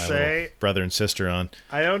will my say, little brother and sister on.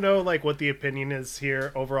 I don't know like what the opinion is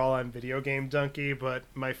here overall on Video Game Donkey, but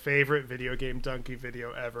my favorite Video Game Donkey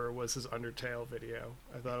video ever was his Undertale video.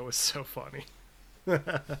 I thought it was so funny.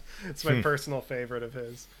 It's my personal favorite of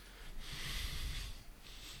his.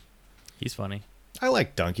 He's funny. I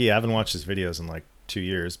like Donkey. I haven't watched his videos in like 2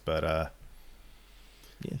 years, but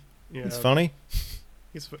yeah, it's funny.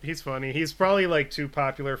 He's funny. He's probably like too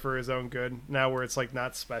popular for his own good now, where it's like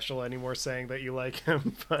not special anymore saying that you like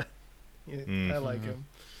him. But I like him.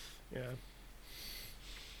 Yeah.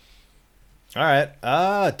 All right.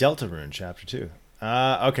 Deltarune Chapter 2.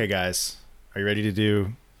 Okay, guys, are you ready to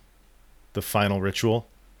do the final ritual?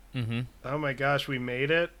 Mm-hmm. Oh my gosh, we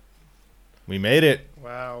made it. We made it.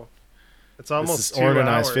 Wow. It's almost this is 2 Orin and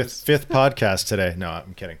I's hours. fifth podcast today. No,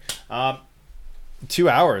 I'm kidding. 2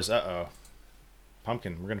 hours. Uh-oh.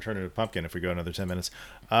 Pumpkin. We're going to turn into a pumpkin if we go another 10 minutes.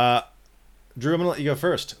 Drew, I'm going to let you go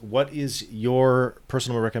first. What is your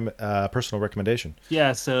personal recommendation?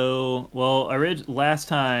 Yeah, so, well, last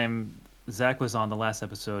time Zach was on the last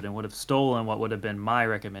episode and would have stolen what would have been my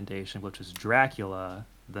recommendation, which was Dracula,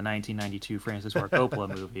 the 1992 Francis Ford Coppola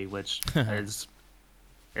movie, which is...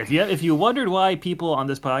 If you wondered why people on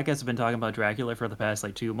this podcast have been talking about Dracula for the past,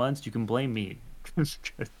 2 months, you can blame me.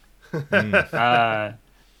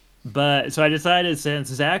 But so I decided, since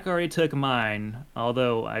Zach already took mine,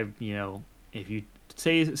 although if you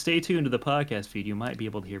stay tuned to the podcast feed, you might be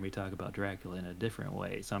able to hear me talk about Dracula in a different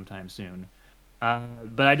way sometime soon.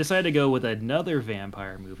 But I decided to go with another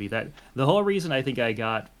vampire movie. That the whole reason I think I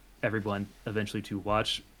got everyone eventually to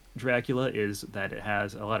watch Dracula is that it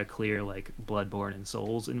has a lot of clear Bloodborne and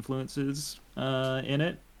Souls influences in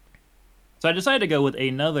it. So I decided to go with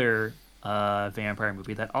another vampire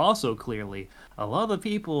movie that also clearly a lot of the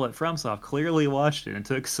people at FromSoft clearly watched it and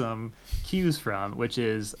took some cues from, which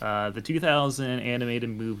is the 2000 animated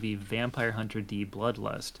movie Vampire Hunter D: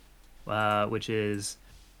 Bloodlust, which is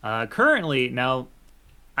currently now.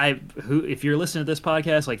 If you're listening to this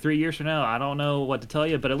podcast 3 years from now, I don't know what to tell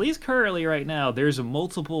you, but at least currently right now, there's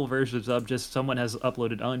multiple versions of just someone has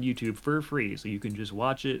uploaded on YouTube for free, so you can just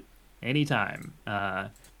watch it anytime.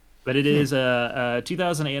 But it is a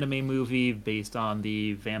 2000 anime movie based on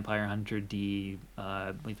the Vampire Hunter D,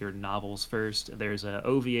 I think they're novels first. There's a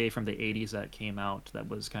OVA from the 80s that came out that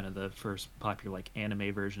was kind of the first popular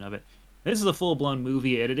anime version of it. This is a full-blown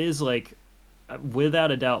movie, and it is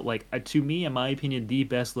without a doubt, to me, in my opinion, the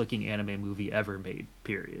best looking anime movie ever made,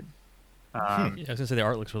 period. Yeah, I was gonna say the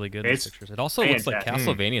art looks really good in the It's pictures. It also looks like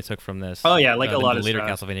fantastic. Castlevania took from this. Oh, yeah, a lot the of later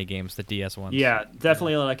stuff. Castlevania games, the DS ones. Yeah,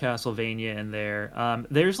 definitely a lot of Castlevania in there.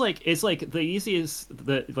 There's it's the easiest,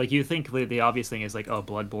 you think the obvious thing is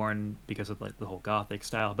Bloodborne because of the whole gothic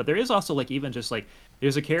style, but there is also even just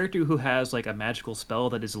there's a character who has a magical spell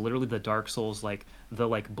that is literally the Dark Souls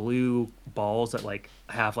the blue balls that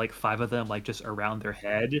have 5 of them just around their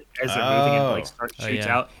head as they're moving and shoots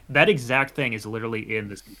yeah. out. That exact thing is literally in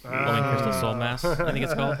this movie. Homing Crystal Soul Mass, I think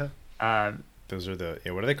it's called. Those are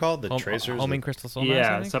what are they called? The tracers? Homing Crystal Soul Mass, I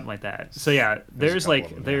Yeah, think? something like that. So yeah, there's a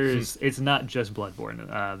couple of them, it's not just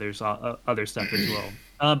Bloodborne. There's other stuff as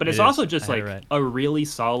well. But it's It is. also just I had it right. a really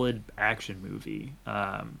solid action movie.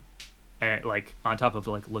 And, on top of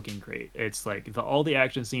looking great. It's all the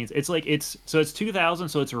action scenes. It's it's 2000,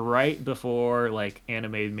 so it's right before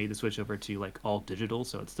anime made the switch over to all digital.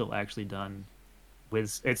 So it's still actually done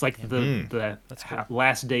with it's the That's cool.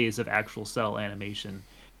 last days of actual cell animation,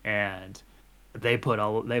 and they put a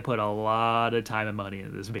lot of time and money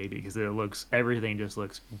into this baby because everything just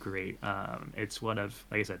looks great. It's one of,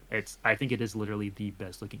 like I said, I think it is literally the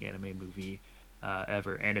best looking anime movie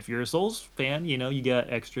ever. And if you're a Souls fan, you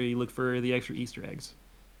look for the extra Easter eggs.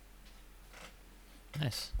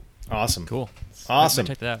 Nice, Awesome. cool, Awesome.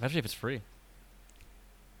 Check that out, especially if it's free.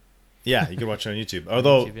 Yeah, you can watch it on YouTube.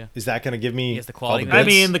 Although, YouTube, yeah. is that going to give me Yes, the quality. all the I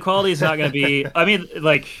bits? mean, the quality is not going to be. I mean,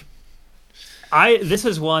 this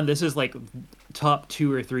is top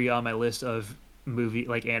 2 or 3 on my list of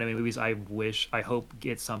anime movies I hope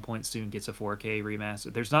at some point soon gets a 4K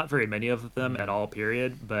remaster. There's not very many of them at all,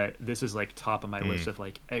 period, but this is top of my list of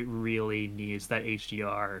it really needs that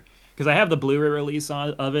HDR, because I have the Blu-ray release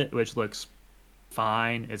of it, which looks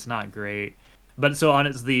fine. It's not great, but so on,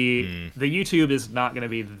 it's the YouTube is not going to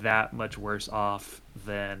be that much worse off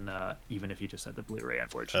than even if you just had the Blu-ray,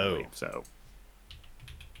 unfortunately. So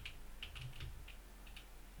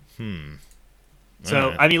So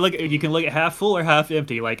Alright. I mean, look, you can look at half full or half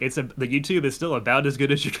empty. The YouTube is still about as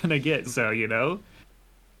good as you're gonna get. So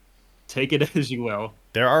take it as you will.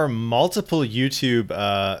 There are multiple YouTube,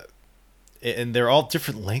 and they're all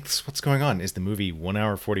different lengths. What's going on? Is the movie 1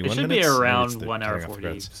 hour 41 It should minutes? be Maybe around it's the 1 hour cutting off the 40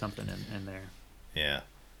 credits. something in there. Yeah.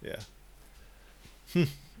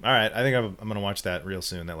 All right, I think I'm going to watch that real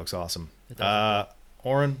soon. That looks awesome. It does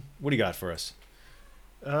Oren, what do you got for us?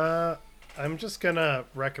 I'm just gonna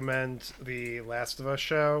recommend the Last of Us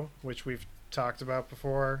show, which we've talked about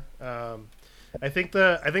before. I think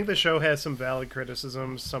the show has some valid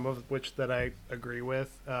criticisms, some of which that I agree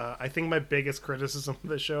with. I think my biggest criticism of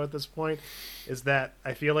the show at this point is that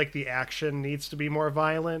I feel like the action needs to be more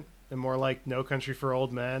violent and more like No Country for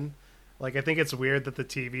Old Men. Like, I think it's weird that the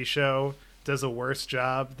TV show does a worse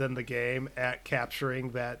job than the game at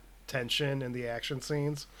capturing that tension in the action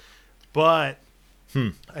scenes. But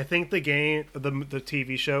I think the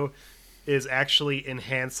TV show is actually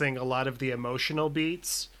enhancing a lot of the emotional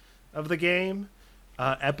beats of the game.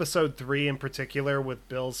 Episode 3 in particular with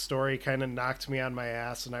Bill's story kind of knocked me on my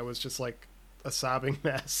ass, and I was just like a sobbing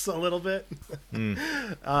mess a little bit.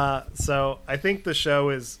 So I think the show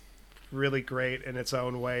is really great in its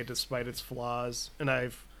own way despite its flaws, and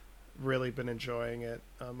I've really been enjoying it.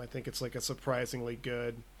 I think it's like a surprisingly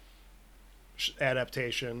good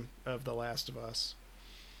adaptation of The Last of Us.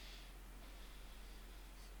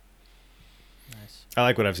 Nice. I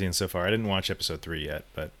like what I've seen so far. I didn't watch episode 3 yet,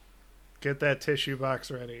 but Get that tissue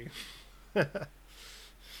box ready. all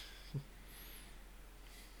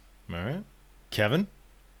right. Kevin?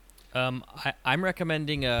 I'm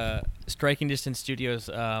recommending Striking Distance Studios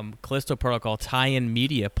Callisto Protocol tie-in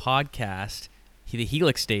media podcast, The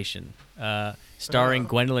Helix Station, starring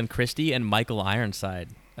Gwendolyn Christie and Michael Ironside.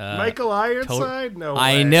 Michael Ironside? No way.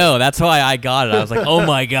 I know. That's why I got it. I was like, oh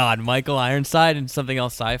my God, Michael Ironside and something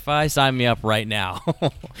else sci-fi? Sign me up right now.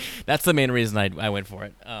 That's the main reason I went for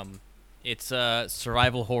it. It's a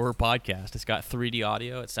survival horror podcast. It's got 3D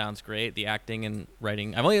audio. It sounds great. The acting and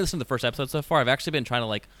writing. I've only listened to the first episode so far. I've actually been trying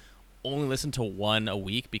to only listen to one a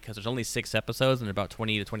week because there's only 6 episodes and they're about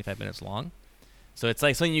 20 to 25 minutes long. So it's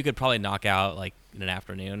like something you could probably knock out in an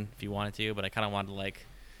afternoon if you wanted to, but I kind of wanted to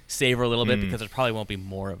savor a little bit because there probably won't be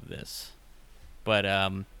more of this. But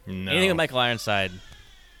anything with Michael Ironside,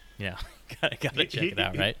 gotta check it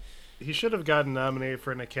out, right? He should have gotten nominated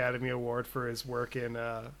for an Academy Award for his work in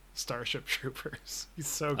Starship Troopers. He's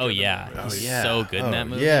so good. Oh yeah, in that movie. he's so good in that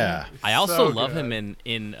movie. Yeah. I also So love good. him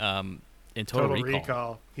in Total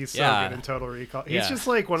Recall. He's so Yeah. good in Total Recall. He's Yeah. just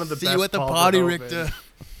like one of the See best. you at the Paul party, Verhoeven. Richter.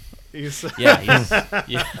 He's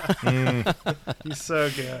he's so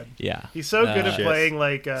good. Yeah. He's so good at Shit. playing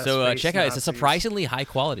So check out. It's a Nazis. surprisingly high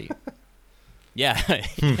quality. Yeah,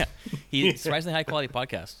 yeah. He's surprisingly high quality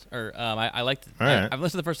podcast. Or I liked. All right. I've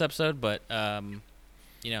listened to the first episode, but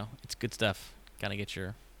it's good stuff. Gotta get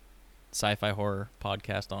your sci-fi horror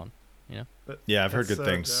podcast on. Yeah, I've heard That's good so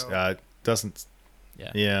things. dope. Doesn't.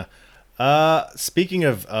 Yeah. Yeah. Speaking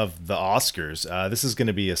of the Oscars, this is going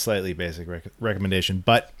to be a slightly basic recommendation,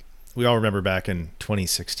 but we all remember back in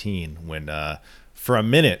 2016 when, for a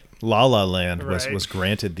minute, La La Land Right. was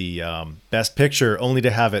granted the Best Picture, only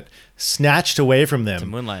to have it snatched away from To them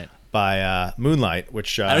Moonlight. by Moonlight,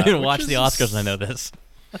 which I don't even which watch is- the Oscars, and I know this.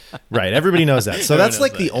 Right, everybody knows that. So Everyone that's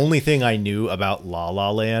knows the that. only thing I knew about La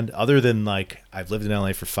La Land, other than I've lived in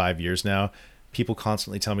LA for 5 years now. People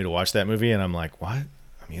constantly tell me to watch that movie, and I'm like, what?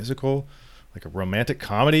 A musical? Like a romantic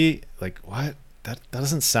comedy? Like what? That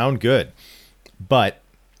doesn't sound good. But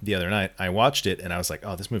the other night I watched it, and I was like,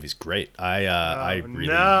 oh, this movie's great. I really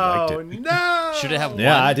liked it. No. Should it have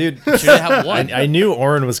Yeah, won? I did. Should it have won? I knew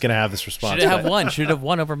Oren was going to have this response. Should it have but- won? Should it have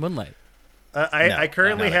won over Moonlight? I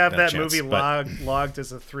currently not a- have not a that chance, movie but- logged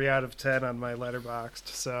as a 3 out of 10 on my Letterboxd.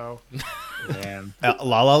 So Man.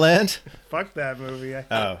 La La Land? fuck that movie.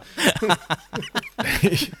 Oh,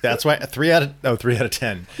 that's why 3 out of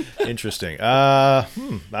 10. Interesting. I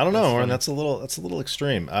don't know, Oren. That's a little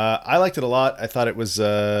extreme. I liked it a lot. I thought it was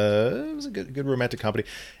a good romantic comedy,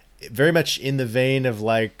 very much in the vein of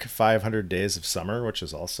 500 Days of Summer, which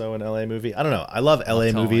is also an LA movie. I don't know. I love LA I'll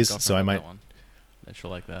tell my movies, girlfriend so I about might. that one. That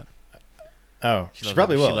she'll like that. Oh, she loves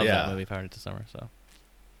probably that, will. She loves that Yeah, movie, Power to Summer. So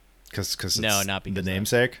because No, not because the of that.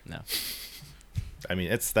 namesake. no. I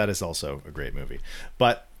mean, that is also a great movie.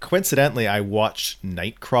 But coincidentally, I watched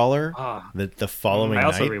Nightcrawler Ah. the following I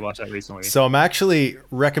also night. rewatched that recently. So I'm actually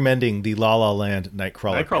recommending the La La Land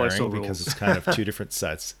Nightcrawler Nightcrawler pairing still because rules. it's kind of two different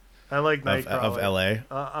sets I like of Nightcrawler.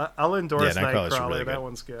 LA. I'll endorse Yeah, Nightcrawler's Nightcrawler. really That good.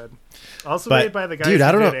 one's good. Also But, made by the guys dude, who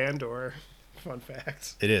I don't did know- Andor. Fun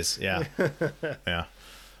fact. It is, yeah. Yeah.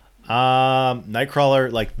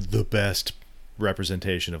 Nightcrawler, the best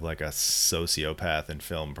representation of a sociopath in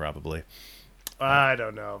film, probably. I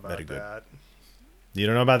don't know about Very good. that. You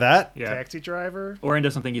don't know about that? Yeah. Taxi Driver? Oren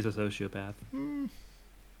doesn't think he's a sociopath.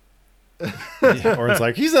 Or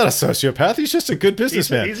it's he's not a sociopath, he's just a good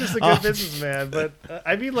businessman. He's just a good businessman, but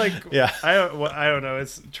I mean, Yeah. I don't know.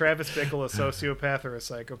 Is Travis Bickle a sociopath or a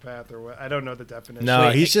psychopath or what? I don't know the definition. No,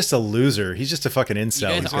 Wait, he's just a loser. He's just a fucking You incel.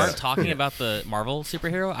 guys He's aren't got- talking about the Marvel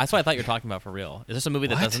superhero? That's what I thought you were talking about for real. Is this a movie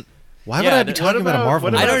that What? doesn't? Why would Yeah, I be what talking about a about- Marvel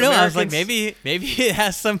what movie? I don't know. I was like, Americans- maybe it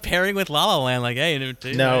has some pairing with La La Land. Like, hey,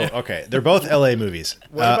 No, okay. They're both LA movies.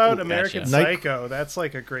 What about gotcha. American Night- Psycho? That's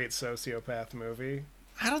like a great sociopath movie.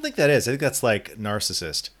 I don't think that is. I think that's like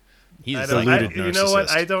Narcissist. he's I like, don't, deluded you know what?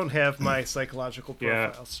 narcissist. I don't have my psychological Yeah,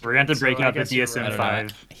 profile. straight, we're going to break so I out the guess you're DSM-5.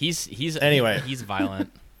 right. he's Anyway. he's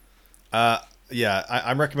violent. Yeah,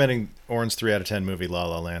 I'm recommending Oren's 3 out of 10 movie La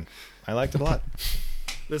La Land. I liked it a lot.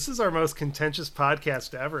 This is our most contentious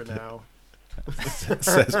podcast ever now.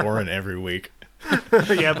 Says Oren every week.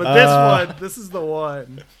 Yeah, but this is the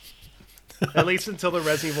one. At least until the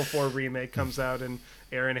Resident Evil 4 remake comes out and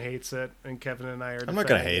Aaron hates it and Kevin and I are. I'm not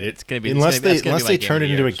gonna defending hate it. It's gonna be unless that's gonna be they my game turn of it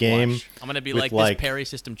the into year. a Just game. watch. I'm gonna be with, like, like- this parry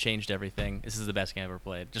system changed everything. This is the best game I ever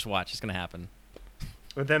played. Just watch. It's gonna happen.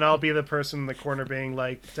 But then I'll be the person in the corner being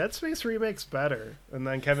like, Dead Space remake's better. And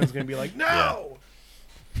then Kevin's going to be like, no!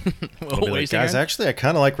 I'll What be are you like, saying, guys, Aaron? actually, I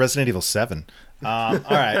kind of like Resident Evil 7. All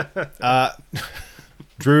right.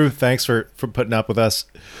 Drew, thanks for putting up with us.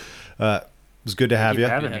 It was good to have you you.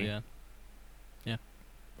 for having Yeah, me.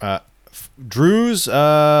 yeah. Drew's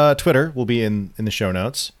Twitter will be in the show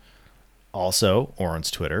notes. Also,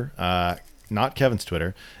 Oren's Twitter, not Kevin's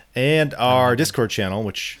Twitter, and our Discord channel,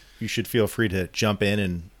 which you should feel free to jump in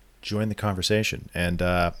and join the conversation. And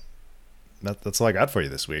that's all I got for you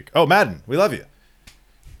this week. Oh, Madden, we love you.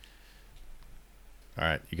 All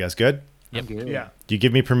right, you guys good? Yep. I'm good. Yeah. Do you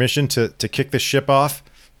give me permission to kick this ship off?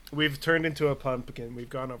 We've turned into a pumpkin. We've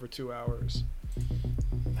gone over 2 hours.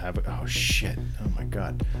 Oh shit! Oh my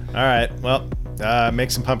god! All right, well, make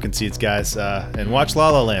some pumpkin seeds, guys, and watch La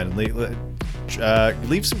La Land.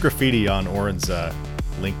 Leave some graffiti on Oren's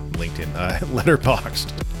LinkedIn,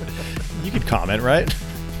 Letterboxd. You could comment, right?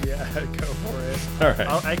 Yeah, go for it. All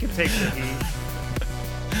right. I can take the heat.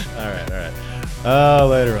 All right.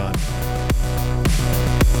 Later on.